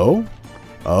 Oh?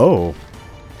 Oh.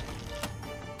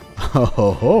 Ho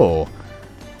ho ho.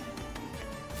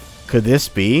 Could this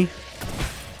be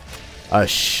a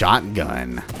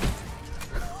shotgun?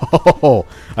 Oh,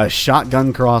 a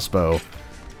shotgun crossbow.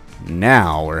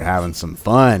 Now we're having some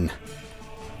fun.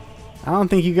 I don't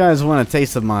think you guys want a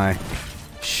taste of my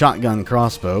shotgun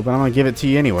crossbow, but I'm going to give it to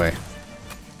you anyway.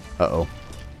 Uh-oh.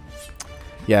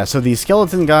 Yeah, so the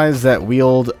skeleton guys that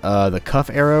wield the cuff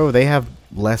arrow, they have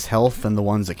less health than the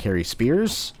ones that carry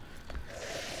spears.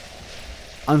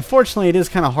 Unfortunately, it is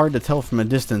kind of hard to tell from a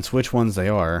distance which ones they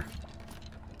are.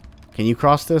 Can you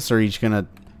cross this, or are you just going to...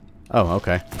 Oh,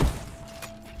 okay.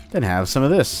 Then have some of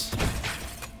this.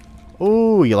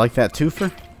 Ooh, you like that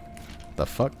twofer? The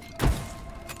fuck?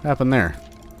 What happened there?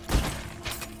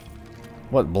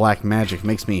 What black magic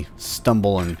makes me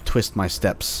stumble and twist my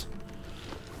steps?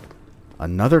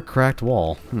 Another cracked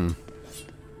wall.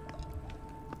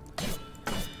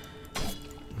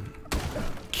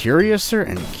 Curiouser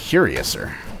and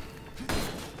curiouser.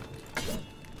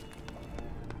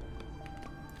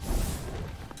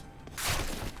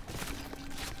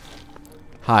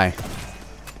 Hi.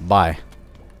 Bye.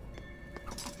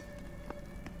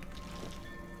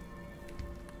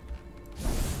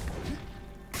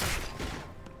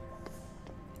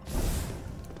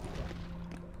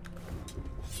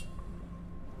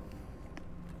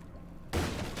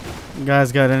 You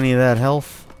guys got any of that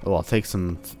health? Oh, I'll take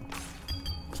some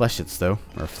flechets though,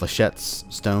 or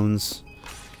flechettes, stones.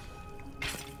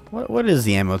 What is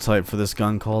the ammo type for this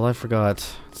gun called? I forgot.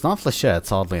 It's not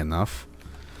flechettes, oddly enough.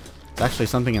 It's actually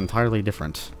something entirely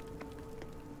different.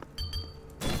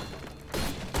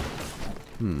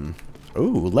 Ooh,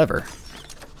 lever.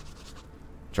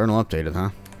 Journal updated,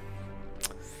 huh?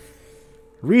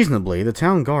 Reasonably, the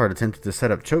town guard attempted to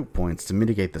set up choke points to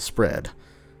mitigate the spread.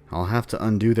 I'll have to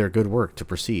undo their good work to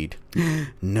proceed.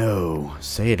 No.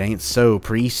 Say it ain't so,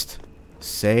 priest.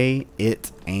 Say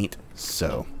it ain't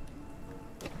so.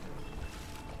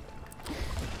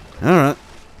 Alright.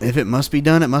 If it must be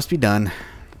done, it must be done.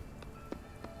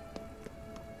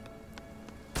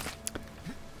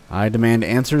 I demand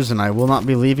answers, and I will not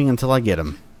be leaving until I get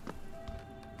them.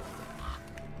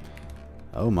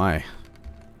 Oh my.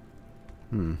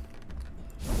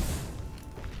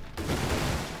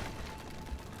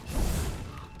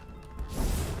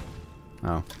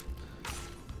 Oh.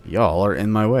 Y'all are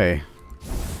in my way.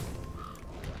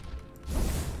 Go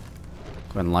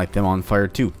ahead and light them on fire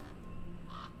too.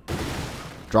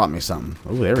 Drop me something.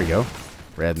 Oh, there we go.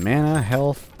 Red mana,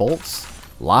 health, bolts.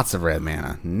 Lots of red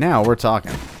mana. Now we're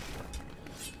talking.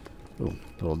 Ooh,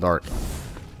 a little dark.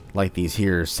 Like these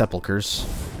here sepulchers.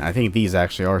 I think these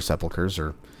actually are sepulchers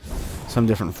or some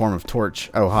different form of torch.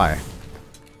 Oh, hi.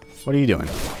 What are you doing?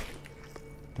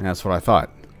 That's what I thought.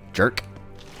 Jerk.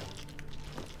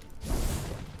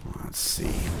 Let's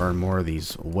see. Burn more of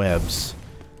these webs.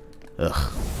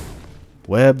 Ugh.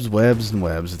 Webs, webs, and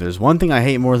webs. If there's one thing I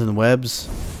hate more than webs,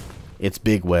 it's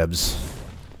big webs.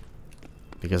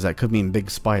 Because that could mean big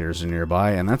spiders are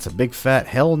nearby, and that's a big fat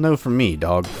hell no from me,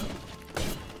 dog.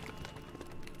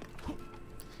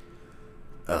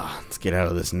 get out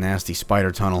of this nasty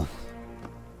spider tunnel.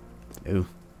 Ooh.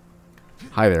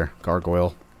 Hi there,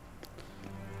 gargoyle.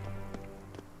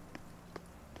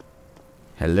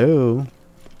 Hello?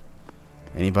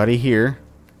 Anybody here?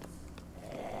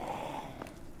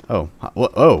 Oh,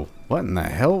 what in the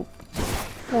hell?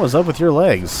 What was up with your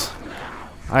legs?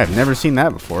 I have never seen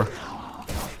that before.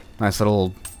 Nice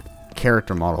little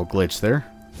character model glitch there.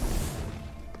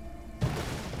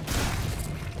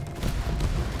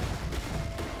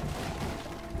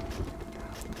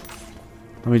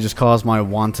 Let me just cause my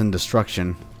wanton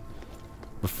destruction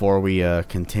before we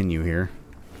continue here.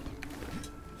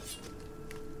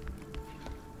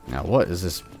 Now, what is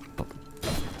this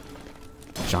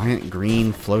giant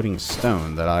green floating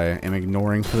stone that I am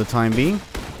ignoring for the time being?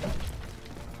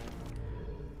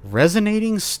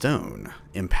 Resonating Stone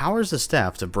empowers the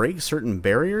staff to break certain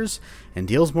barriers and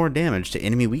deals more damage to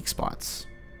enemy weak spots.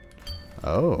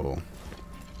 Oh.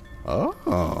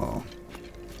 Oh.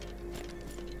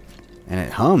 And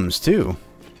it hums, too.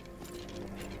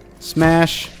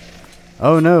 Smash.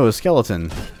 Oh no,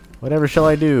 skeleton. Whatever shall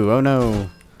I do? Oh no.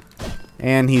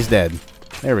 And he's dead.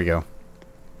 There we go.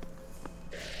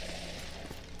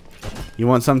 You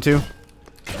want some too?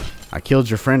 I killed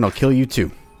your friend, I'll kill you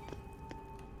too.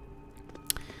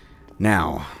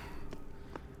 Now,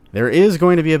 there is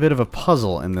going to be a bit of a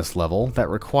puzzle in this level that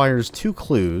requires 2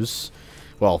 clues.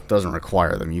 Well, doesn't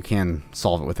require them. You can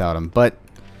solve it without them, but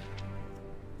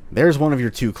there's one of your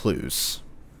 2 clues.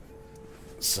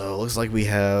 So, it looks like we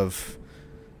have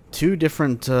 2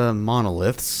 different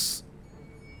monoliths,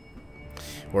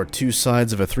 or 2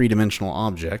 sides of a 3-dimensional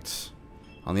object.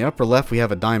 On the upper left, we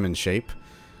have a diamond shape.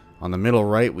 On the middle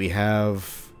right, we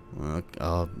have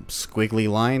a squiggly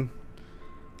line.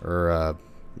 Or,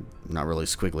 not really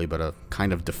squiggly, but a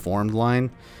kind of deformed line.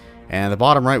 And the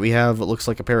bottom right, we have what looks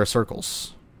like a pair of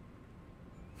circles.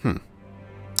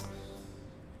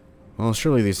 Well,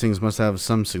 surely these things must have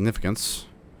some significance.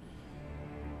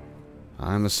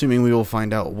 I'm assuming we will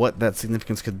find out what that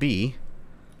significance could be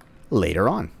later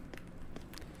on.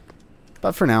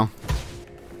 But for now,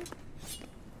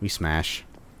 we smash.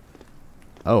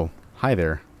 Oh, hi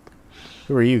there.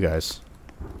 Who are you guys?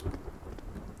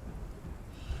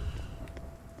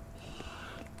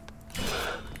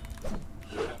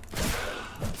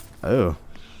 Oh.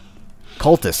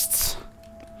 Cultists.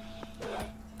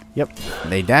 Yep.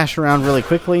 They dash around really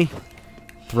quickly,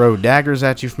 throw daggers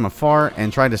at you from afar,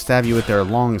 and try to stab you with their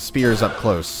long spears up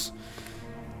close.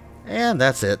 And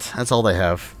that's it. That's all they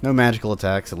have. No magical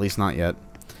attacks, at least not yet.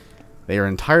 They are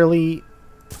entirely...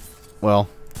 Well,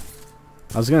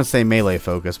 I was going to say melee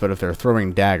focused, but if they're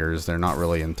throwing daggers, they're not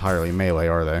really entirely melee,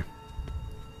 are they?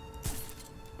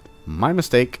 My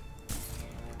mistake.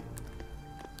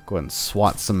 Go ahead and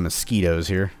swat some mosquitoes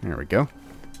here. There we go.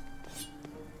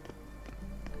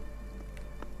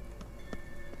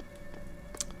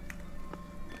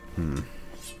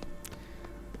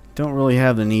 Don't really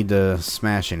have the need to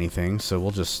smash anything, so we'll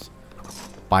just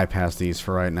bypass these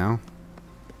for right now.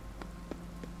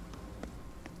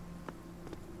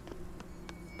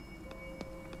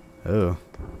 Oh.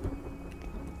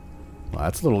 Well,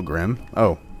 that's a little grim.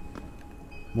 Oh.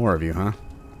 More of you, huh?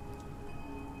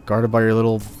 Guarded by your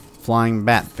little flying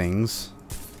bat things.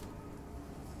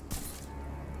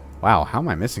 Wow, how am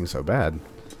I missing so bad?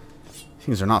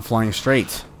 Things are not flying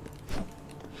straight.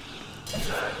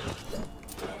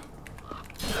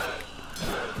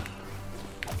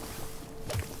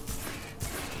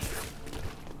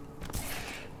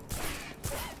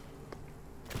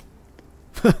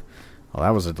 Well,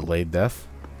 that was a delayed death.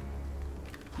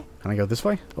 Can I go this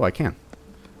way? Oh, I can.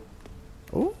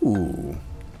 Ooh.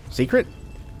 Secret?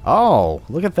 Oh,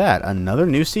 look at that. Another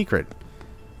new secret.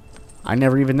 I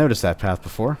never even noticed that path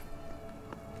before.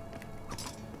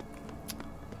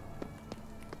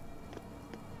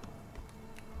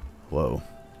 Whoa.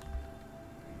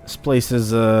 This place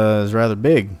is rather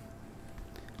big.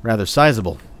 Rather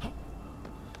sizable.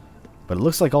 But it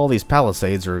looks like all these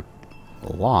palisades are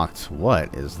locked.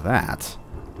 What is that?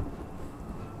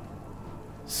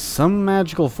 Some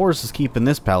magical force is keeping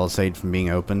this palisade from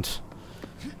being opened.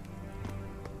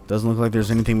 Doesn't look like there's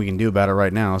anything we can do about it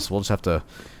right now, so we'll just have to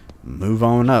move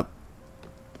on up.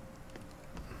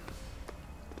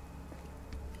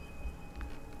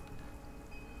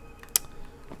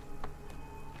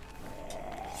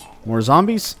 More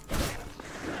zombies?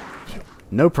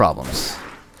 No problems.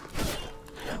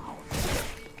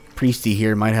 Priesty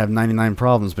here might have 99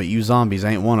 problems, but you zombies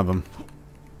ain't one of them.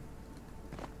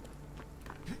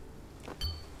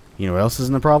 You know what else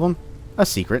isn't a problem? A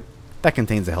secret. That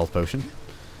contains a health potion.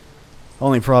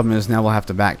 Only problem is now we'll have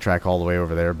to backtrack all the way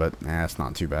over there, but it's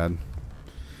not too bad.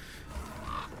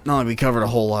 Not like we covered a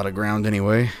whole lot of ground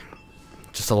anyway.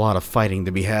 Just a lot of fighting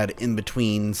to be had in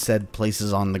between said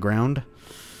places on the ground.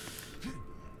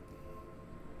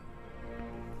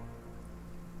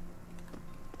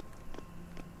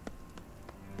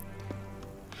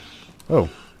 Oh,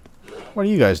 what are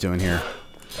you guys doing here?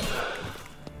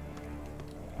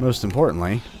 Most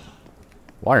importantly,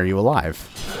 why are you alive?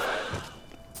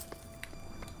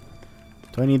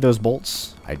 Do I need those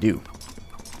bolts? I do.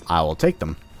 I will take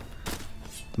them.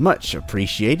 Much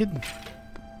appreciated.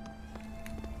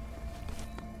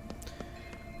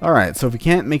 Alright, so if we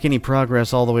can't make any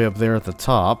progress all the way up there at the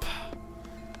top,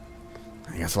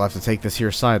 I guess we'll have to take this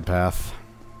here side path.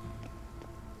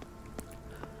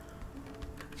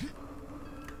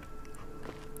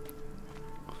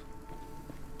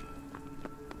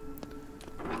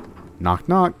 Knock,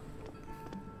 knock.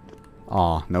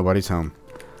 Aw, nobody's home.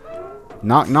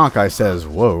 Knock, knock, I says.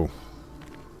 Whoa.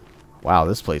 Wow,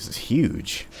 this place is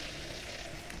huge.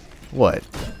 What?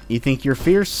 You think you're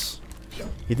fierce?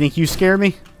 You think you scare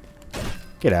me?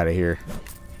 Get out of here.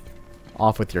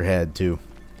 Off with your head, too.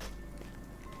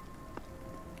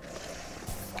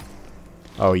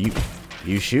 Oh,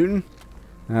 you shooting?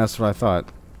 That's what I thought.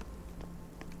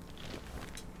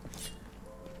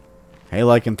 Hey,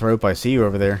 Lycanthrope, I see you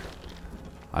over there.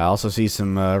 I also see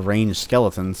some ranged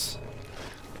skeletons.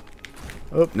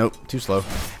 Oh, nope. Too slow.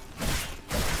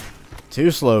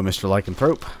 Too slow, Mr.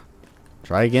 Lycanthrope.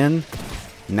 Try again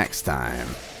next time.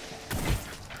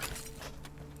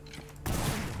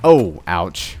 Oh,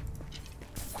 ouch.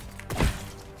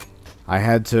 I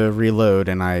had to reload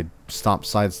and I stopped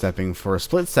sidestepping for a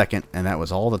split second, and that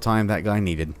was all the time that guy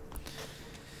needed.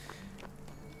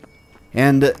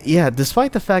 And, yeah,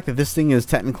 despite the fact that this thing is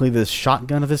technically the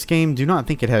shotgun of this game, do not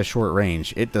think it has short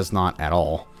range. It does not at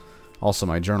all. Also,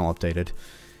 my journal updated.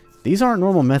 These aren't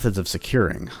normal methods of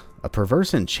securing. A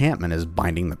perverse enchantment is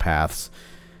binding the paths.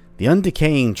 The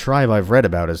undecaying tribe I've read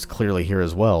about is clearly here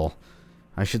as well.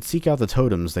 I should seek out the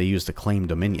totems they use to claim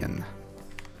dominion.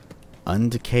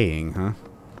 Undecaying, huh?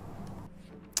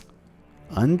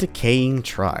 Undecaying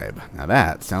tribe. Now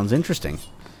that sounds interesting.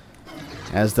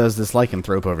 As does this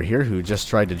lycanthrope over here, who just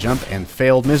tried to jump and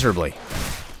failed miserably.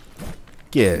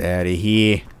 Get out of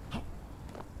here.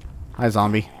 Hi,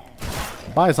 zombie.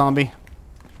 Bye, zombie.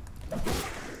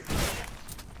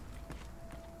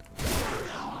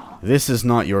 This is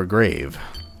not your grave,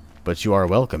 but you are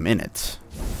welcome in it.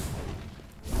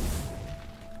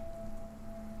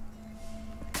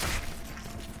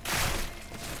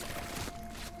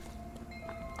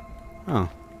 Oh.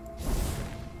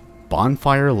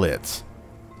 Bonfire lit.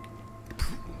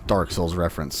 Dark Souls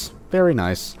reference. Very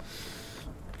nice.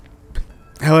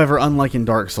 However, unlike in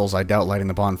Dark Souls, I doubt lighting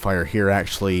the bonfire here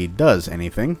actually does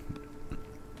anything.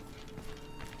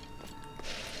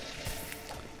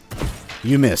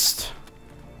 You missed.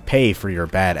 Pay for your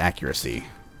bad accuracy.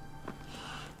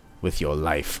 With your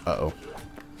life. Uh-oh.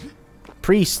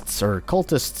 Priests or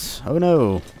cultists. Oh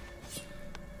no.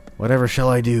 Whatever shall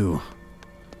I do?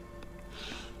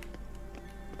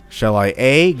 Shall I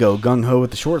A, go gung-ho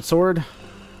with the short sword?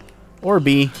 Or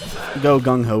B, go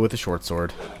gung-ho with the short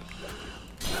sword?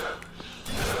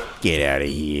 Get out of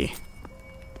here.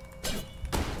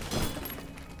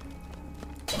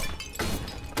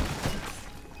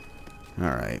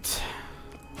 Alright.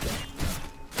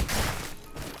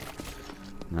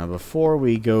 Now before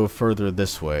we go further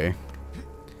this way,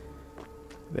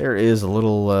 there is a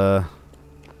little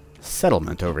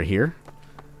settlement over here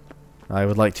I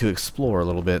would like to explore a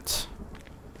little bit.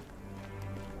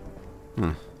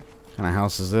 What kind of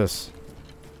house is this?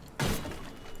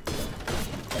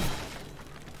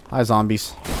 Hi,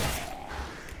 zombies.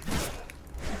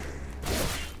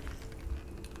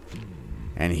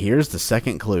 And here's the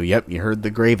second clue. Yep, you heard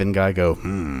the Graven guy go,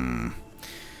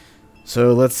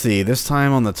 So let's see. This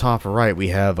time on the top right, we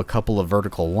have a couple of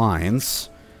vertical lines.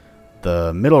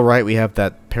 The middle right, we have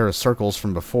that pair of circles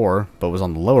from before, but was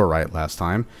on the lower right last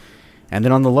time. And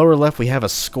then on the lower left, we have a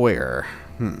square.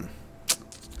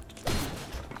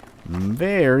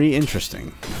 Very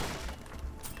interesting.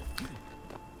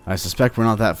 I suspect we're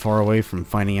not that far away from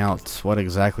finding out what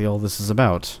exactly all this is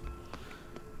about.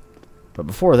 But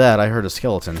before that, I heard a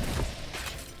skeleton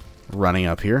running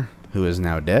up here, who is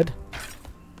now dead.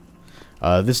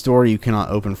 This door you cannot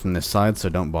open from this side, so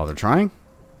don't bother trying.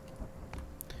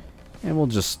 And we'll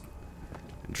just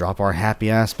drop our happy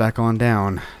ass back on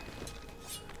down.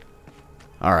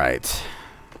 Alright.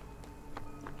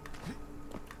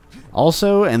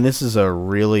 Also, and this is a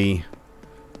really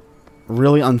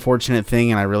unfortunate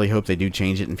thing, and I really hope they do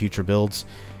change it in future builds.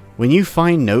 When you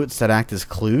find notes that act as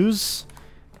clues,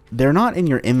 they're not in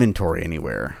your inventory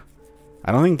anywhere.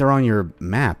 I don't think they're on your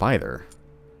map either.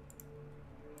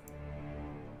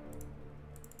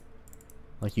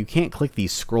 Like, you can't click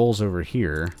these scrolls over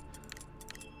here.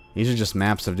 These are just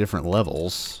maps of different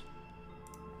levels.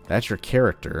 That's your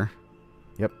character.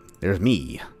 Yep, there's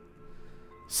me.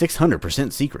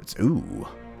 600% secrets. Ooh.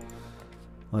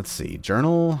 Let's see.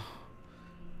 Journal.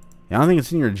 Yeah, I don't think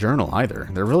it's in your journal either.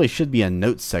 There really should be a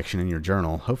notes section in your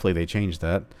journal. Hopefully they change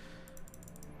that.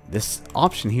 This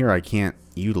option here I can't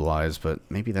utilize, but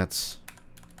maybe that's...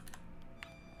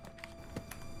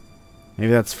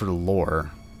 maybe that's for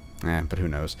lore. But who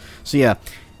knows. So yeah,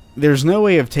 there's no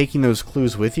way of taking those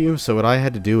clues with you, so what I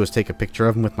had to do was take a picture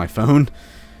of them with my phone.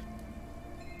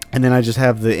 And then I just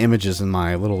have the images in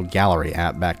my little gallery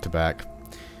app back to back.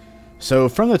 So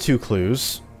from the 2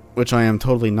 clues, which I am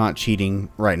totally not cheating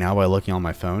right now by looking on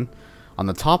my phone, on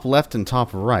the top left and top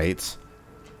right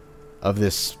of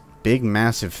this big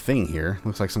massive thing here,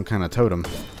 looks like some kind of totem.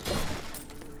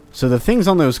 So the things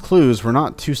on those clues were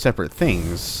not 2 separate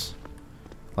things,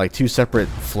 like 2 separate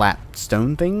flat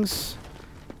stone things.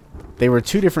 They were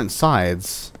 2 different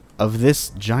sides of this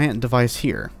giant device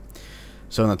here.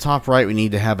 So in the top right we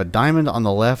need to have a diamond on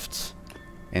the left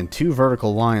and 2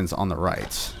 vertical lines on the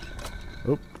right.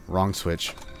 Oop, wrong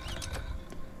switch.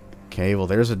 Okay, well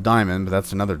there's a diamond, but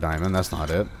that's another diamond. That's not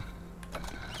it.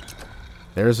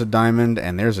 There's a diamond,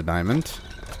 and there's a diamond.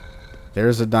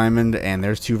 There's a diamond, and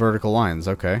there's 2 vertical lines.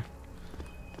 Okay.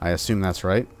 I assume that's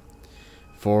right.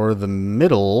 For the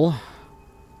middle...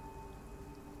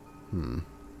 the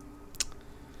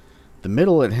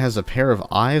middle, it has a pair of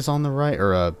eyes on the right,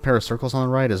 or a pair of circles on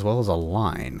the right, as well as a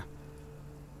line.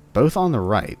 Both on the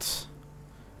right.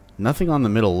 Nothing on the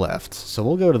middle left. So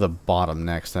we'll go to the bottom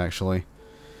next, actually.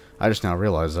 I just now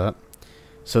realized that.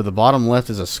 So the bottom left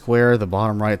is a square, the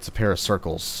bottom right's a pair of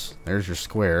circles. There's your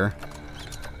square.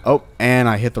 Oh, and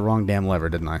I hit the wrong damn lever,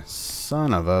 didn't I?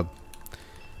 Son of a...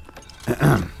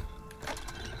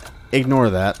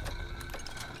 Ignore that.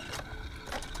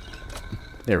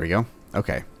 There we go.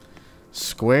 Okay.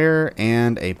 Square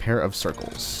and a pair of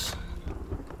circles.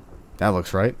 That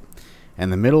looks right.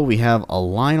 In the middle we have a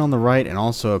line on the right and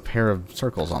also a pair of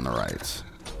circles on the right.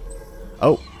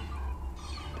 Oh.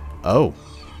 Oh.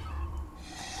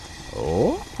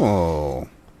 Oh.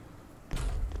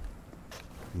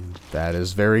 That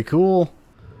is very cool.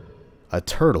 A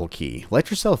turtle key. Let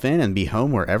yourself in and be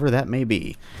home wherever that may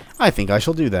be. I think I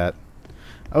shall do that.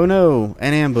 Oh no,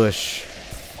 an ambush.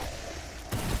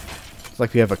 It's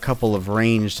like we have a couple of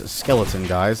ranged skeleton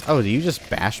guys. Oh, do you just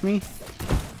bash me?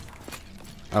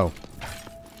 Oh.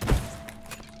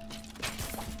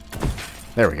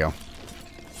 There we go.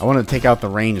 I want to take out the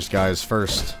ranged guys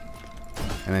first.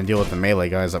 And then deal with the melee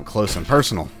guys up close and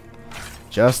personal.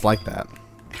 Just like that.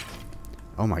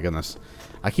 Oh my goodness.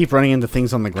 I keep running into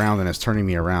things on the ground and it's turning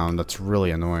me around. That's really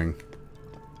annoying.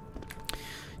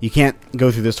 You can't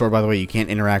go through this door, by the way. You can't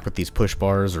interact with these push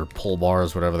bars or pull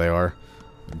bars, whatever they are.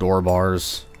 Door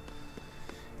bars.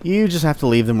 You just have to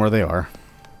leave them where they are.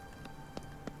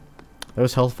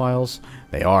 Those health files?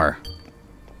 They are.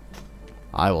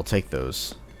 I will take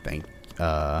those.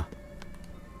 Oh,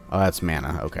 that's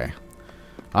mana. Okay.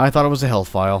 I thought it was a health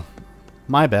file.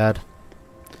 My bad.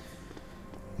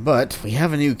 But we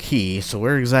have a new key, so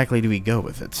where exactly do we go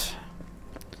with it?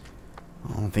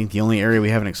 I think the only area we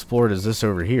haven't explored is this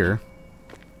over here.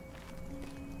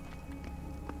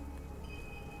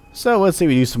 So let's say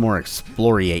we do some more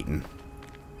exploriating.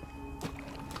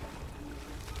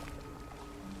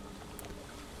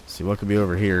 See what could be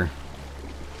over here.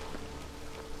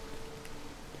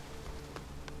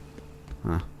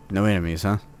 Huh. No enemies,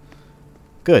 huh?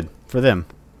 Good. For them.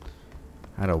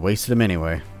 I'd have wasted them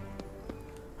anyway.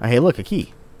 Oh, hey, look, a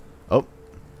key. Oh.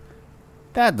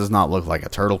 That does not look like a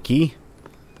turtle key.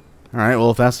 Alright,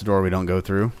 well, if that's the door we don't go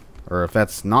through, or if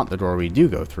that's not the door we do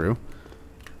go through,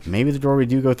 maybe the door we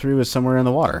do go through is somewhere in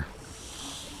the water.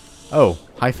 Oh,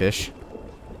 hi, fish.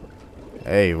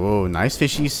 Hey, whoa, nice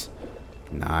fishies.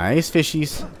 Nice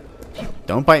fishies.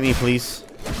 Don't bite me, please.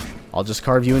 I'll just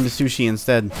carve you into sushi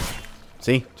instead.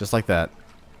 See? Just like that.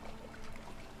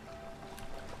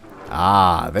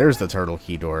 Ah, there's the turtle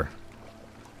key door.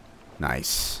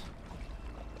 Nice.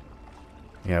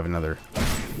 We have another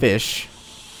fish.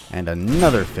 And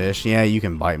another fish. Yeah, you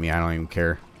can bite me. I don't even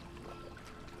care.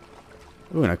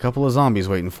 Ooh, and a couple of zombies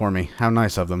waiting for me. How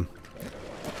nice of them.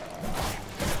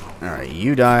 Alright,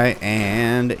 you die,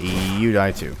 and you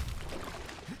die too.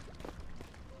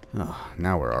 Oh,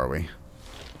 now where are we?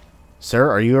 Sir,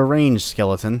 are you a ranged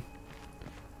skeleton?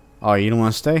 Oh, you don't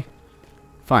want to stay?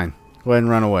 Fine. Go ahead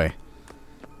and run away.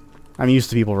 I'm used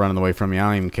to people running away from me. I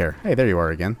don't even care. Hey, there you are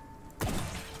again.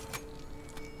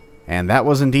 And that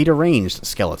was indeed a ranged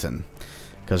skeleton.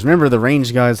 Because remember, the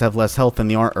ranged guys have less health than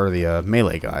the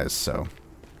melee guys, so...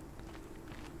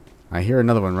 I hear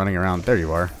another one running around. There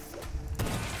you are.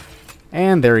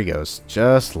 And there he goes.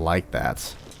 Just like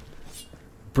that.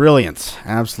 Brilliant.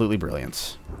 Absolutely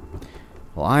brilliant.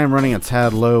 Well, I am running a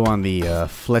tad low on the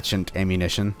fletchant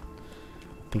ammunition.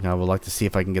 I think I would like to see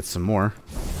if I can get some more.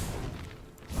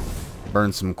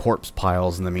 Burn some corpse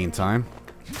piles in the meantime.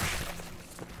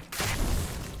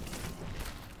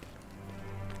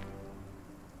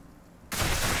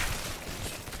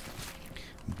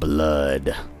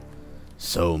 Blood.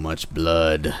 So much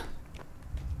blood.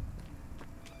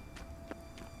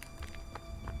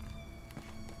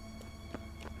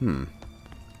 Can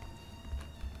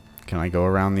I go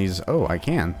around these? Oh, I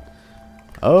can.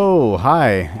 Oh,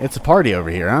 hi. It's a party over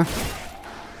here, huh?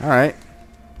 Alright.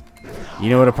 You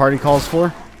know what a party calls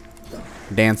for?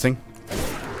 Dancing.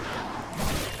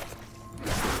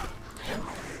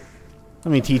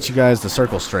 Let me teach you guys the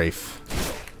circle strafe.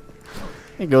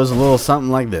 It goes a little something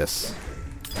like this.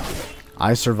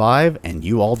 I survive and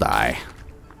you all die.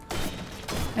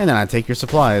 And then I take your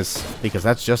supplies, because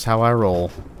that's just how I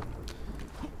roll.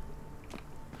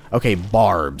 Okay,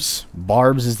 barbs.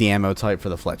 Barbs is the ammo type for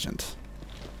the fletchant.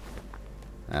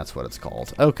 That's what it's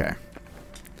called. Okay.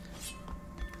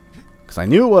 Because I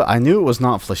knew it was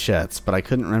not flechettes, but I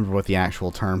couldn't remember what the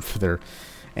actual term for their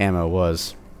ammo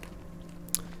was.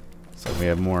 So we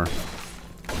have more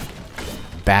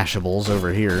bashables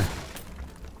over here.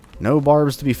 No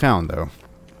barbs to be found, though.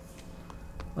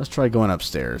 Let's try going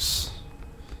upstairs.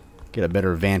 Get a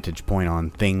better vantage point on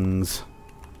things.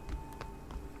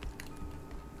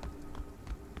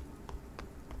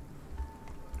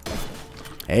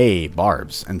 Hey,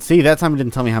 barbs. And see, that time it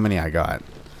didn't tell me how many I got.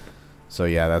 So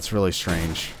yeah, that's really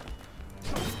strange.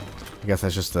 I guess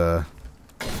that's just a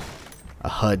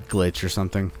HUD glitch or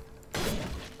something.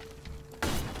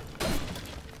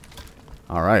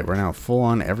 Alright, we're now full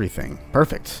on everything.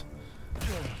 Perfect.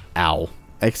 Ow.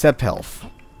 Except health.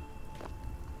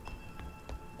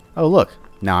 Oh, look.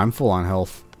 Now I'm full on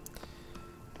health.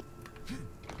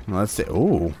 Let's see.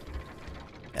 Ooh.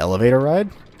 Elevator ride?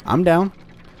 I'm down.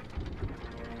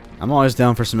 I'm always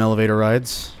down for some elevator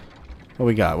rides. What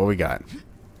we got? What we got?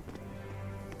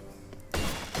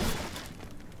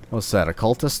 What's that? A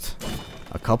cultist?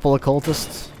 A couple of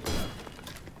cultists?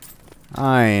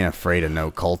 I ain't afraid of no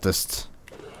cultists.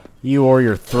 You or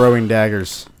your throwing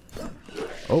daggers.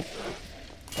 Oh.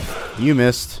 You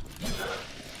missed.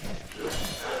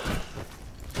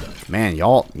 Man,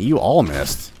 you all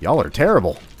missed. Y'all are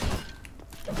terrible.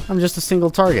 I'm just a single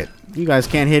target. You guys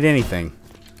can't hit anything.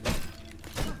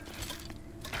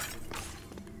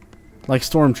 Like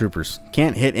stormtroopers.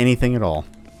 Can't hit anything at all.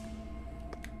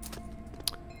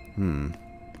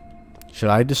 Should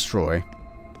I destroy?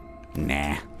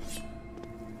 Nah.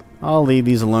 I'll leave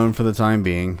these alone for the time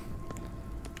being.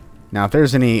 Now, if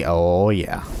there's any... Oh,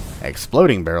 yeah.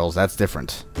 Exploding barrels, that's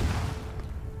different.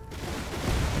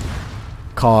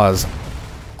 Cause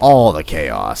all the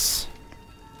chaos.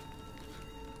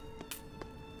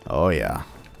 Oh, yeah.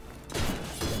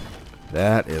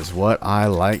 That is what I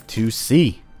like to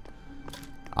see.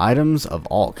 Items of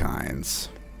all kinds.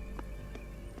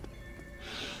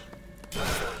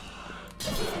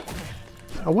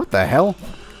 Oh, what the hell?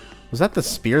 Was that the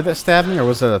spear that stabbed me, or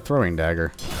was it a throwing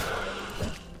dagger?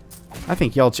 I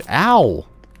think y'all... Ow!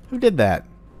 Who did that?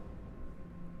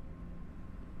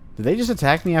 Did they just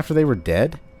attack me after they were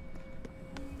dead?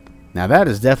 Now that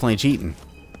is definitely cheating.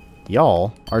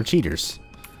 Y'all are cheaters.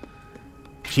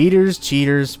 Cheaters,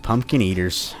 cheaters, pumpkin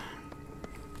eaters.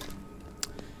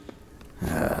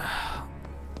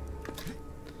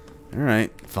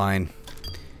 Alright, fine.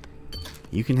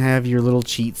 You can have your little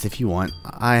cheats if you want.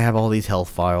 I have all these health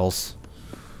files.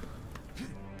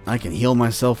 I can heal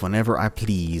myself whenever I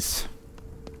please.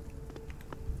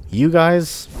 You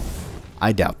guys,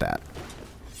 I doubt that.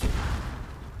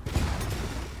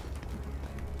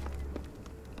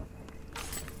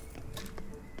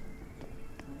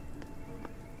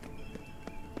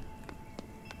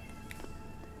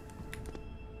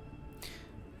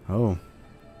 Oh.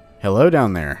 Hello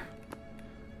down there.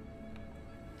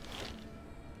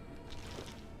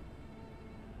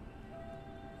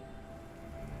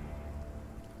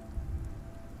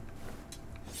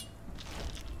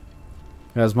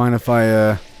 You guys mind if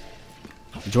I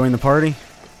join the party?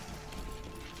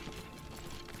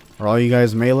 Are all you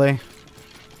guys melee?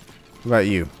 What about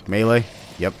you? Melee?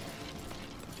 Yep.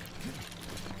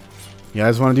 You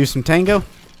guys want to do some tango?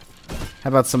 How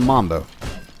about some mambo?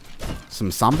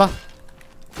 Some samba?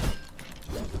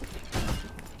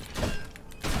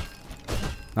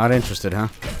 Not interested, huh?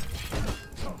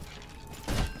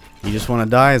 You just want to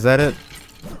die? Is that it?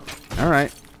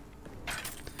 Alright.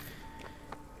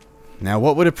 Now,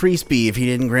 what would a priest be if he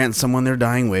didn't grant someone their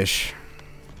dying wish?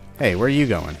 Hey, where are you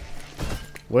going?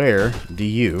 Where do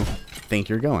you think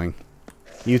you're going?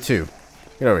 You too.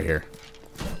 Get over here.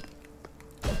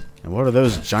 And what are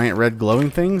those giant red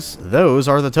glowing things? Those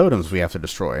are the totems we have to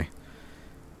destroy.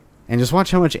 And just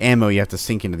watch how much ammo you have to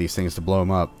sink into these things to blow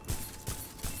them up.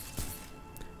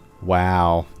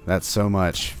 Wow, that's so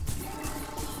much.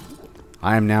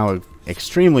 I am now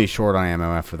extremely short on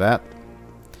ammo after that.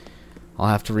 I'll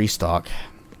have to restock.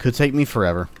 Could take me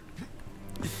forever.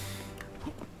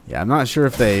 Yeah, I'm not sure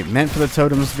if they meant for the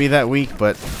totems to be that weak,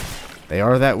 but they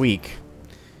are that weak.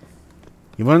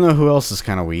 You want to know who else is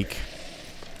kind of weak?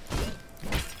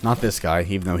 Not this guy,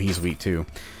 even though he's weak too.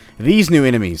 These new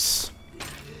enemies.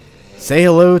 Say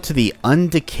hello to the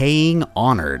Undecaying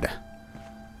Honored.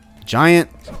 Giant,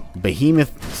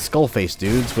 behemoth, skull-faced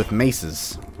dudes with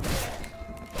maces.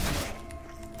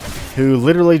 Who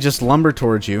literally just lumber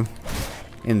towards you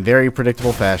in very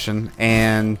predictable fashion,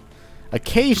 and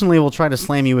occasionally will try to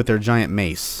slam you with their giant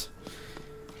mace.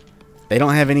 They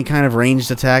don't have any kind of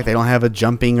ranged attack. They don't have a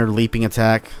jumping or leaping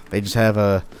attack. They just have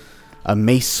a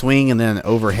mace swing and then an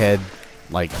overhead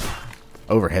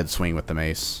swing with the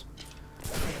mace.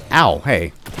 Ow,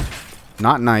 hey.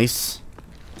 Not nice.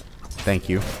 Thank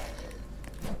you.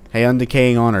 Hey,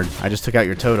 Undecaying Honored. I just took out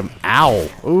your totem. Ow!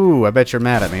 Ooh, I bet you're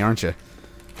mad at me, aren't you?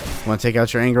 Want to take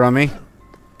out your anger on me?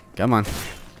 Come on.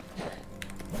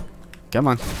 Come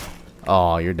on.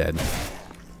 Oh, you're dead.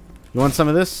 You want some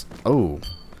of this? Oh.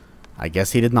 I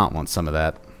guess he did not want some of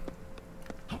that.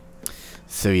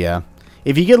 So, yeah.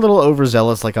 If you get a little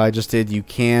overzealous like I just did, you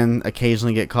can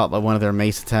occasionally get caught by one of their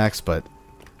mace attacks, but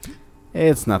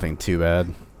it's nothing too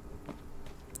bad.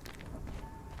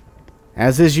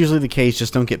 As is usually the case,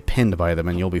 just don't get pinned by them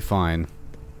and you'll be fine.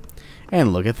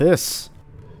 And look at this.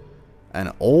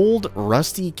 An old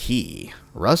rusty key.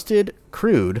 Rusted,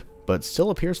 crude, but still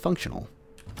appears functional.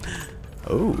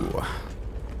 Oh.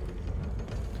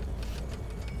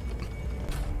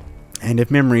 And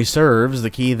if memory serves, the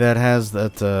key that has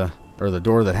that, or the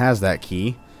door that has that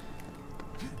key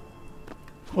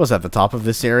was at the top of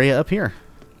this area up here.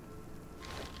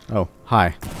 Oh,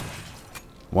 hi.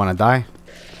 Wanna die?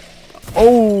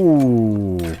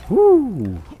 Oh!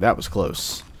 Whoo! That was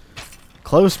close.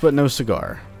 Close, but no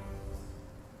cigar.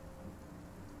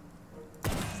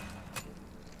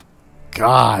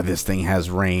 God, this thing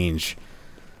has range.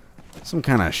 Some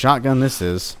kind of shotgun this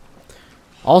is.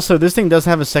 Also, this thing does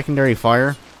have a secondary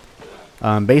fire.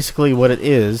 Basically, what it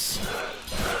is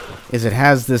it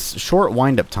has this short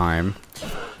wind-up time,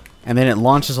 and then it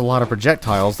launches a lot of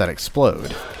projectiles that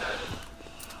explode.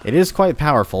 It is quite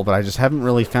powerful, but I just haven't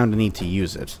really found a need to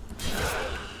use it.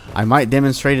 I might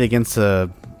demonstrate it against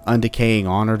a Undecaying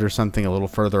Honored or something a little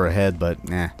further ahead, but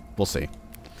nah, we'll see.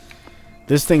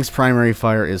 This thing's primary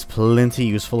fire is plenty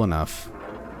useful enough.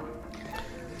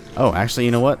 Oh, actually,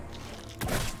 you know what?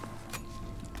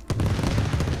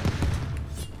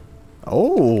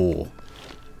 Oh!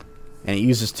 And it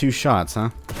uses 2 shots,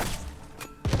 huh?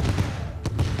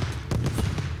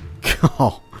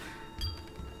 Oh.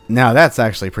 Now, that's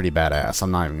actually pretty badass.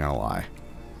 I'm not even gonna lie.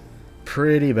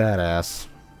 Pretty badass.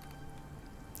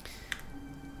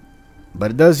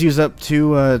 But it does use up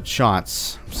 2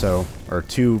 shots, so, or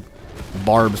 2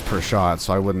 barbs per shot,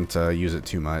 so I wouldn't use it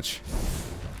too much.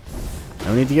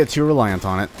 No need to get too reliant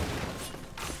on it.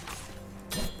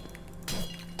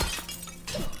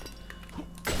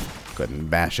 Go ahead and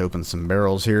bash open some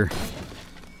barrels here.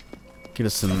 Get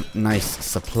us some nice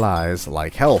supplies,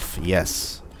 like health,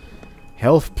 yes.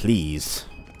 Health, please.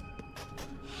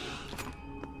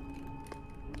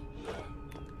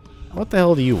 What the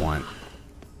hell do you want?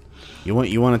 You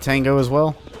want a tango as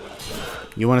well?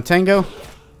 You want a tango?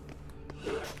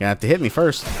 You're gonna have to hit me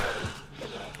first.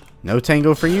 No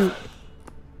tango for you.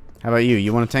 How about you?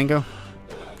 You want a tango?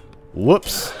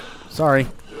 Whoops. Sorry.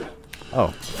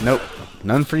 Oh, nope.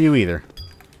 None for you either.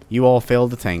 You all failed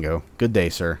the tango. Good day,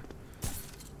 sir.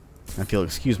 If you'll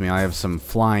excuse me, I have some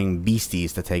flying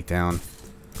beasties to take down.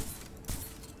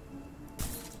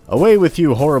 Away with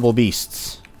you, horrible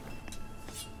beasts.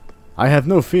 I have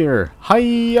no fear.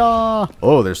 Hiya!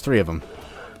 Oh, there's 3 of them.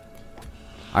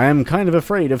 I am kind of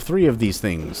afraid of 3 of these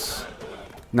things.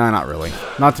 Nah, not really.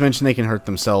 Not to mention they can hurt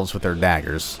themselves with their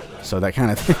daggers. So that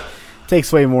kind of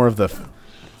takes away more of the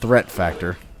threat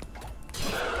factor.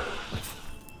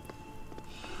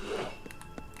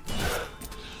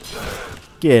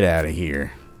 Get out of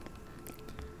here.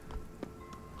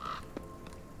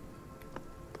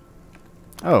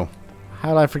 Oh,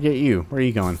 how did I forget you? Where are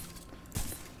you going?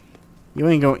 You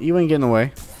ain't getting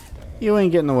away. You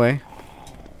ain't getting away.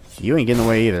 You ain't getting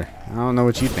away either. I don't know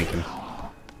what you thinking.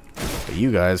 But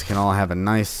you guys can all have a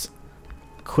nice,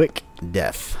 quick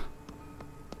death.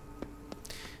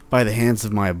 By the hands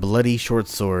of my bloody short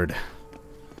sword.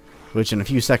 Which in a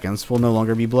few seconds will no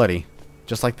longer be bloody.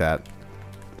 Just like that.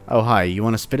 Oh, hi. You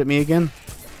want to spit at me again?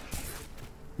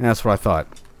 Yeah, that's what I thought.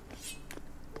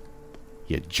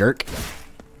 You jerk.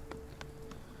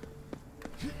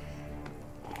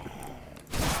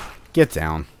 Get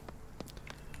down.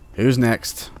 Who's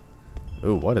next?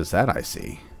 Ooh, what is that I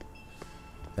see?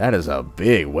 That is a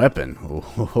big weapon. Ooh,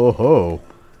 ho, ho, ho.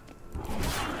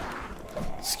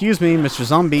 Excuse me, Mr.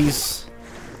 Zombies.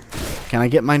 Can I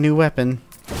get my new weapon?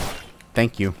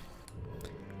 Thank you.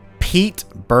 Peat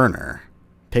burner.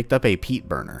 Picked up a peat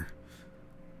burner.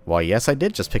 Well, yes, I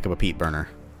did just pick up a peat burner.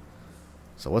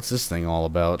 So what's this thing all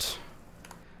about?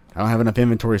 I don't have enough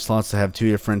inventory slots to have two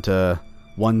different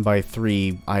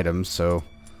 1x3 items, so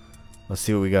let's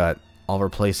see what we got. I'll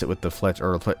replace it with the fletch,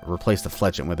 or replace the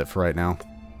fletchant with it for right now.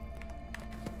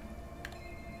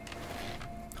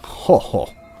 Ho ho.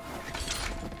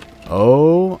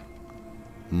 Oh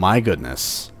my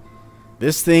goodness.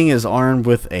 This thing is armed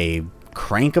with a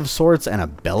crank of sorts and a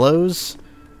bellows,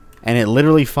 and it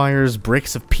literally fires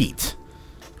bricks of peat.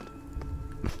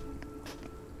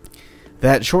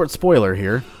 That short spoiler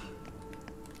here.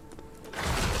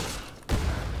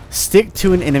 Stick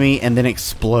to an enemy and then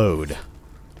explode.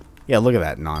 Yeah, look at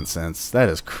that nonsense. That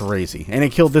is crazy. And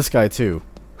it killed this guy too.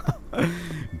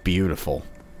 Beautiful.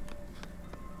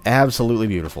 Absolutely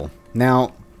beautiful.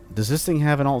 Now, does this thing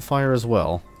have an alt fire as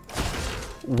well?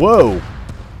 Whoa!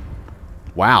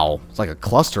 Wow, it's like a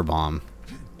cluster bomb.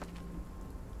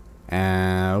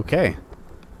 Okay.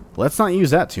 Let's not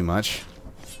use that too much.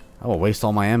 I will waste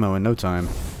all my ammo in no time.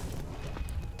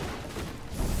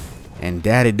 And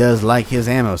Daddy does like his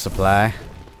ammo supply.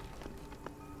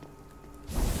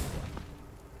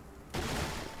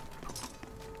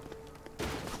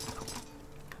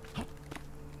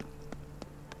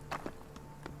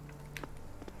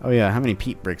 Oh yeah, how many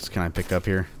peat bricks can I pick up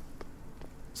here?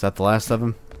 Is that the last of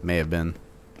them? May have been.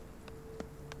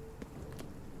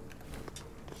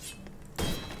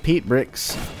 Peat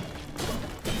bricks.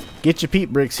 Get your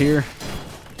peat bricks here.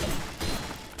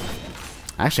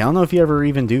 Actually, I don't know if you ever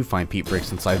even do find peat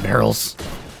bricks inside barrels.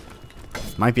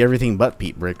 Might be everything but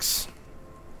peat bricks.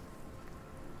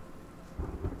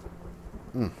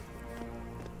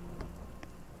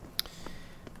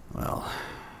 Well,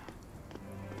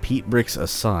 peat bricks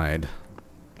aside,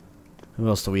 who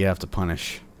else do we have to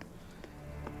punish?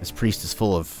 This priest is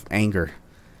full of anger,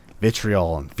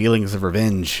 vitriol, and feelings of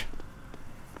revenge.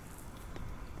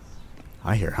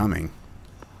 I hear humming.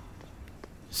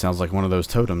 Sounds like one of those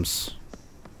totems.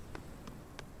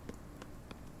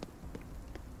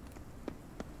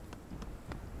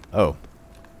 Oh.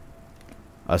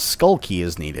 A skull key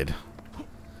is needed.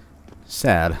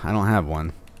 Sad, I don't have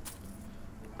one.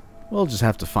 We'll just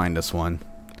have to find us one.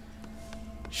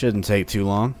 Shouldn't take too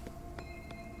long.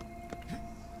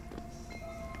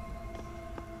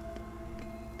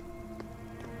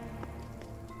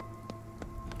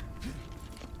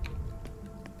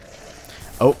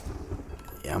 Oh.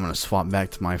 Yeah, I'm gonna swap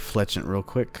back to my fletchant real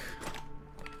quick.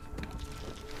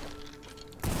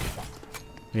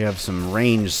 We have some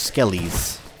ranged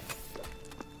skellies.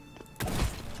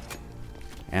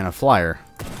 And a flyer.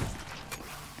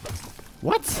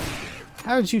 What?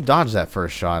 How did you dodge that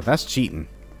first shot? That's cheating.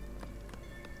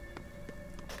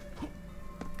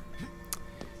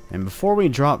 And before we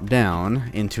drop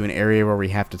down into an area where we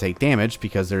have to take damage,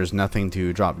 because there's nothing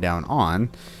to drop down on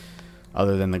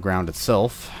other than the ground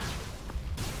itself.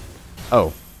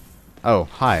 Oh. Oh,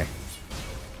 hi.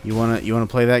 You wanna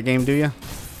play that game, do you?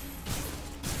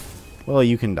 Well,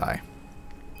 you can die.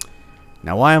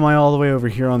 Now, why am I all the way over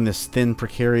here on this thin,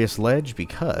 precarious ledge?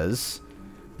 Because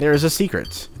there is a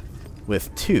secret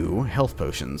with 2 health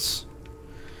potions.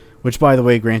 Which, by the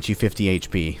way, grants you 50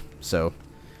 HP. So,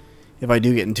 if I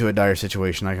do get into a dire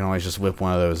situation, I can always just whip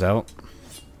one of those out.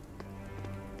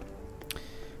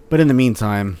 But in the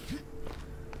meantime,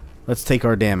 let's take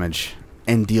our damage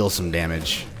and deal some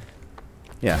damage.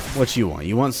 Yeah, what you want?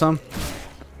 You want some?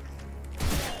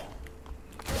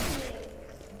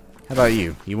 How about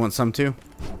you? You want some too?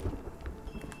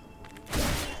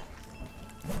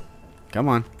 Come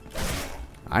on.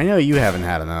 I know you haven't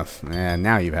had enough. And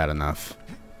now you've had enough.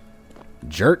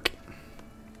 Jerk.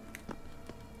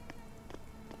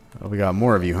 Oh, we got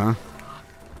more of you, huh?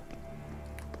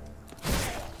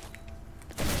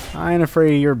 I ain't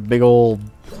afraid of your big old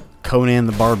Conan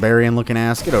the Barbarian looking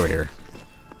ass. Get over here.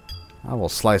 I will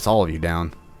slice all of you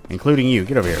down. Including you.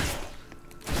 Get over here.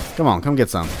 Come on, come get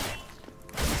some.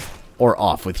 or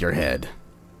off with your head.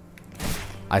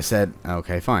 I said,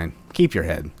 okay, fine. Keep your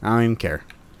head. I don't even care.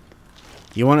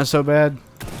 You want it so bad?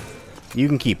 You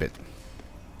can keep it.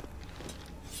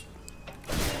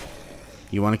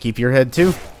 You want to keep your head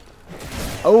too?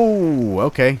 Oh,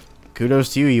 okay.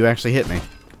 Kudos to you. You actually hit me.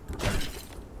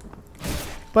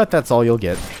 But that's all you'll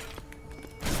get.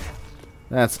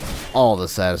 That's all the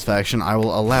satisfaction I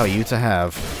will allow you to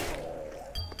have.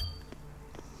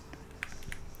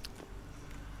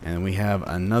 And we have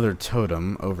another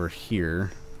totem over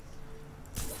here.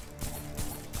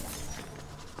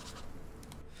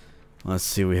 Let's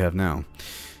see what we have now.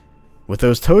 With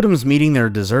those totems meeting their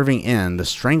deserving end, the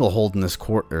stranglehold in this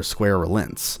square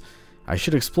relents. I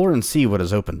should explore and see what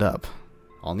has opened up.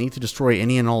 I'll need to destroy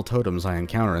any and all totems I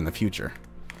encounter in the future.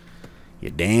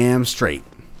 You're damn straight.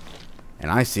 And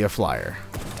I see a flyer.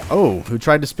 Oh, who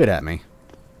tried to spit at me.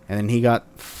 And then he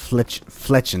got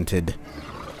fletchented.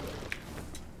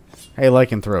 Hey,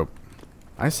 lycanthrope.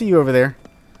 I see you over there.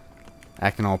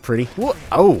 Acting all pretty. Whoa.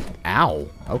 Oh, ow.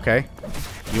 Okay.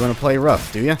 You want to play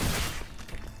rough, do you?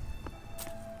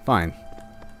 Fine.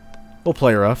 We'll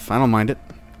play rough. I don't mind it.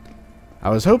 I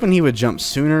was hoping he would jump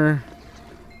sooner.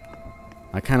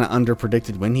 I kind of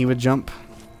underpredicted when he would jump.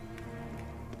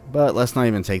 But let's not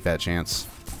even take that chance.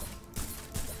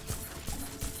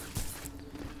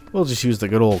 We'll just use the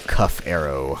good old cuff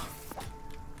arrow.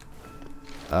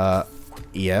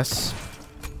 Yes.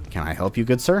 Can I help you,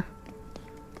 good sir?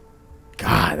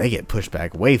 God, they get pushed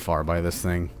back way far by this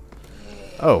thing.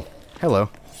 Oh, hello.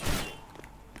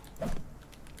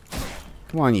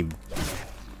 Come on, you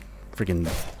freaking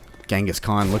Genghis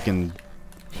Khan looking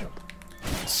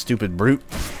stupid brute.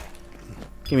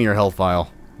 Give me your health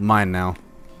vial. Mine now.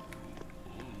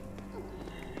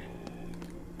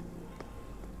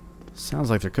 Sounds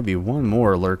like there could be one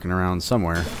more lurking around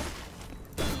somewhere.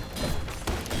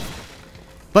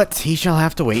 But he shall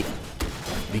have to wait,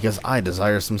 because I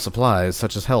desire some supplies,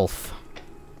 such as health.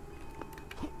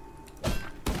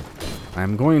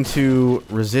 I'm going to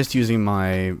resist using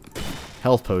my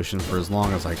health potion for as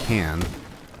long as I can.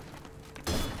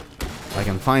 If I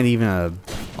can find even a,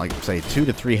 like, say, 2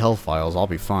 to 3 health vials, I'll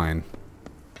be fine.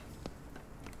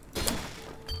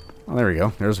 Oh, there we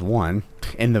go. There's one.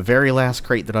 In the very last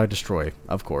crate that I destroy,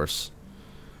 of course.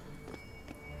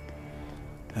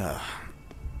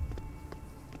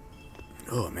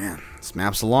 Oh, man. This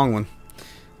map's a long one.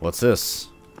 What's this?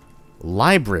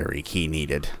 Library key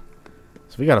needed.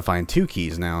 So we gotta find 2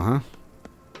 keys now,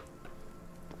 huh?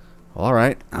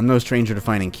 Alright. I'm no stranger to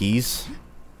finding keys.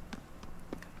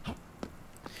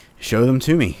 Show them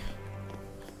to me.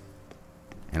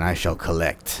 And I shall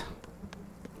collect.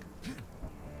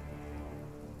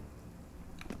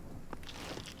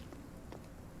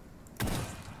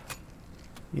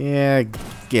 Yeah,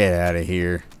 get out of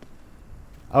here.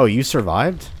 Oh, you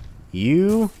survived?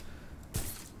 You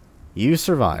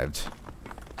survived.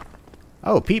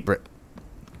 Oh, peat brick.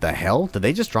 The hell? Did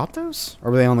they just drop those?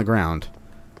 Or were they on the ground?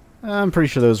 I'm pretty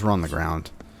sure those were on the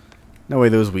ground. No way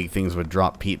those weak things would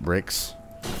drop peat bricks.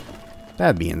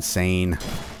 That'd be insane.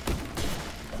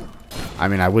 I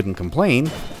mean, I wouldn't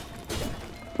complain,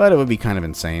 but it would be kind of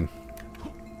insane.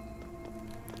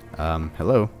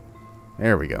 Hello?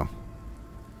 There we go.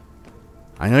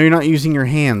 I know you're not using your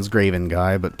hands, Graven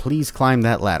guy, but please climb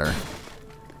that ladder.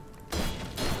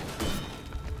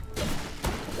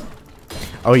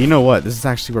 Oh, you know what? This is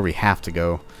actually where we have to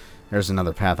go. There's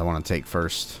another path I want to take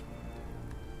first.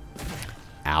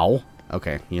 Ow.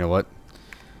 Okay, you know what?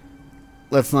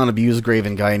 Let's not abuse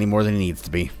Graven guy any more than he needs to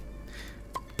be.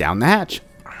 Down the hatch.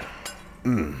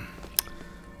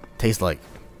 Tastes like...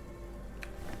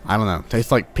 I don't know.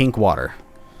 Tastes like pink water.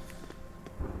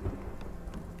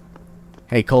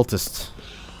 Hey, cultists.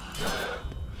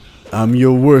 I'm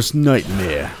your worst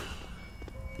nightmare.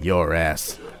 Your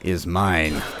ass is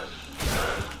mine.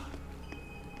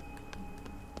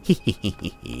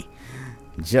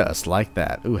 Just like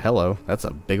that. Ooh, hello. That's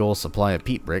a big old supply of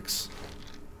peat bricks.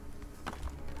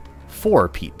 4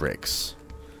 peat bricks.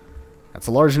 That's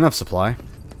a large enough supply.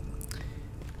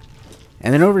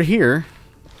 And then over here...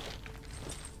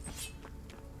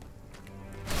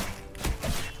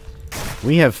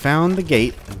 we have found the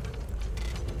gate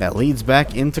that leads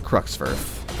back into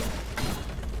Cruxfirth.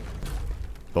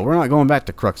 But we're not going back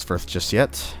to Cruxfirth just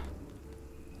yet.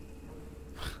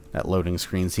 That loading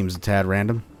screen seems a tad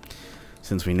random,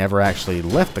 since we never actually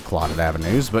left the Clotted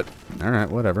Avenues, but alright,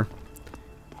 whatever.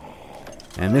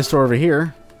 And this door over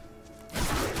here,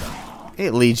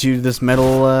 it leads you to this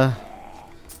metal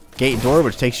gate door,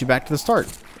 which takes you back to the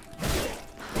start.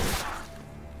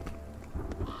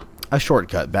 A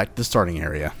shortcut back to the starting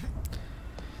area.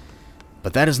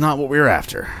 But that is not what we're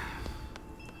after.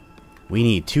 We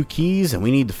need 2 keys, and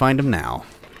we need to find them now.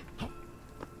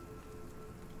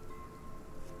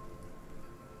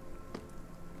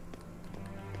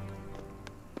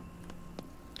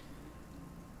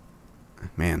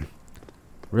 Man,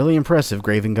 really impressive.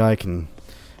 Graven guy can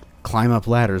climb up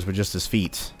ladders with just his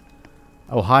feet.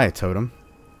 Oh, hi, totem.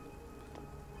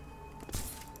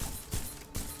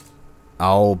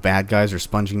 Oh, bad guys are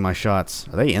sponging my shots.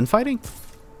 Are they infighting?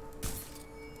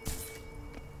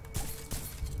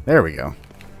 There we go.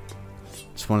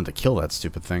 Just wanted to kill that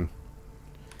stupid thing.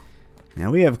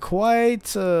 Now we have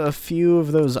quite a few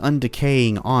of those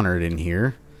undecaying honored in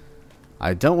here.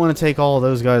 I don't want to take all of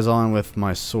those guys on with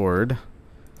my sword.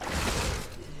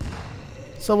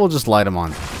 So we'll just light them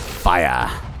on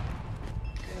fire.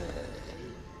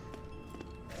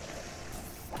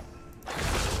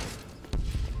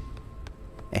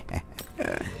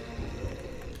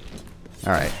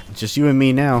 Alright, just you and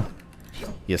me now,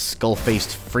 you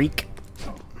skull-faced freak.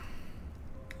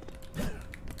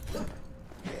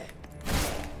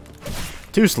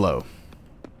 Too slow.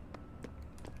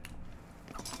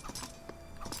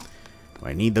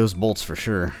 I need those bolts for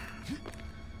sure.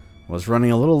 Was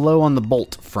running a little low on the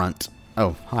bolt front.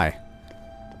 Oh, hi.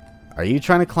 Are you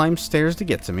trying to climb stairs to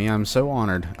get to me? I'm so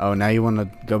honored. Oh, now you want to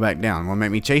go back down. Want to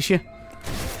make me chase you?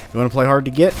 You want to play hard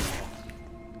to get?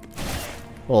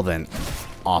 Well then,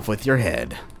 off with your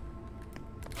head.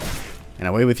 And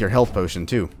away with your health potion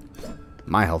too.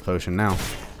 My health potion now.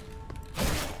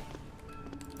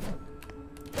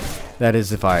 That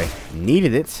is if I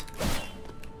needed it.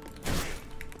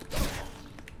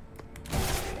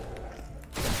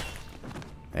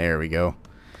 There we go.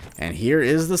 And here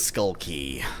is the skull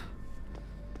key.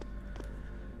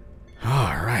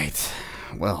 Alright.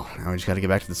 Well, now we just gotta get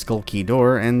back to the skull key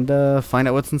door and find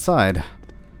out what's inside.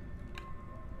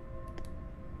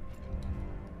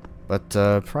 But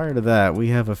prior to that, we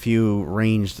have a few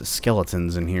ranged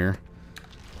skeletons in here.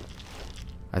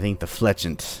 I think the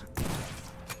Fletchant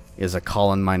is a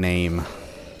calling my name.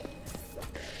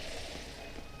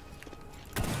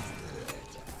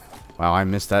 Wow, I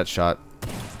missed that shot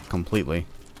completely.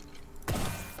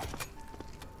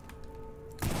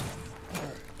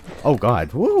 Oh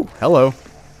god, woo! Hello!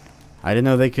 I didn't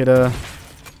know they could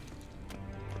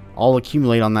all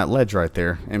accumulate on that ledge right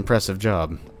there. Impressive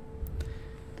job.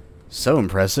 So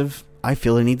impressive, I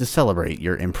feel I need to celebrate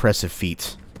your impressive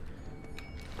feat.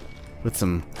 With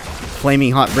some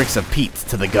flaming hot bricks of peat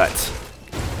to the gut.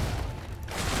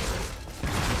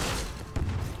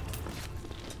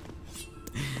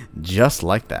 Just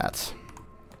like that.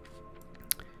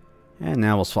 And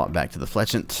now we'll swap back to the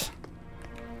Fletchant.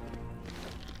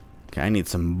 Okay, I need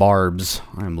some barbs.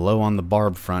 I'm low on the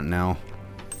barb front now.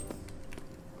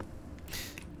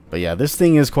 But yeah, this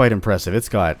thing is quite impressive. It's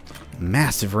got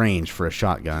massive range for a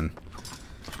shotgun.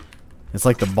 It's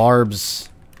like the barbs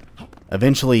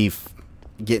eventually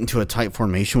get into a tight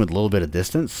formation with a little bit of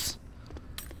distance.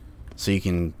 So you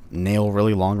can nail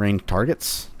really long-range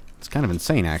targets. It's kind of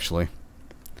insane, actually.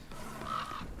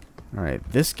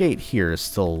 Alright, this gate here is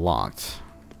still locked.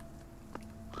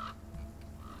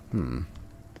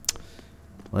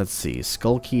 Let's see.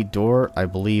 Skull key door, I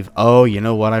believe. Oh, you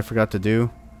know what I forgot to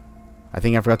do? I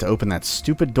think I forgot to open that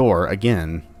stupid door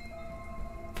again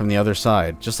from the other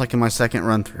side, just like in my second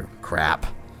run through. Crap.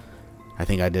 I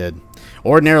think I did.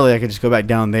 Ordinarily, I could just go back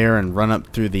down there and run up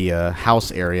through the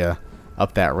house area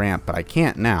up that ramp, but I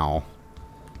can't now.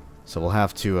 So we'll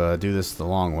have to do this the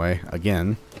long way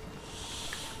again.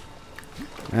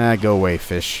 Go away,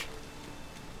 fish.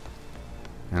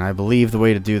 And I believe the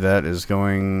way to do that is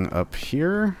going up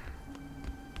here.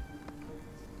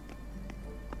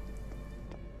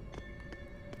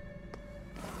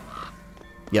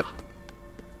 Yep.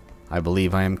 I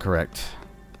believe I am correct.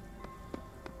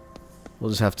 We'll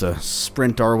just have to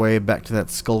sprint our way back to that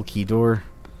skull key door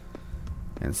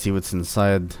and see what's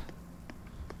inside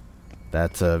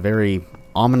that very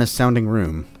ominous sounding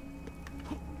room.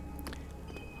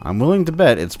 I'm willing to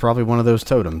bet it's probably one of those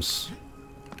totems.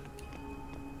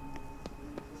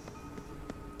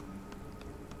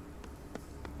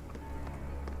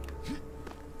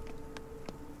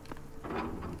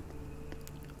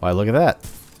 Why, look at that.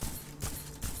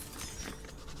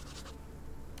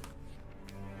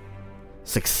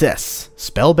 Success.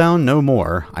 Spellbound no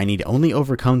more. I need only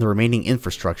overcome the remaining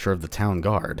infrastructure of the town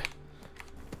guard.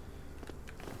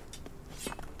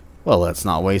 Well, let's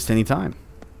not waste any time.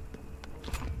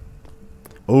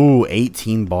 Oh,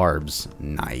 18 barbs.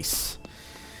 Nice.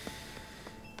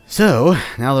 So,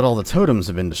 now that all the totems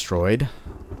have been destroyed,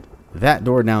 that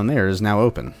door down there is now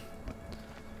open.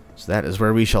 So that is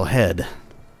where we shall head.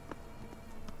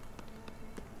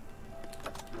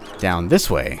 Down this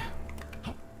way.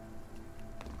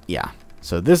 Yeah.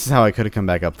 So this is how I could have come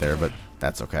back up there, but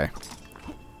that's okay.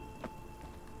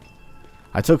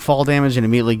 I took fall damage and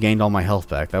immediately gained all my health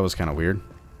back. That was kind of weird.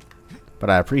 But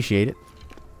I appreciate it.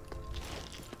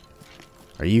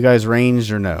 Are you guys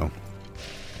ranged or no?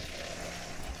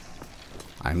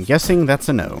 I'm guessing that's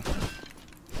a no.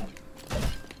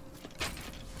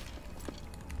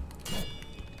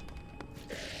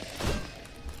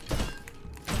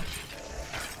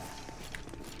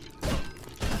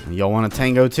 Y'all want a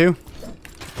tango too?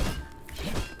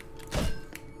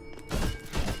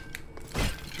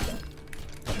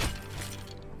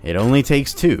 It only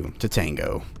takes two to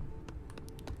tango.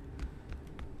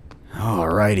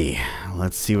 Alrighty,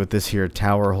 let's see what this here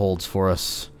tower holds for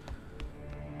us.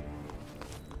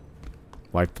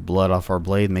 Wipe the blood off our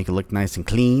blade, make it look nice and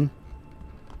clean.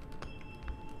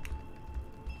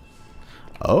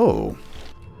 Oh.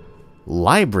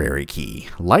 Library key.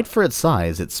 Light for its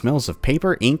size, it smells of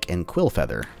paper, ink, and quill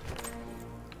feather.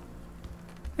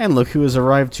 And look who has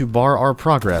arrived to bar our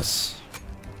progress.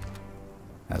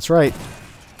 That's right.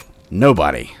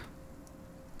 Nobody.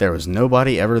 There was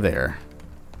nobody ever there.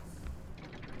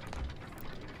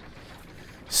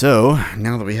 So,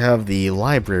 now that we have the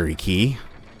library key,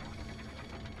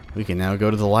 we can now go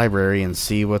to the library and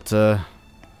see what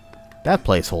that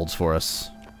place holds for us.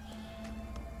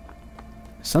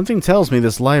 Something tells me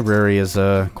this library is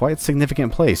a quite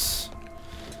significant place.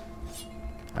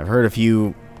 I've heard a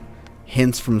few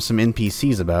hints from some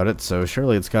NPCs about it, so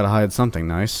surely it's got to hide something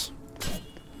nice.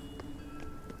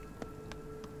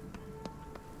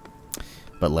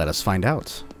 But let us find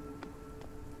out.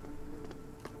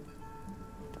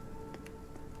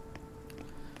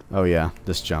 Oh yeah,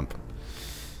 this jump.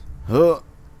 Oh,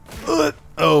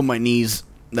 my knees.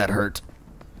 That hurt.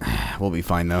 We'll be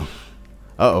fine though.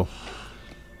 Uh-oh.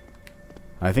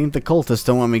 I think the cultists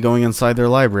don't want me going inside their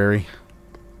library.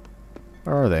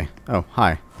 Where are they? Oh,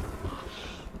 hi.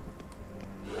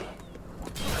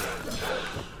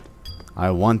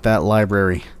 I want that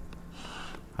library.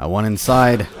 I want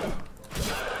inside.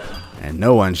 And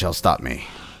no one shall stop me.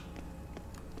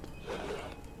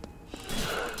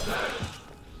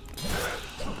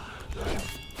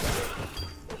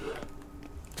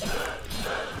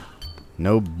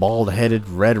 No bald-headed,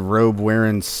 red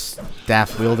robe-wearing,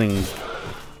 staff-wielding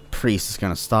priest is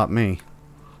gonna stop me.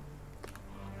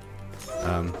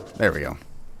 There we go.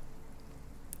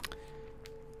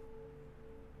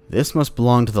 This must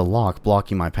belong to the lock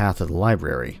blocking my path to the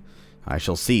library. I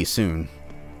shall see soon.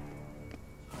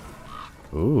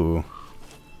 Ooh.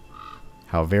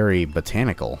 How very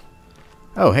botanical.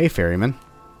 Oh, hey, ferryman.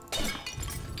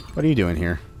 What are you doing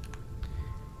here?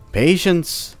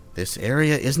 Patience! This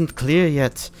area isn't clear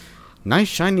yet. Nice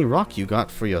shiny rock you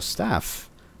got for your staff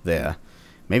there.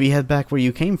 Maybe head back where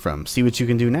you came from. See what you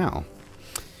can do now.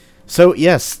 So,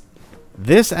 yes,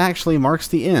 this actually marks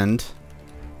the end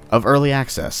of early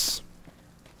access.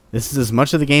 This is as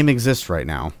much of the game exists right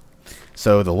now.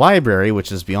 So the library,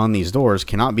 which is beyond these doors,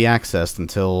 cannot be accessed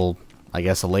until, I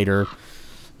guess, a later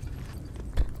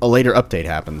update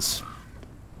happens.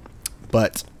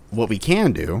 But what we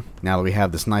can do, now that we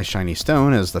have this nice shiny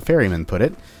stone, as the ferryman put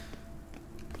it,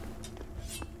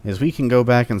 is we can go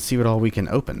back and see what all we can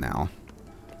open now.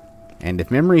 And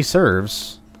if memory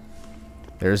serves,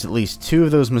 there's at least 2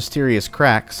 of those mysterious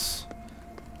cracks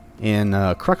in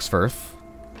Cruxfirth.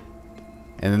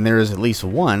 And then there is at least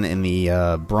 1 in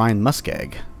the Brine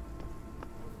Muskeg.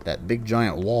 That big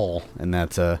giant wall in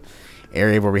that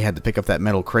area where we had to pick up that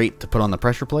metal crate to put on the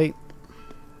pressure plate.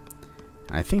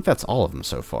 I think that's all of them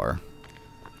so far.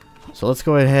 So let's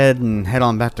go ahead and head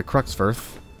on back to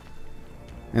Cruxfirth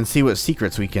and see what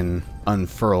secrets we can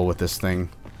unfurl with this thing.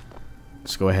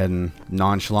 Let's go ahead and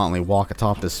nonchalantly walk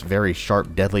atop this very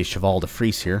sharp, deadly cheval de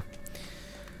frise here.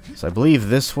 So I believe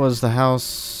this was the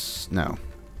house... No.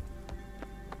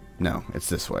 No, it's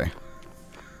this way.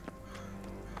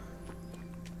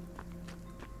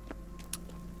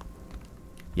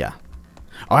 Yeah.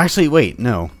 Oh, actually, wait,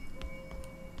 no.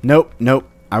 Nope, nope.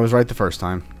 I was right the first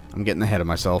time. I'm getting ahead of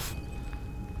myself.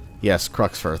 Yes,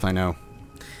 Cruxfirth, I know.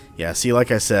 Yeah, see, like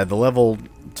I said, the level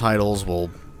titles will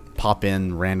pop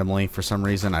in randomly for some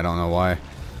reason. I don't know why.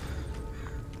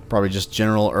 Probably just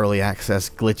general early access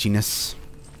glitchiness.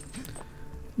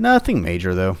 Nothing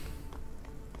major, though.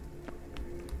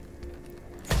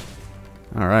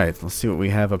 Alright, let's see what we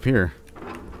have up here.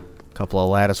 Couple of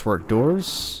latticework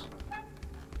doors.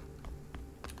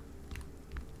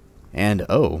 And,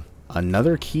 oh,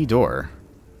 another key door.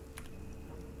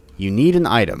 You need an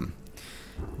item.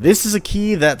 This is a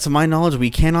key that, to my knowledge, we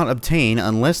cannot obtain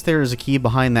unless there is a key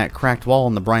behind that cracked wall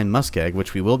in the Brine Muskeg,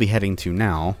 which we will be heading to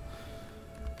now.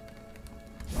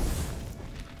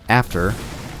 after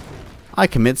I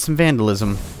commit some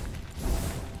vandalism.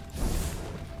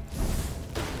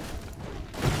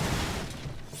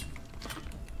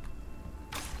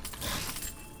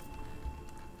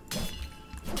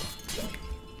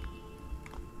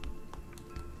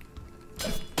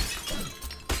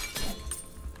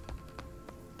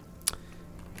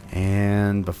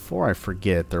 And before I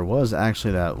forget, there was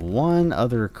actually that one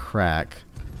other crack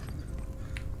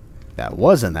that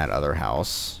was in that other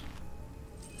house.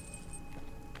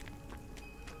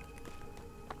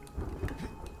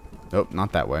 Nope,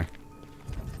 not that way.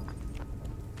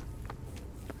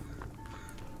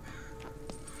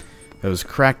 Those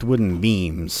cracked wooden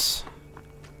beams.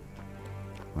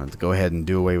 I'll have to go ahead and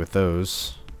do away with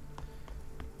those.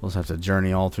 We'll just have to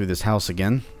journey all through this house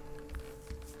again.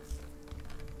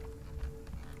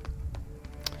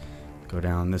 Go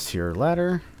down this here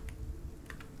ladder.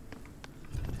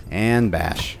 And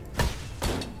bash.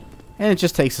 And it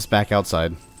just takes us back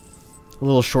outside. A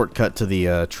little shortcut to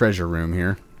the treasure room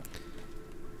here.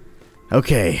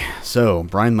 Okay, so,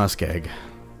 Brine Muskeg.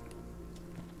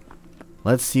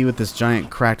 Let's see what this giant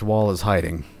cracked wall is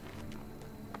hiding.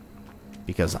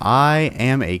 Because I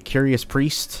am a curious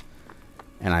priest,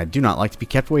 and I do not like to be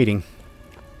kept waiting.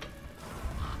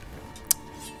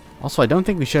 Also, I don't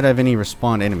think we should have any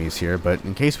respawned enemies here, but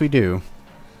in case we do,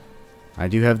 I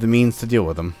do have the means to deal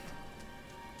with them.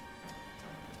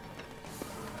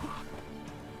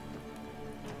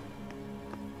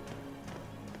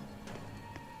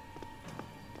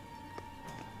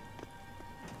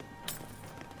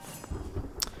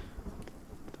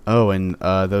 Oh, and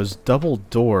those double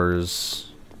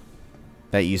doors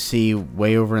that you see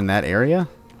way over in that area,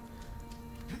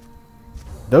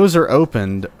 those are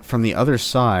opened from the other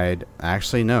side.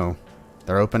 Actually, no.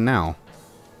 They're open now.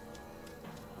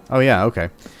 Oh, yeah, okay.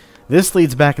 This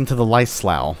leads back into the Lice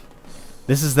Slough.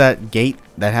 This is that gate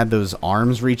that had those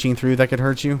arms reaching through that could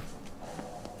hurt you.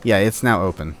 Yeah, it's now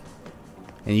open.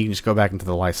 And you can just go back into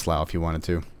the Lice Slough if you wanted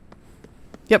to.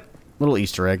 Yep, little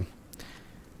Easter egg.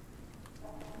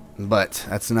 But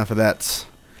that's enough of that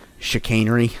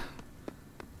chicanery.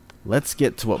 Let's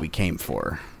get to what we came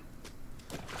for.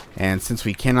 And since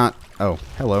we cannot... Oh,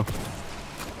 hello.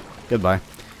 Goodbye.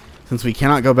 Since we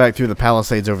cannot go back through the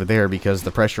palisades over there because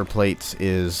the pressure plate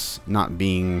is not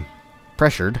being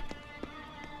pressured,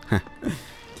 we'll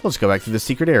just go back to the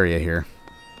secret area here.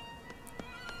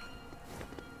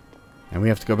 And we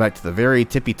have to go back to the very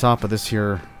tippy top of this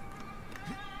here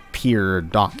pier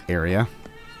dock area.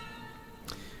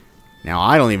 Now,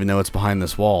 I don't even know what's behind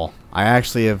this wall. I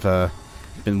actually have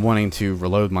been wanting to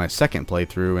reload my second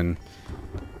playthrough and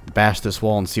bash this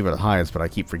wall and see what it hides, but I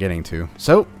keep forgetting to.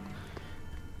 So,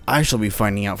 I shall be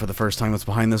finding out for the first time what's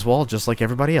behind this wall, just like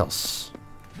everybody else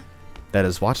that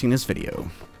is watching this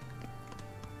video.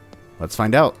 Let's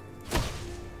find out.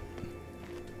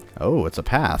 Oh, it's a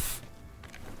path.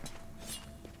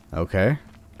 Okay.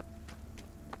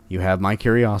 You have my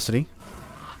curiosity.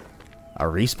 A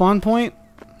respawn point?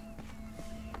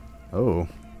 Oh.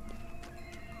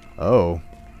 Oh.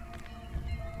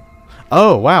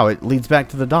 Oh, wow, it leads back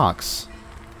to the docks.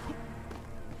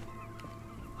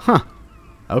 Huh.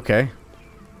 Okay.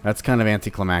 That's kind of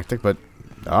anticlimactic, but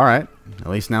alright. At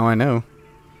least now I know.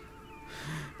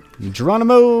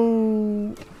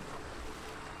 Geronimo!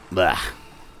 Blah.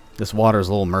 This water's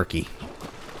a little murky.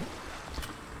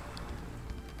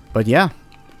 But yeah.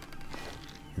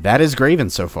 That is Graven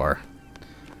so far.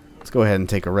 Let's go ahead and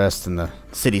take a rest in the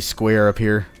city square up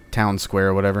here. Town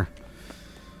square, whatever.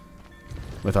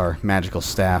 With our magical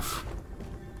staff.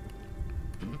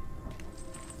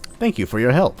 Thank you for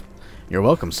your help. You're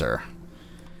welcome, sir.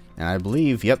 And I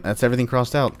believe, yep, that's everything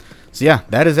crossed out. So yeah,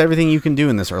 that is everything you can do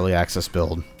in this early access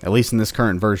build. At least in this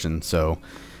current version. So,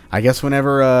 I guess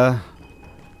whenever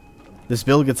this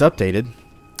build gets updated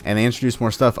and they introduce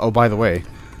more stuff... Oh, by the way,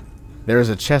 there is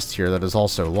a chest here that is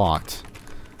also locked.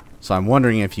 So I'm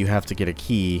wondering if you have to get a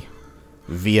key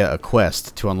via a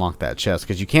quest to unlock that chest,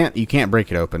 because you can't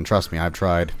break it open. Trust me, I've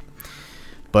tried.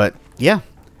 But yeah,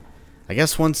 I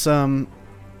guess once 3D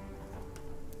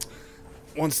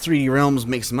Realms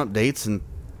makes some updates and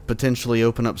potentially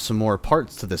open up some more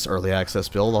parts to this early access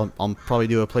build, I'll probably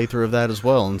do a playthrough of that as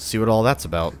well and see what all that's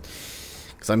about.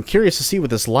 Because I'm curious to see what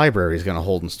this library is going to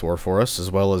hold in store for us, as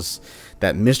well as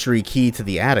that mystery key to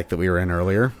the attic that we were in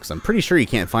earlier. Because I'm pretty sure you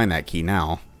can't find that key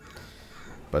now.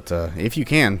 But if you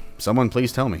can, someone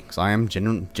please tell me, because I am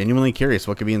genuinely curious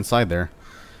what could be inside there.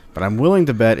 But I'm willing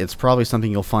to bet it's probably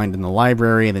something you'll find in the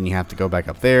library, and then you have to go back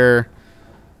up there.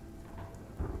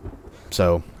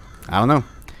 So, I don't know.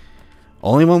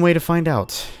 Only one way to find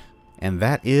out, and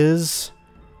that is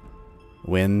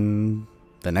when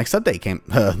the next update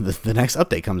the next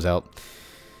update comes out.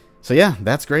 So yeah,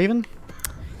 that's Graven.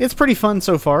 It's pretty fun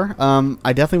so far.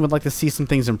 I definitely would like to see some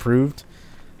things improved.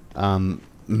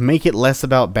 Make it less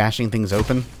about bashing things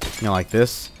open, you know, like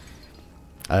this.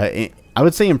 I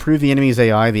would say improve the enemy's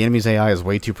AI. The enemy's AI is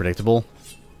way too predictable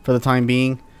for the time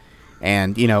being.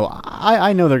 And, you know,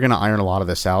 I know they're going to iron a lot of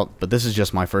this out, but this is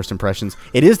just my first impressions.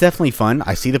 It is definitely fun.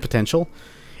 I see the potential.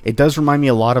 It does remind me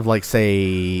a lot of, like,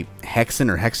 say, Hexen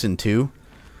or Hexen 2.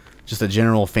 Just a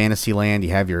general fantasy land.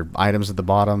 You have your items at the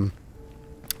bottom.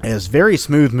 It has very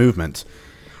smooth movement.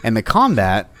 And the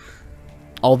combat,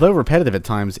 although repetitive at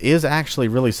times, is actually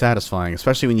really satisfying,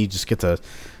 especially when you just get to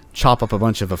chop up a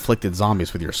bunch of afflicted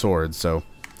zombies with your sword. So,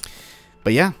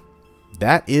 but yeah,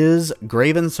 that is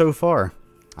Graven so far.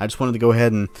 I just wanted to go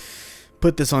ahead and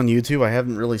put this on YouTube. I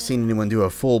haven't really seen anyone do a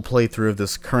full playthrough of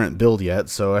this current build yet,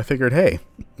 so I figured, hey,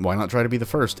 why not try to be the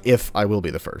first, if I will be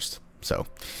the first. So,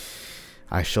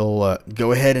 I shall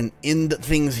go ahead and end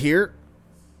things here.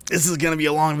 This is going to be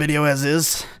a long video as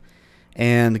is,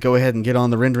 and go ahead and get on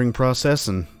the rendering process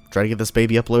and try to get this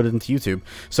baby uploaded into YouTube.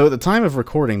 So at the time of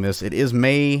recording this, it is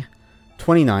May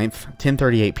 29th,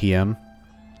 10:38 p.m.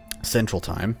 Central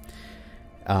Time.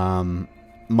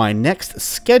 My next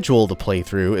scheduled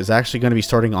playthrough is actually going to be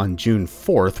starting on June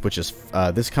 4th, which is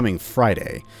this coming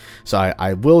Friday. So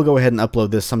I will go ahead and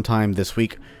upload this sometime this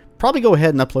week. Probably go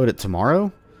ahead and upload it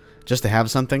tomorrow, just to have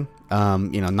something.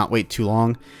 You know, not wait too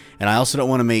long. And I also don't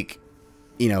want to make,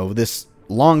 you know, this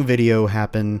long video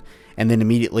happen and then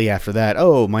immediately after that,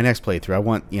 oh, my next playthrough. I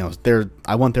want, you know,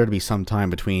 I want there to be some time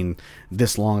between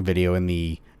this long video and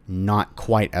the not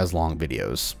quite as long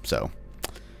videos. So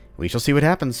we shall see what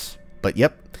happens. But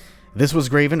yep, this was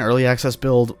Graven, early access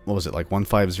build. What was it, like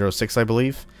 1506, I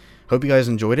believe? Hope you guys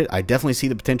enjoyed it. I definitely see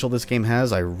the potential this game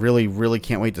has. I really, really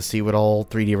can't wait to see what all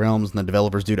 3D Realms and the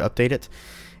developers do to update it.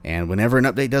 And whenever an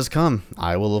update does come,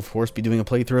 I will, of course, be doing a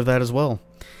playthrough of that as well.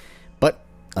 But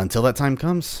until that time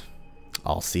comes,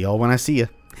 I'll see y'all when I see you.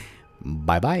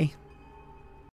 Bye-bye.